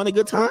 man, you want a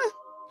good time?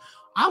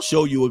 I'll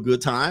show you a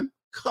good time.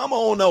 Come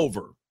on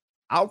over.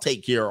 I'll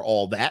take care of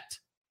all that.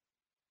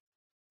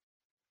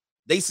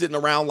 They sitting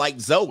around like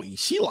Zoe.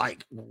 She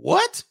like,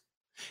 what?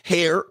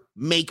 Hair,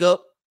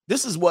 makeup.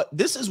 This is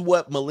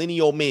what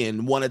millennial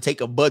men want to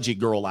take a budget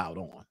girl out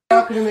on.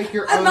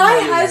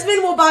 My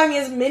husband will buy me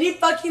as many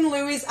fucking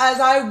Louis as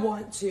I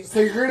want to.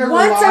 So you're gonna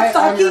once rely a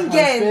fucking on your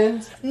game.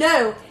 husband?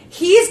 No,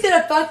 he's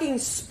gonna fucking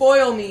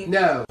spoil me.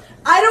 No,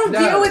 I don't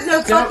deal with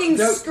no fucking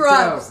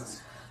scrubs.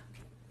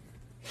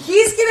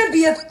 He's gonna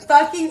be a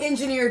fucking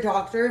engineer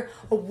doctor,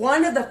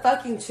 one of the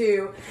fucking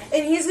two,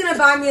 and he's gonna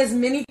buy me as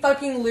many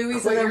fucking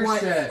Louis as I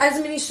want,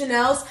 as many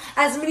Chanel's,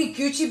 as many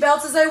Gucci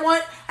belts as I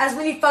want, as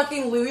many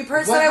fucking Louis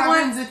purses I want. What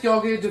happens if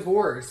y'all get a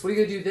divorce? What are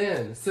you gonna do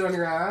then? Sit on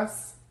your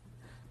ass?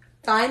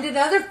 Find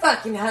another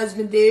fucking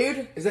husband,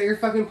 dude. Is that your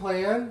fucking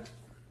plan?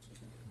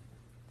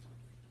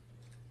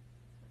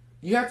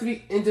 You have to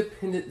be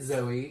independent,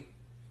 Zoe.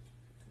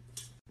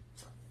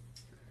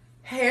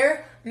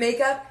 Hair,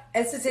 makeup,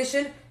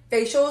 esthetician,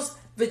 facials,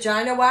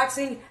 vagina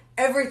waxing,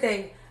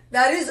 everything.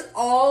 That is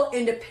all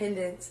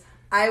independence.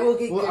 I will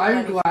get Well, good I'm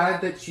money.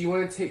 glad that you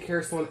want to take care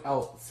of someone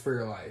else for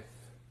your life.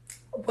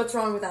 What's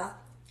wrong with that?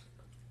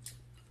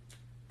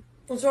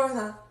 What's wrong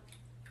with that?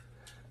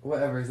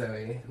 Whatever,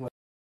 Zoe.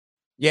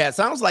 Yeah, it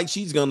sounds like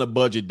she's going to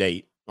budget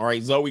date. All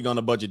right, Zoe going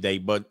to budget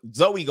date, but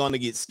Zoe going to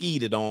get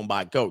skeeted on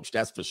by Coach.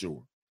 That's for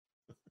sure.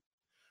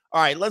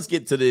 All right, let's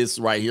get to this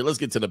right here. Let's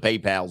get to the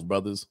PayPals,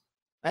 brothers.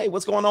 Hey,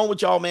 what's going on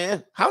with y'all,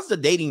 man? How's the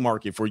dating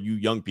market for you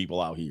young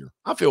people out here?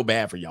 I feel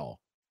bad for y'all.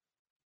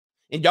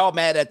 And y'all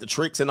mad at the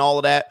tricks and all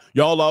of that?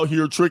 Y'all out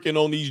here tricking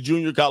on these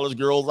junior college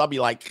girls. I'll be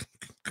like,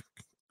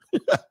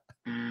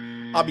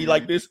 I'll be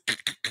like this.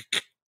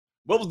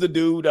 What was the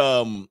dude?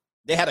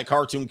 They had a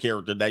cartoon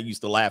character that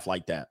used to laugh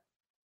like that.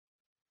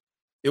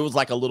 It was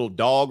like a little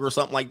dog or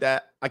something like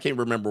that. I can't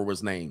remember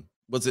his name.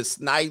 Was it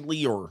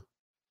Snidely or?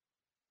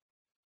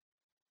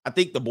 I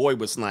think the boy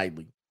was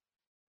Snidely.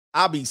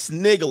 I'll be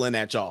sniggling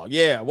at y'all.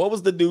 Yeah. What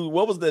was the dude?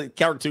 What was the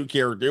cartoon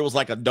character? It was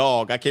like a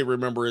dog. I can't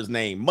remember his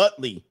name.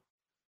 Muttley.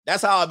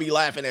 That's how I'll be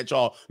laughing at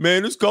y'all.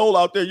 Man, it's cold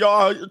out there.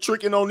 Y'all are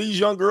tricking on these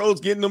young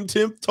girls, getting them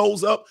 10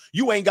 toes up.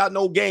 You ain't got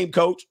no game,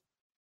 coach.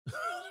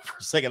 For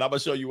a second, I'm going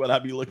to show you what I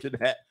be looking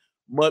at.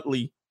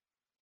 Muttley.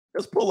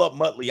 Let's pull up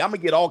Muttley. I'm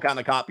going to get all kind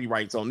of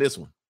copyrights on this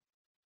one.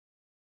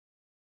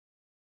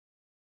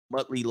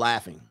 Muttley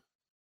laughing.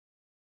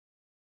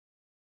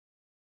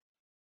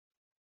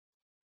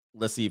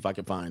 Let's see if I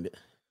can find it.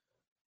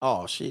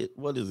 Oh, shit.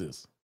 What is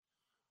this?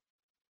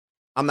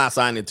 I'm not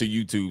signing to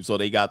YouTube, so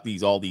they got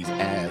all these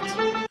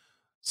ads.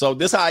 So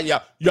this how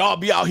y'all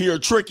be out here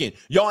tricking.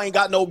 Y'all ain't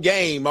got no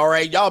game, all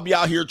right? Y'all be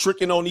out here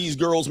tricking on these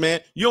girls, man.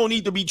 You don't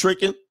need to be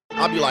tricking.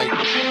 I'll be like...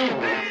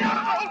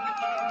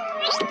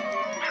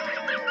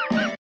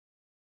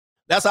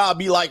 That's how I'll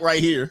be like right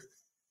here.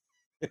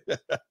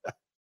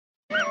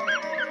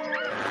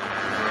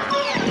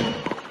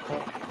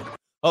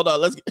 Hold on,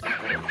 let's get...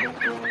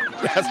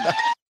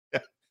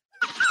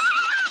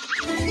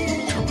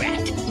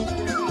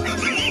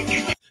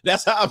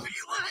 That's how I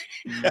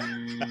be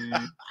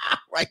like.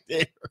 Right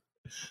there.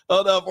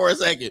 Hold up for a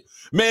second.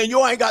 Man,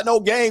 you ain't got no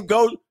game,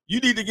 coach. You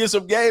need to get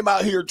some game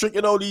out here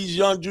tricking on these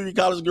young junior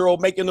college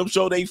girls, making them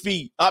show their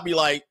feet. I'll be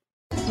like,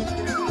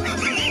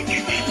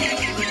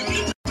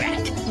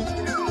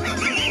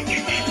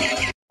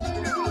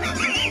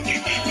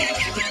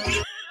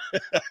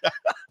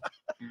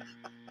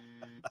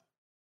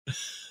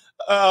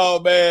 oh,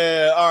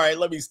 man. All right,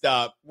 let me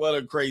stop. What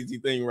a crazy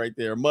thing right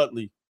there.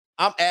 Muttley.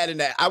 I'm adding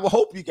that. I will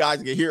hope you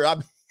guys can hear.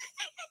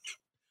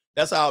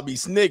 That's how I'll be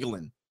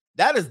sniggling.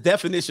 That is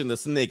definition of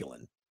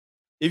sniggling.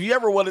 If you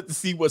ever wanted to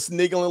see what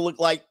sniggling looked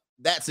like,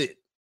 that's it.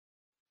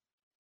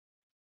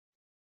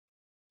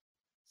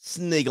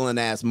 Sniggling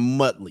ass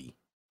Muttley.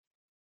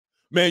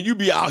 Man, you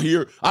be out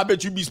here. I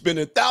bet you be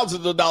spending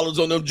thousands of dollars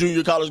on them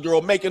junior college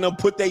girl, making them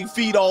put their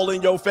feet all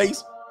in your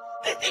face.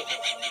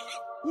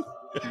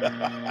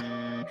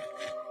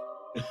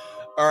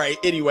 All right.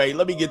 Anyway,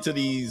 let me get to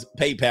these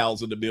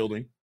PayPals in the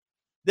building.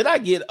 Did I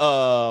get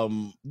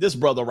this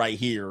brother right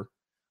here?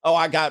 Oh,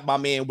 I got my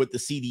man with the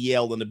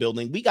CDL in the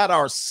building. We got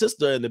our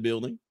sister in the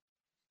building.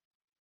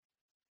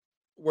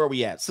 Where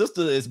we at?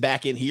 Sister is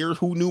back in here.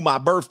 Who knew my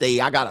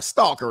birthday? I got a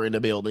stalker in the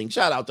building.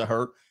 Shout out to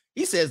her.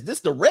 He says, this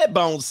the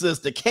Redbone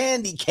sister,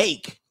 Candy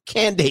Cake.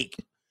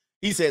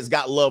 He says,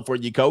 got love for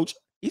you, coach.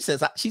 She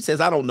says,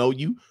 I don't know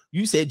you.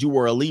 You said you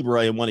were a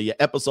Libra in one of your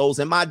episodes,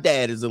 and my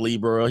dad is a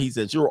Libra. He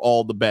says, you're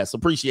all the best.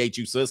 Appreciate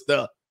you,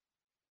 sister.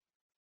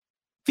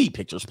 Feet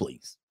pictures,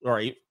 please. All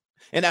right.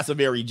 And that's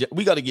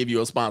we got to give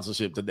you a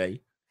sponsorship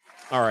today.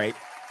 All right.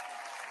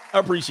 I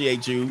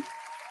appreciate you.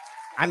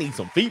 I need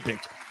some feet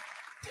pictures.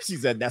 She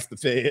said, that's the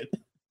Fed.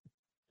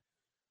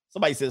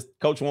 Somebody says,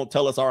 coach won't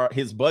tell us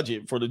his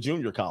budget for the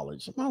junior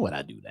college. Why would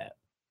I do that?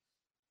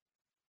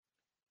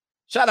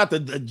 Shout out to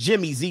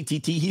Jimmy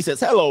ZTT. He says,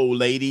 hello,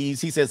 ladies.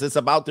 He says, it's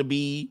about to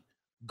be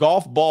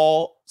golf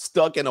ball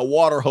stuck in a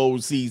water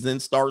hose season.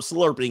 Start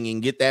slurping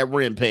and get that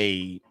rent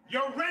paid.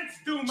 Your rent's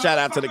due, shout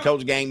out to the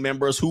Coach Gang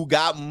members who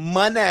got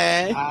money.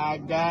 I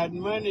got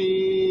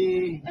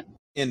money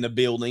in the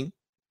building.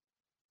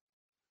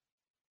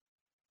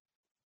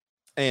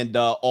 And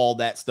all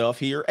that stuff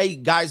here. Hey,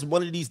 guys,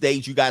 one of these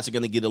days, you guys are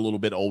going to get a little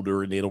bit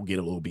older and it'll get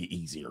a little bit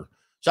easier.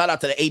 Shout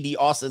out to the AD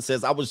Austin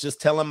says, I was just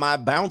telling my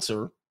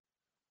bouncer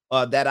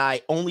that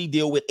I only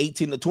deal with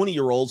 18 to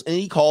 20-year-olds, and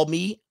he called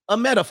me a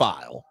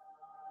metaphile.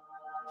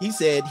 He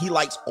said he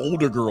likes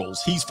older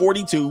girls. He's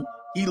 42.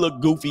 He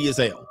looked goofy as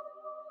hell.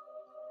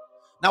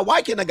 Now,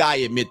 why can a guy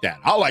admit that?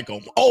 I like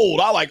them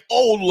old. I like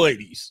old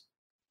ladies.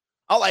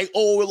 I like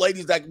old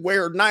ladies that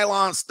wear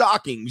nylon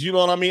stockings. You know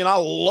what I mean? I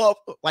love,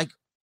 like,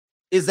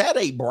 is that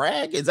a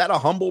brag? Is that a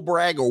humble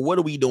brag? Or what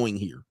are we doing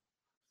here?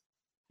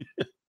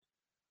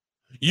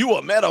 You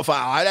a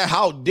metaphile.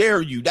 How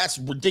dare you? That's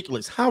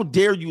ridiculous. How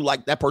dare you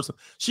like that person?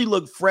 She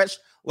looked fresh,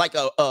 like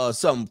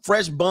some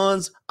fresh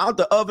buns out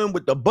the oven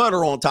with the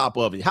butter on top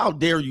of it. How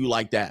dare you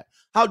like that?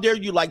 How dare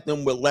you like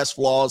them with less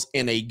flaws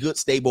and a good,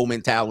 stable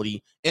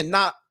mentality and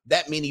not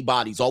that many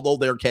bodies, although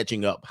they're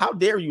catching up? How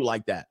dare you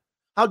like that?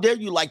 How dare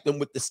you like them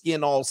with the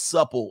skin all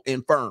supple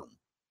and firm?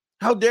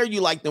 How dare you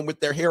like them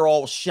with their hair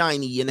all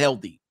shiny and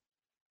healthy?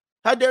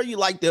 How dare you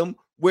like them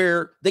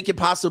where they can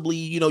possibly,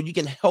 you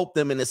can help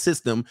them and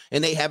assist them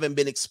and they haven't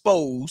been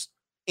exposed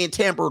and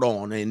tampered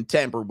on and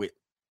tampered with?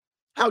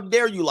 How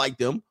dare you like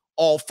them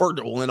all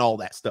fertile and all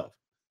that stuff?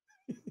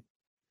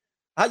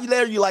 How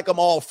dare you like them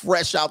all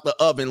fresh out the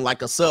oven like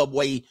the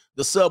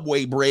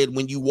Subway bread?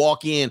 When you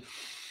walk in,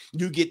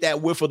 you get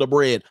that whiff of the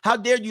bread. How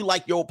dare you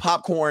like your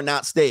popcorn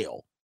not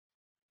stale?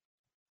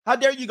 How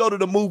dare you go to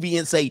the movie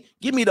and say,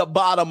 give me the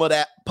bottom of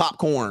that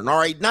popcorn, all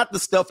right? Not the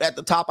stuff at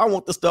the top. I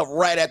want the stuff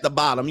right at the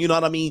bottom. You know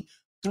what I mean?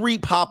 3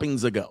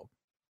 poppings ago.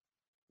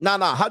 No.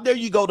 How dare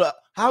you go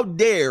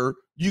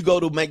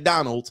to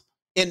McDonald's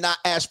and not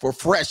ask for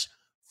fresh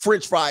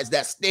French fries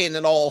that's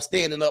standing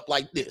up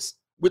like this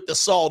with the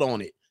salt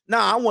on it?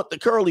 Nah, I want the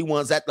curly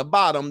ones at the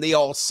bottom. They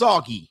all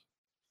soggy.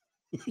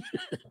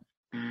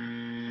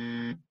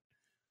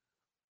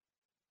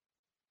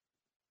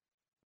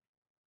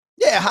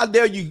 Yeah, how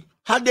dare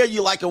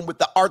you like them with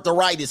the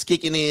arthritis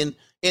kicking in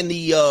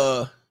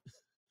the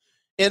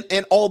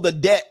and all the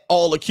debt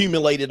all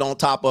accumulated on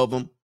top of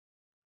them?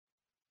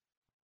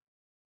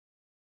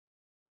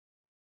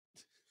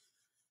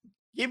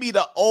 Give me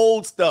the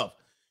old stuff.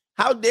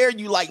 How dare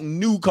you like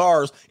new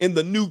cars and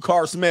the new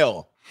car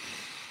smell?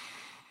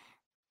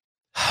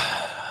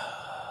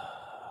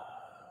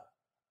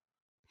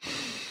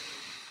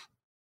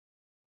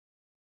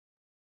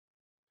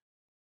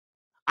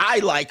 I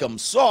like them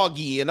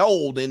soggy and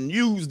old and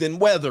used and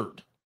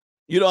weathered.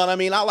 You know what I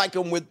mean? I like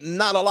them with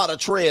not a lot of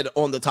tread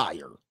on the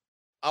tire.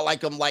 I like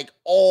them like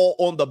all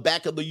on the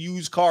back of the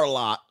used car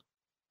lot.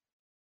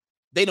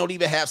 They don't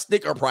even have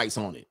sticker price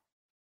on it.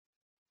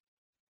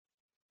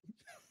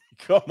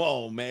 Come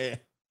on, man.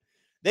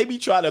 They be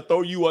trying to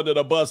throw you under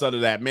the bus under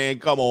that, man.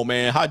 Come on,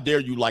 man. How dare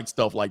you like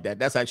stuff like that?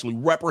 That's actually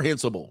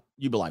reprehensible.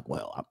 You be like,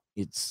 well,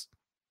 it's...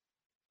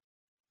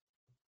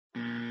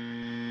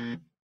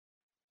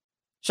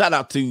 Shout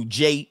out to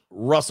Jay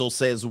Russell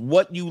says,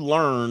 what you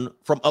learn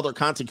from other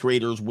content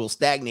creators will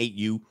stagnate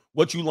you.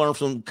 What you learn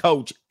from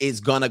Coach is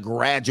going to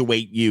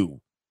graduate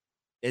you.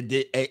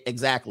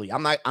 Exactly.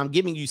 I'm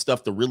giving you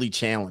stuff to really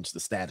challenge the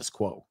status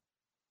quo.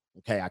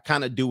 Okay. I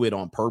kind of do it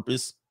on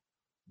purpose,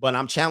 but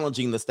I'm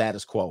challenging the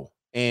status quo.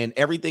 And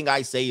everything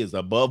I say is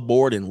above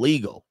board and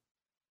legal.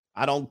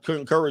 I don't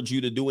encourage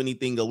you to do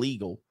anything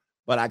illegal,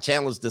 but I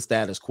challenge the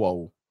status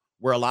quo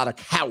where a lot of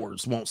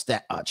cowards won't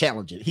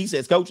challenge it. He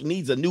says, Coach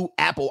needs a new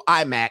Apple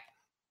iMac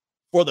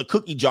for the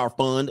cookie jar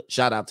fund.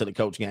 Shout out to the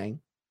Coach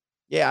gang.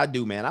 Yeah, I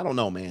do, man. I don't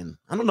know, man.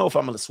 I don't know if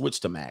I'm going to switch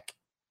to Mac.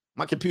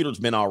 My computer's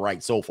been all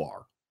right so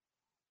far.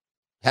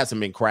 Hasn't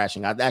been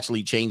crashing. I've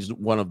actually changed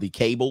one of the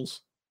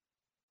cables,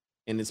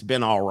 and it's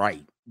been all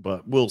right,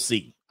 but we'll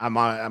see. I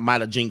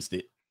might have jinxed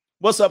it.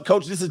 What's up,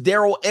 Coach? This is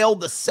Daryl L.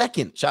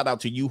 II. Shout out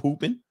to you,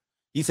 Hoopin'.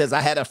 He says,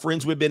 I had a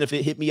Friends with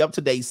Benefit hit me up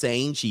today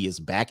saying she is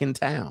back in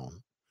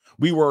town.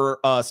 We were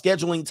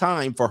scheduling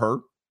time for her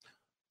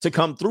to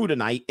come through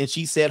tonight, and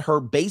she said her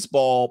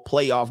baseball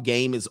playoff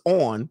game is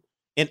on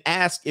and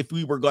asked if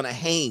we were going to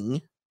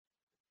hang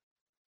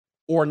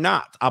or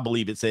not, I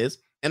believe it says.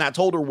 And I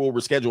told her we'll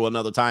reschedule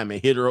another time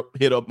and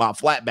hit up my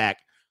flat back.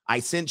 I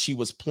sensed she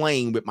was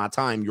playing with my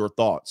time. Your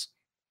thoughts?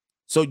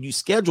 So you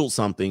scheduled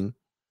something,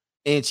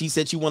 and she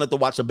said she wanted to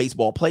watch a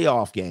baseball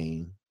playoff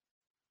game.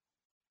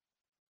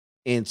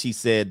 And she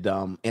said,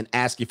 and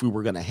asked if we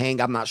were going to hang.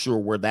 I'm not sure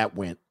where that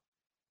went.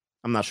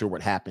 I'm not sure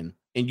what happened.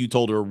 And you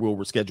told her we'll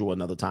reschedule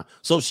another time.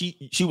 So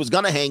she was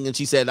going to hang, and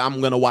she said,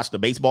 I'm going to watch the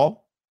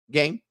baseball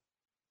game.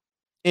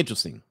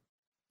 Interesting.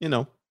 You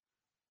know,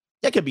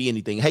 that could be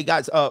anything. Hey,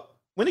 guys,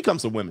 when it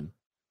comes to women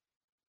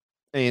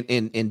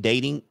and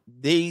dating,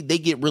 they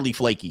get really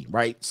flaky,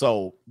 right?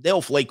 So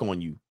they'll flake on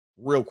you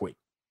real quick.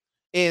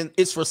 And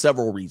it's for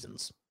several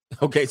reasons.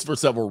 Okay, it's for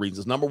several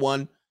reasons. Number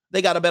one,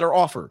 they got a better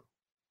offer.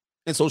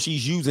 And so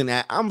she's using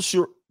that. I'm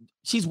sure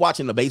she's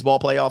watching the baseball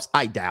playoffs.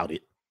 I doubt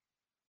it.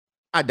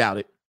 I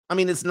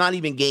mean, it's not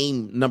even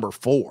game number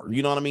 4.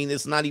 You know what I mean?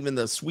 It's not even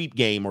the sweep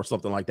game or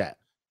something like that.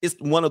 It's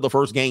one of the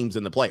first games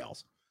in the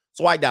playoffs.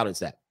 So I doubt it's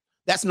that.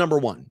 That's number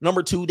one.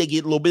 Number two, they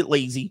get a little bit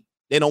lazy.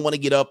 They don't want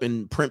to get up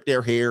and primp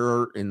their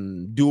hair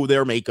and do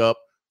their makeup.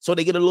 So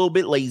they get a little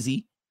bit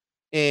lazy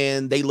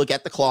and they look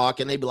at the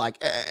clock and they be like,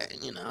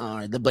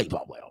 the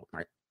baseball playoff,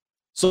 right?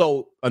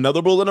 So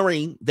another bull in the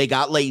ring, they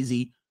got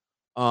lazy.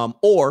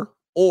 Or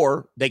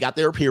they got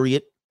their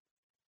period,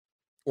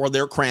 or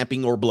they're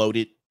cramping or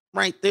bloated,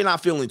 right? They're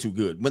not feeling too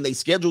good. When they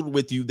scheduled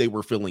with you, they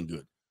were feeling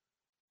good.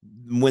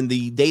 When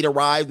the date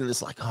arrived and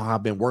it's like, oh,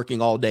 I've been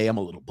working all day. I'm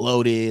a little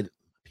bloated.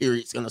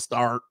 Period's going to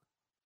start.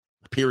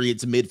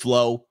 Period's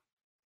mid-flow.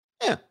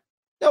 Yeah,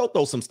 they'll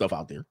throw some stuff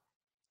out there.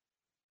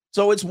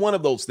 So it's one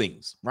of those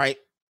things, right?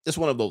 It's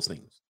one of those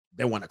things.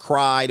 They want to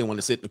cry. They want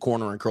to sit in the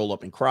corner and curl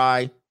up and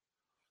cry.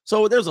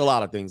 So there's a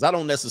lot of things. I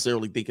don't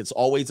necessarily think it's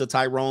always a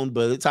Tyrone,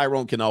 but a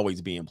Tyrone can always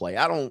be in play.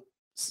 I don't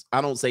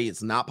say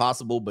it's not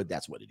possible, but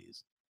that's what it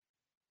is.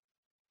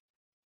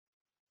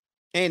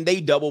 And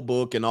they double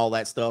book and all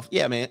that stuff.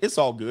 Yeah, man, it's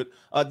all good.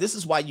 This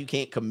is why you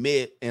can't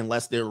commit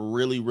unless they're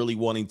really, really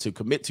wanting to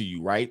commit to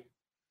you, right?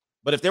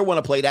 But if they want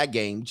to play that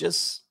game,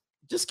 just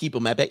keep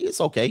them at bay.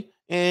 It's okay.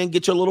 And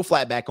get your little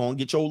flat back on.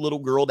 Get your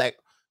girl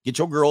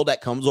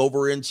that comes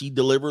over and she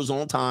delivers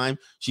on time.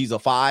 She's a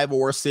 5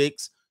 or a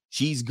 6.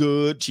 She's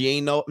good. She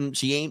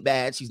ain't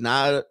bad. She's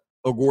not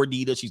a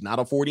Gordita. She's not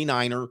a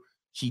 49er.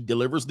 She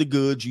delivers the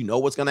goods. You know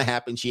what's going to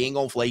happen. She ain't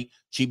going to flake.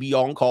 She be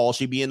on call.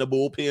 She be in the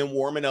bullpen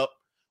warming up.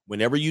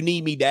 Whenever you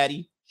need me,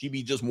 daddy, she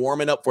be just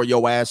warming up for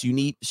your ass. She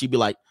be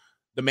like,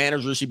 the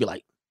manager, she be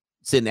like,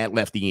 send that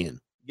lefty in.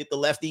 Get the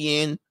lefty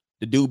in.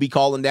 The dude be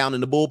calling down in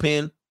the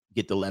bullpen.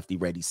 Get the lefty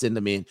ready. Send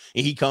him in.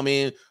 And he come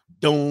in.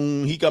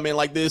 Boom. He come in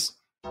like this.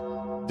 He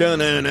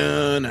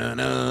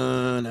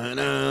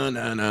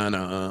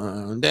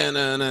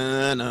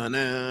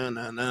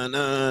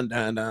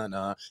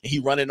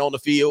running on the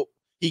field.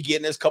 He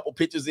getting his couple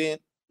pitches in.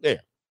 There.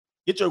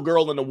 Get your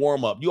girl in the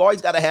warm up. You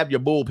always got to have your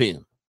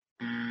bullpen.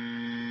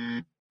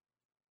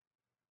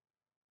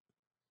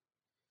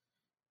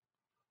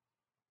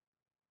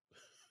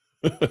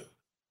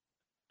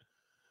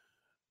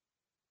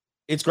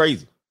 It's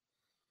crazy.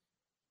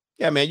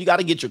 Yeah, man, you got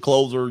to get your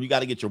closer. You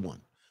got to get your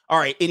one. All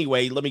right.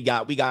 Anyway, let me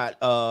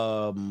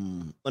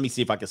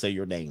see if I can say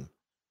your name.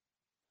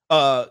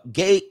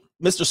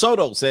 Mr.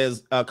 Soto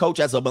says, Coach,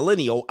 as a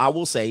millennial, I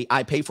will say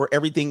I pay for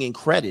everything in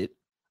credit.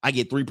 I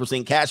get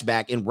 3% cash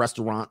back in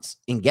restaurants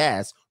and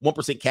gas,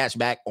 1% cash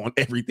back on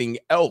everything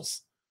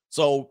else.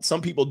 So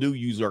some people do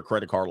use their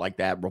credit card like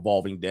that,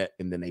 revolving debt,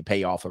 and then they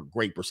pay off a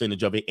great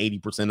percentage of it,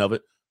 80% of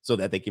it, so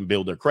that they can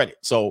build their credit.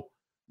 So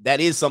that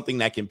is something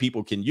that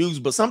people can use,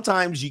 but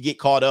sometimes you get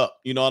caught up.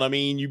 You know what I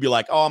mean? You be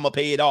like, oh, I'm going to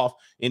pay it off,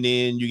 and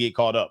then you get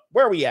caught up.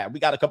 Where are we at? We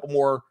got a couple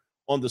more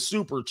on the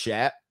super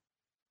chat.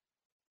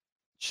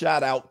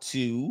 Shout out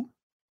to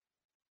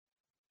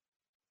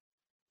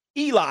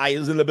Eli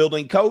is in the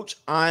building. Coach,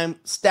 I'm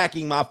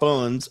stacking my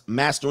funds,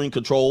 mastering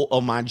control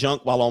of my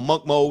junk while on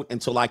monk mode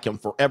until I can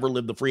forever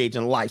live the free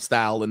agent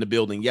lifestyle in the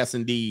building. Yes,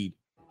 indeed.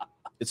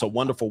 It's a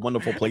wonderful,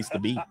 wonderful place to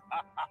be.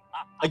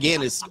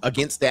 Again, it's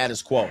against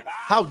status quo.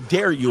 How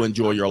dare you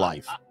enjoy your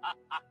life?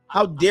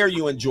 How dare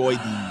you enjoy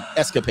the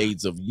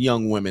escapades of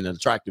young women and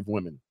attractive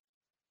women?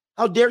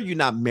 How dare you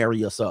not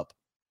marry us up?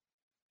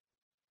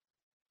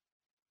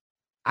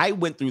 I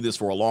went through this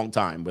for a long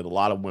time with a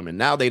lot of women.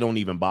 Now they don't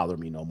even bother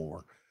me no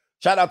more.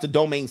 Shout out to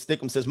Domain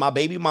Stickum, says my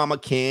baby mama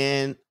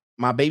can't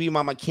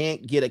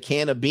get a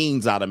can of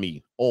beans out of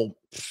me. Oh,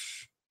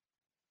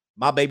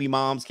 my baby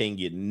moms can't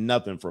get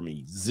nothing from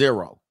me.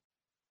 Zero.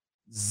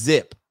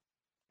 Zip.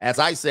 As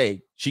I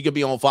say, she could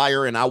be on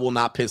fire and I will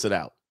not piss it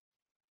out.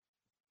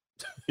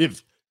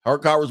 If her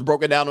car was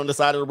broken down on the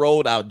side of the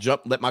road, I'll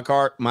jump, let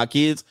my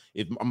kids,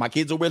 if my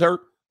kids are with her,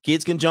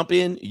 kids can jump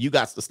in. You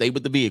got to stay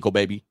with the vehicle,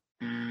 baby.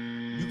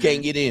 You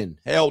can't get in.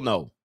 Hell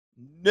no.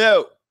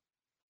 No.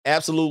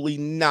 Absolutely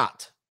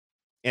not.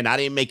 And I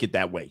didn't make it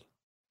that way.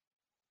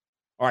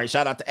 All right.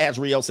 Shout out to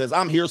Azriel, says,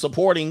 I'm here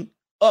supporting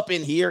up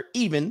in here,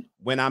 even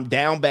when I'm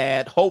down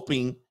bad,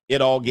 hoping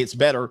it all gets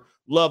better.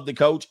 Love the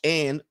coach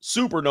and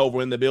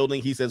Supernova in the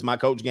building. He says, my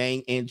coach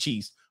gang and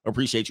Chiefs.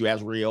 Appreciate you,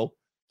 Azriel.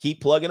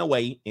 Keep plugging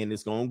away and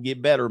it's going to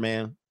get better,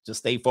 man. Just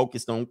stay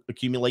focused on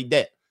accumulate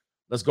debt.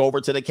 Let's go over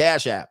to the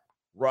Cash App.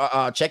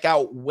 Check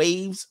out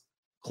Waves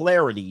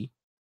Clarity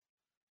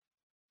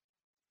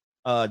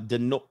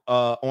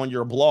on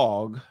your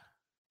blog.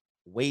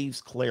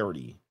 Waves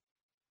Clarity.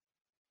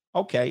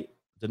 Okay.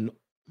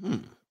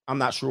 I'm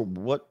not sure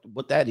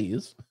what that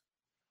is.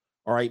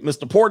 All right.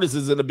 Mr. Portis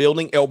is in the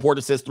building. L.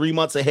 Portis says 3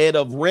 months ahead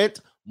of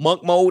rent.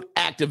 Monk mode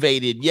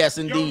activated. Yes,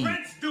 indeed. Your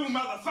rent's due,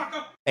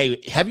 motherfucker.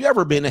 Hey, have you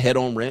ever been ahead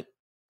on rent?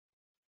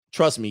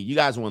 Trust me, you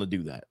guys want to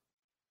do that.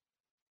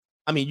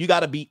 I mean, you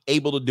got to be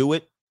able to do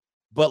it,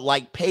 but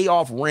like pay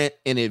off rent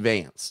in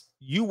advance.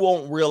 You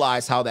won't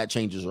realize how that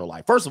changes your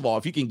life. First of all,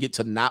 if you can get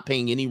to not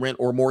paying any rent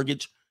or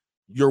mortgage,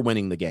 you're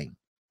winning the game.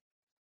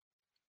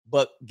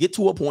 But get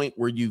to a point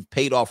where you've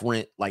paid off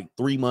rent like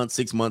 3 months,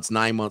 6 months,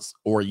 9 months,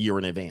 or a year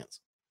in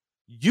advance.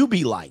 You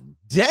be like,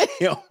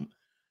 damn.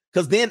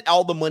 Because then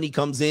all the money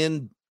comes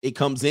in. It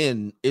comes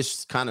in.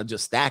 It's kind of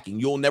just stacking.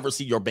 You'll never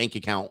see your bank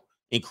account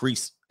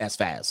increase as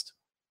fast.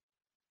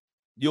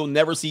 You'll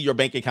never see your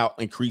bank account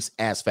increase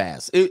as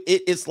fast.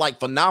 It's like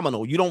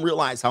phenomenal. You don't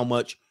realize how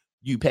much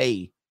you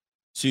pay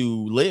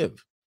to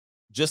live,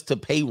 just to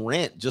pay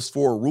rent, just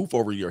for a roof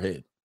over your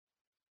head.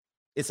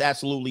 It's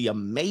absolutely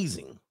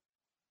amazing.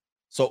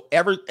 So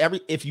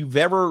if you've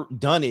ever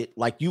done it,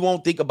 like you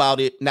won't think about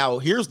it. Now,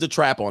 here's the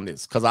trap on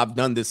this, because I've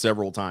done this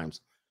several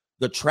times.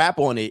 The trap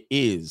on it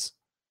is,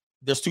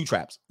 there's two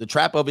traps. The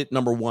trap of it,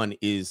 number one,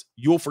 is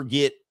you'll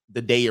forget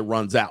the day it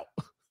runs out.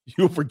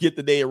 You'll forget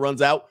the day it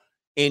runs out,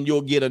 and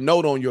you'll get a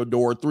note on your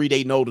door,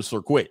 3-day notice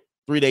or quit,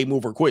 3-day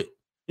move or quit.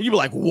 And you'll be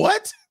like,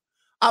 what?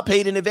 I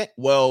paid an event.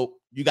 Well,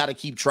 you got to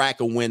keep track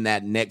of when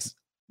that next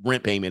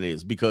rent payment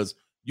is, because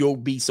you'll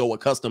be so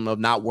accustomed of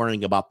not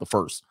worrying about the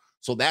first.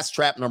 So that's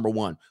trap number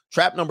one.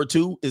 Trap number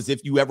two is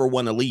if you ever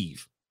want to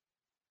leave.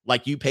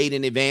 Like you paid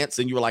in advance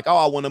and you were like, oh,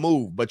 I want to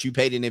move, but you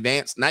paid in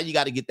advance. Now you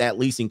got to get that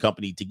leasing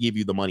company to give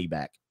you the money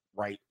back,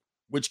 right?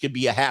 Which could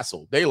be a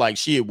hassle. They're like,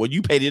 shit, well,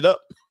 you paid it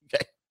up.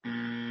 Okay.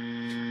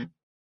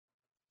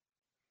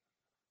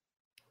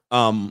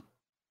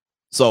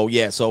 So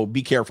yeah, so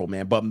be careful,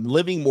 man. But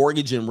living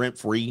mortgage and rent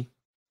free,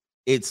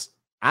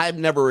 I've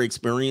never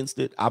experienced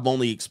it. I've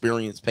only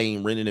experienced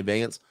paying rent in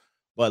advance,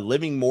 but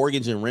living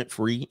mortgage and rent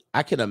free,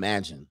 I can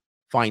imagine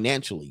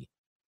financially.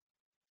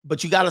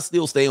 But you got to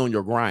still stay on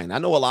your grind. I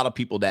know a lot of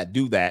people that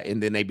do that,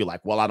 and then they be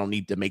like, well, I don't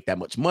need to make that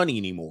much money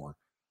anymore.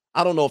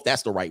 I don't know if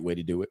that's the right way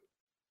to do it.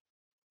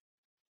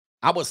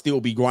 I would still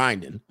be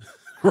grinding,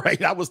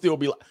 right? I would still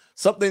be like,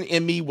 something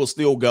in me will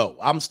still go.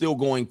 I'm still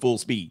going full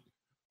speed.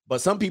 But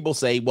some people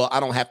say, well,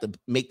 I don't have to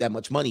make that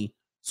much money,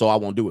 so I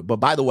won't do it. But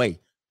by the way,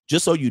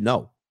 just so you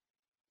know,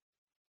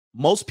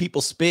 most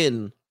people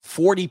spend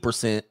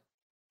 40%.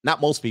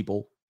 Not most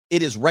people.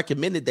 It is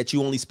recommended that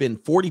you only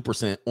spend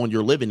 40% on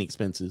your living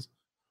expenses.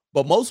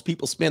 But most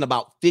people spend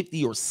about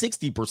 50 or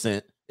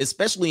 60%,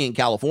 especially in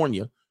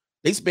California.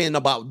 They spend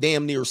about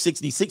damn near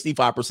 60,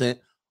 65%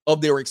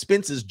 of their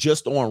expenses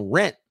just on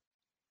rent.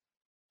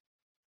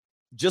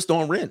 Just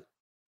on rent.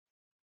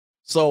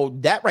 So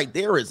that right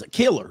there is a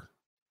killer.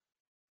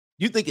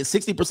 You think it's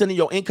 60% of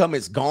your income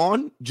is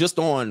gone just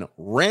on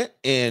rent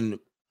and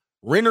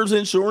renter's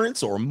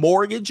insurance or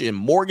mortgage and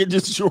mortgage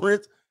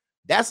insurance?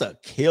 That's a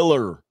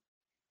killer.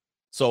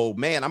 So,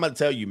 man, I'm going to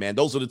tell you, man,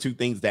 those are the two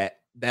things that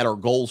are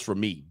goals for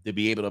me, to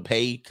be able to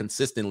pay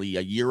consistently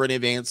a year in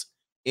advance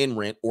in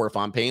rent, or if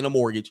I'm paying a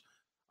mortgage.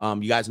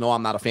 You guys know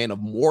I'm not a fan of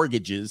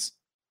mortgages.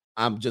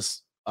 I'm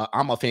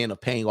a fan of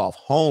paying off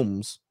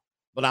homes,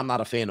 but I'm not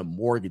a fan of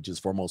mortgages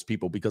for most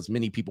people, because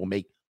many people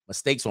make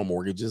mistakes on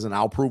mortgages, and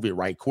I'll prove it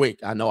right quick.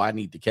 I know I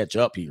need to catch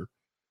up here.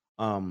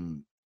 Let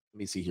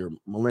me see here.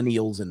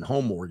 Millennials and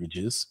home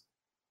mortgages.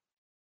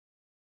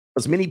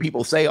 Because many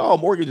people say, oh,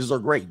 mortgages are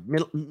great.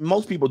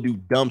 Most people do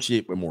dumb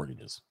shit with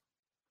mortgages.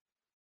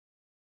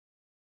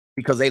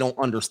 because they don't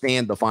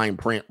understand the fine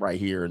print right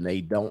here, and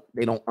they don't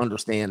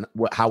understand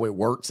how it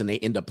works, and they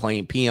end up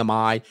playing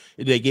PMI.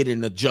 They get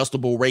in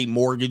adjustable rate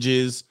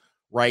mortgages,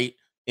 right?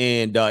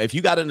 And if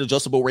you got an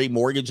adjustable rate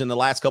mortgage in the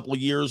last couple of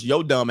years,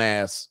 your dumb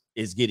ass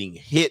is getting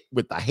hit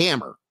with the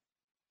hammer.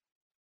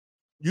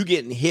 You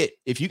getting hit.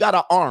 If you got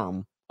an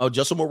ARM,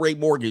 adjustable rate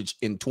mortgage,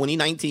 in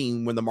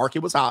 2019 when the market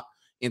was hot,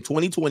 in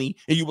 2020,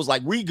 and you was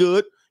like, we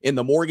good, and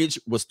the mortgage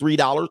was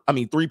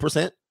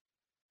 3%,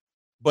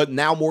 but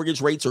now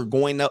mortgage rates are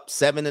going up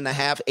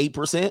 7.5%,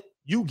 8%,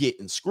 you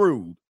getting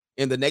screwed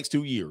in the next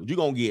 2 years. You're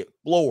going to get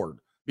floored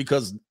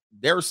because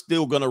they're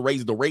still going to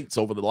raise the rates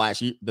over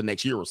the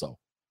next year or so.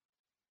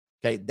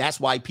 Okay, that's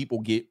why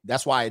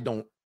I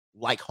don't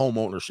like home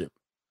ownership.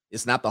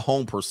 It's not the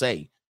home per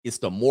se. It's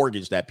the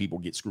mortgage that people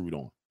get screwed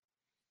on.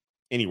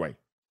 Anyway,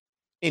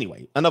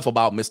 enough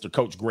about Mr.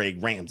 Coach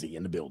Greg Ramsey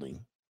in the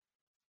building.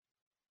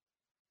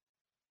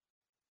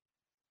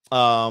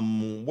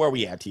 Where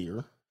we at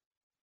here?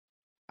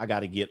 I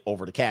got to get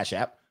over to Cash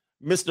App.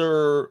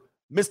 Mr.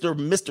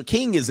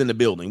 King is in the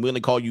building. We're going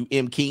to call you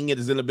M. King. It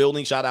is in the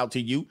building. Shout out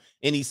to you.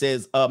 And he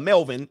says,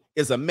 Melvin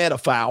is a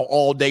metaphile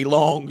all day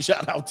long.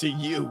 Shout out to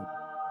you.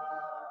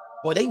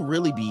 Boy, they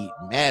really be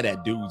mad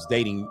at dudes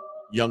dating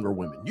younger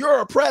women. You're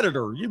a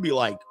predator. You'd be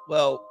like,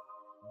 well,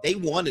 they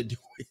want to do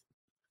it.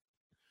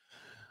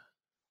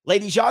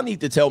 Ladies, y'all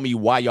need to tell me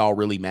why y'all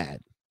really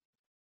mad.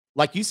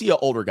 Like, you see an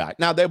older guy.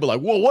 Now, they'll be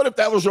like, well, what if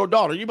that was your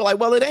daughter? You'd be like,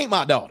 well, it ain't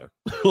my daughter.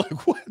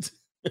 Like, what?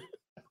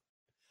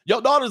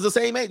 Your daughter's the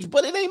same age,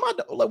 but it ain't my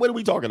daughter. Like, what are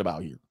we talking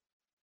about here?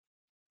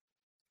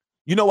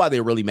 You know why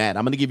they're really mad?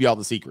 I'm going to give you all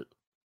the secret.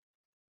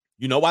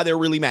 You know why they're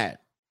really mad?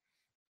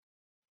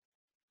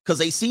 Because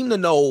they seem to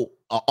know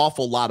an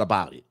awful lot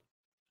about it.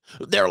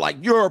 They're like,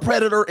 you're a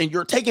predator and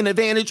you're taking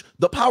advantage.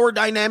 The power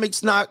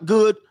dynamic's not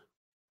good.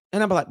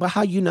 And I'm like, but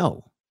how you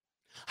know?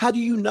 How do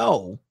you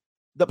know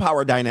the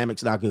power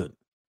dynamic's not good?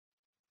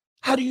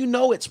 How do you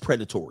know it's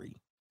predatory?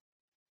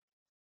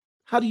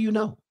 How do you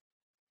know?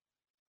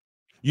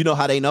 You know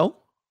how they know?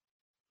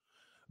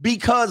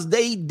 Because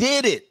they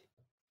did it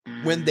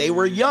when they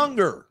were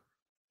younger.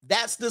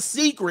 That's the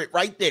secret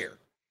right there.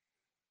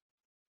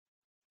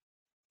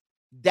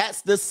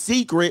 That's the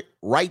secret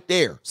right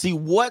there. See,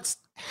 what's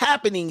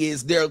happening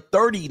is they're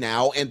 30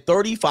 now and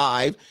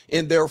 35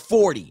 and they're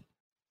 40.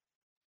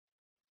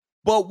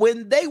 But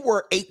when they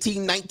were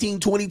 18, 19,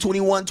 20,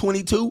 21,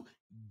 22,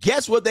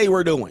 guess what they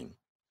were doing?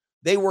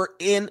 They were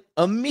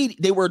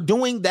they were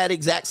doing that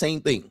exact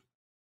same thing.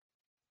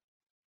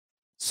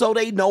 So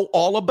they know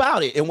all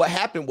about it. And what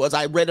happened was,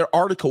 I read an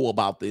article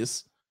about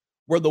this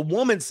where the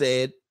woman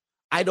said,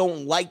 I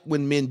don't like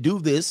when men do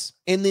this.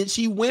 And then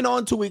she went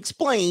on to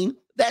explain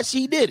that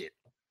she did it.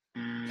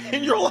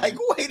 And you're like,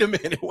 wait a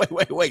minute,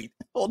 wait.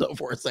 Hold on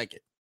for a second.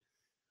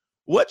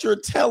 What you're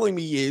telling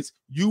me is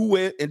you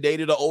went and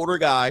dated an older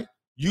guy.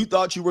 You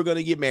thought you were going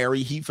to get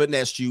married. He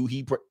finessed you.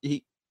 He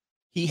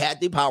had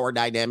the power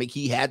dynamic.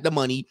 He had the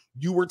money.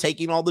 You were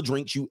taking all the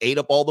drinks. You ate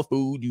up all the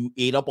food. You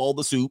ate up all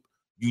the soup.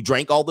 You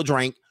drank all the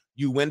drink.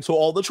 You went to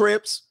all the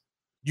trips.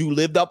 You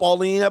lived up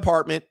all in the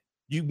apartment.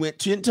 You went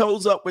 10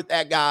 toes up with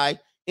that guy,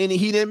 and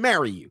he didn't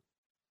marry you.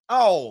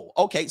 Oh,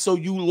 okay. So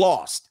you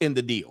lost in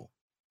the deal.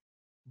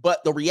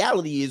 But the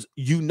reality is,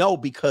 you know,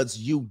 because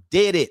you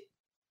did it.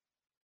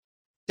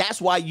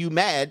 That's why you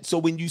mad. So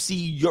when you see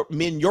your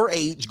men your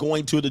age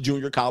going to the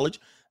junior college,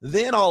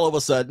 then all of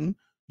a sudden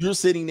you're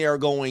sitting there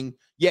going,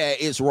 yeah,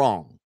 it's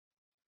wrong.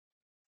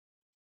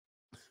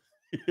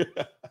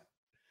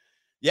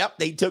 Yep,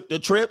 they took the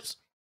trips.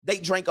 They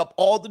drank up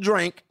all the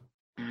drink.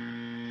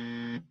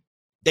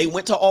 They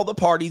went to all the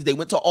parties. They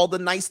went to all the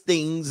nice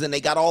things, and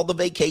they got all the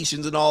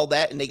vacations and all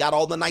that, and they got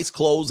all the nice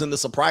clothes and the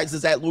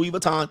surprises at Louis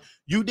Vuitton.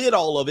 You did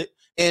all of it,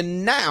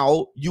 and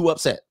now you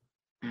upset.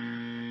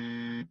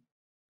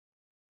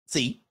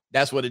 See,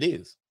 that's what it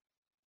is.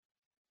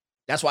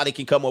 That's why they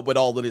can come up with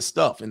all of this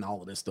stuff and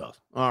all of this stuff.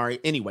 All right.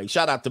 Anyway,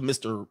 shout out to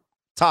Mr.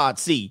 Todd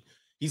C.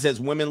 He says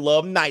women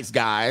love nice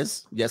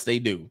guys. Yes, they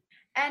do.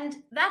 And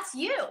that's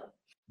you.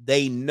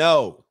 They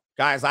know.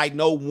 Guys, I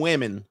know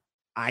women.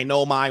 I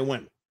know my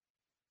women.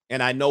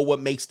 And I know what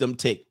makes them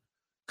tick.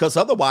 Because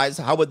otherwise,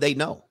 how would they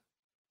know?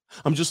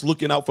 I'm just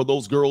looking out for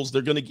those girls.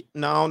 They're going to get...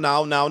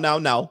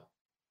 No.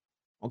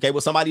 Okay,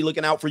 was somebody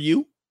looking out for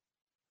you?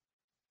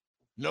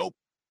 Nope.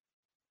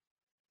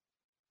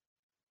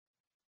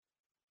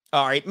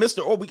 All right,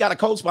 we got a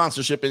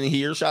co-sponsorship in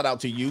here. Shout out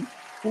to you.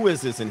 Who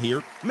is this in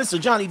here? Mr.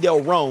 Johnny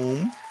Del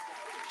Rome.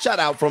 Shout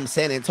out from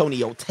San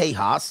Antonio,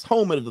 Tejas,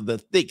 home of the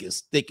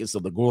thickest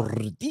of the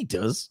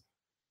gorditas.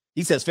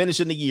 He says,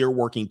 finishing the year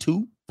working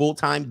 2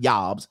 full-time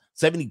jobs,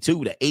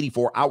 72 to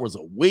 84 hours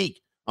a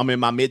week. I'm in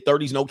my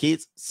mid-30s, no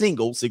kids,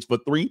 single,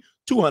 6'3",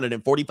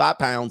 245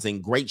 pounds,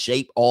 in great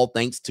shape, all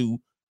thanks to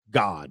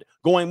God.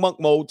 Going monk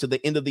mode to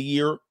the end of the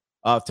year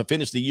to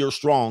finish the year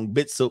strong.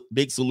 Big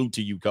salute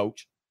to you,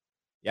 coach.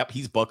 Yep,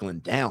 he's buckling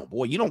down.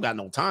 Boy, you don't got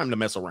no time to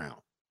mess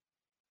around.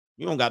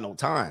 You don't got no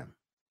time.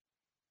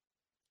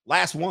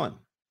 Last one.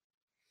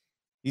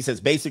 He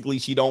says, basically,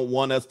 she don't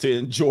want us to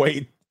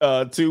enjoy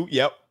too.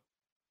 Yep.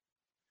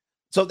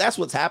 So that's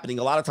what's happening.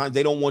 A lot of times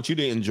they don't want you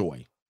to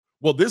enjoy.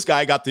 Well, this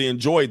guy got to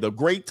enjoy the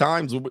great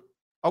times.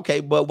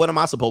 Okay, but what am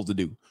I supposed to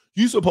do?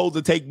 You supposed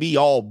to take me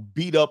all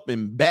beat up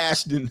and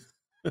bashed and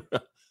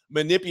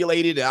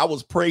manipulated, and I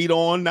was preyed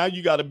on. Now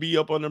you got to be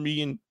up under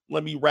me and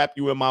let me wrap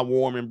you in my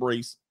warm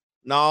embrace.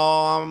 No,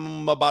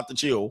 I'm about to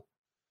chill.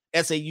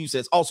 SAU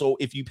says, also,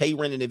 if you pay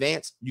rent in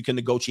advance, you can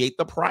negotiate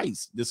the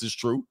price. This is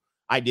true.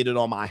 I did it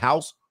on my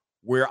house,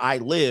 where I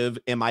live,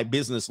 and my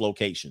business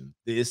location.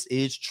 This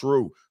is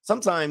true.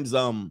 Sometimes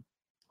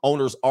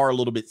owners are a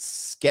little bit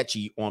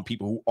sketchy on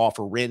people who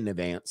offer rent in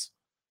advance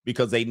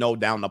because they know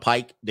down the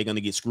pike they're going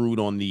to get screwed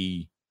on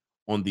the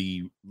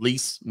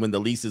lease when the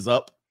lease is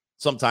up.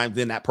 Sometimes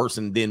then that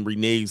person then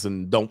reneges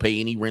and don't pay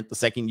any rent the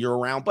second year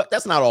around, but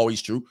that's not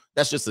always true.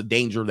 That's just a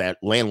danger that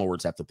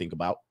landlords have to think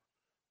about.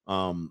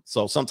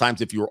 So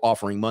sometimes if you're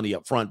offering money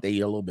up front, they're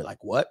a little bit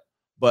like, what?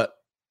 But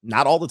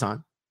not all the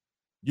time.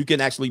 You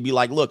can actually be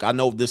like, look, I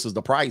know this is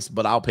the price,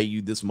 but I'll pay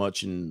you this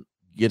much and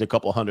get a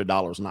couple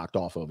 $100 knocked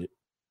off of it.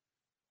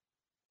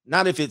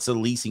 Not if it's a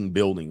leasing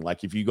building.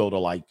 Like if you go to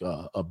like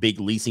a big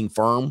leasing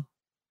firm,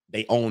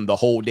 they own the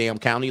whole damn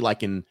county.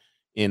 Like in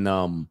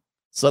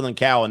Southern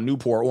Cal and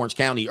Newport, Orange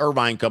County,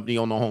 Irvine Company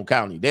own the whole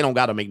county. They don't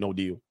got to make no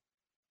deal.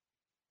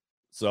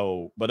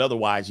 So, but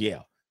otherwise,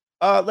 yeah.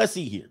 Let's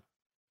see here.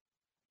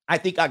 I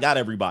think I got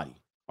everybody.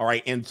 All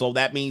right. And so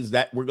that means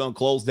that we're going to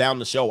close down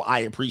the show. I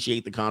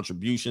appreciate the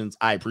contributions.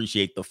 I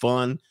appreciate the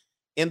fun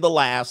and the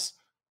laughs.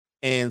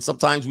 And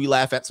sometimes we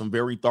laugh at some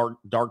very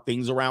dark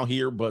things around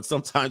here, but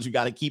sometimes you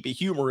got to keep it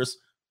humorous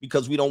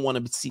because we don't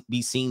want to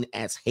be seen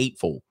as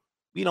hateful.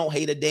 We don't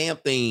hate a damn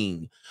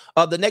thing.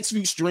 The next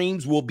few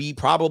streams will be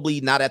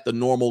probably not at the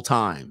normal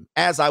time,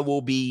 as I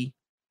will be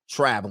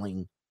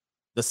traveling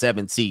the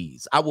 7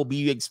 seas. I will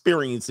be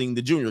experiencing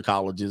the junior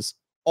colleges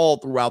all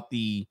throughout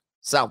the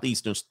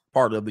southeastern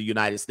part of the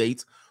United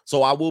States.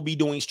 So I will be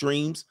doing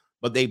streams,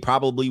 but they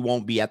probably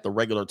won't be at the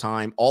regular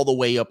time all the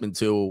way up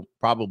until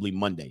probably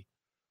Monday.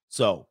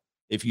 So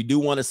if you do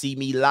want to see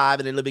me live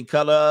and in living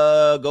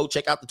color, go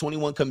check out the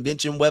 21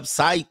 Convention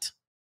website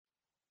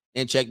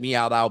and check me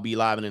out. I'll be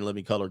live and in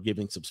living color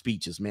giving some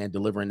speeches, man,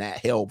 delivering that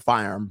hell,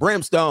 fire, and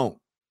brimstone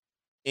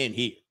in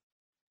here.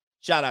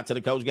 Shout out to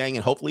the Coach Gang,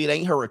 and hopefully it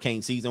ain't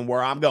hurricane season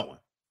where I'm going.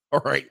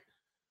 All right.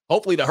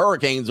 Hopefully the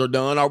hurricanes are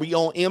done. Are we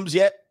on M's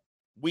yet?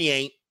 We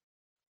ain't.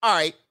 All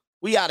right.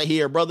 We out of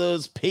here,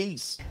 brothers.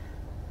 Peace.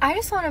 I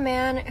just want a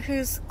man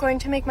who's going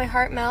to make my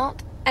heart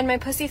melt and my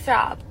pussy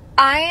throb.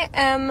 I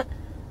am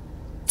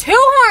too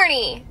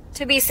horny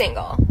to be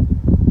single.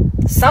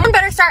 Someone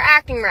better start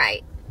acting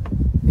right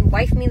and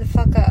wife me the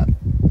fuck up.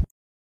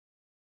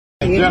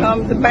 Here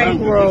comes the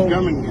bankroll.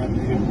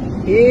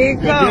 Here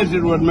it comes. This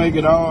is what make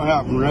it all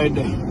happen right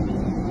there.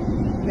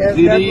 That's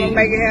what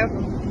make it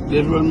happen.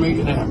 This will make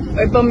it happen.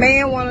 If a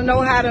man want to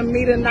know how to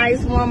meet a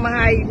nice woman,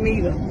 how you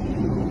meet her?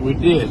 With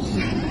this.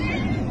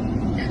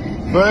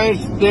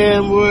 First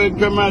damn word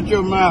come out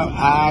your mouth.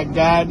 I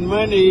got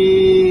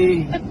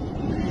money.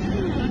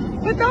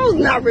 But those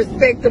not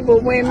respectable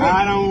women.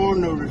 I don't want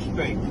no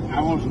respect.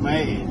 I want some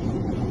ass.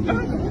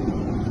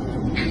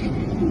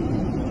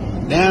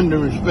 Damn the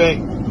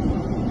respect.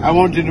 I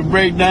want you to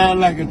break down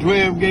like a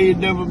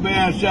 12-gauge double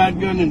barrel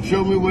shotgun and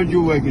show me what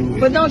you're working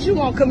with. But don't you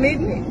want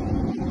commitment?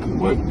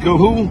 What? Go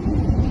who?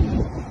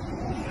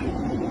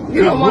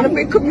 You don't want to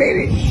be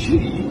committed.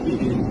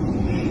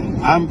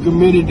 I'm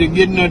committed to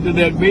getting her to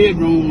that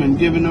bedroom and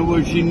giving her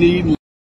what she needs.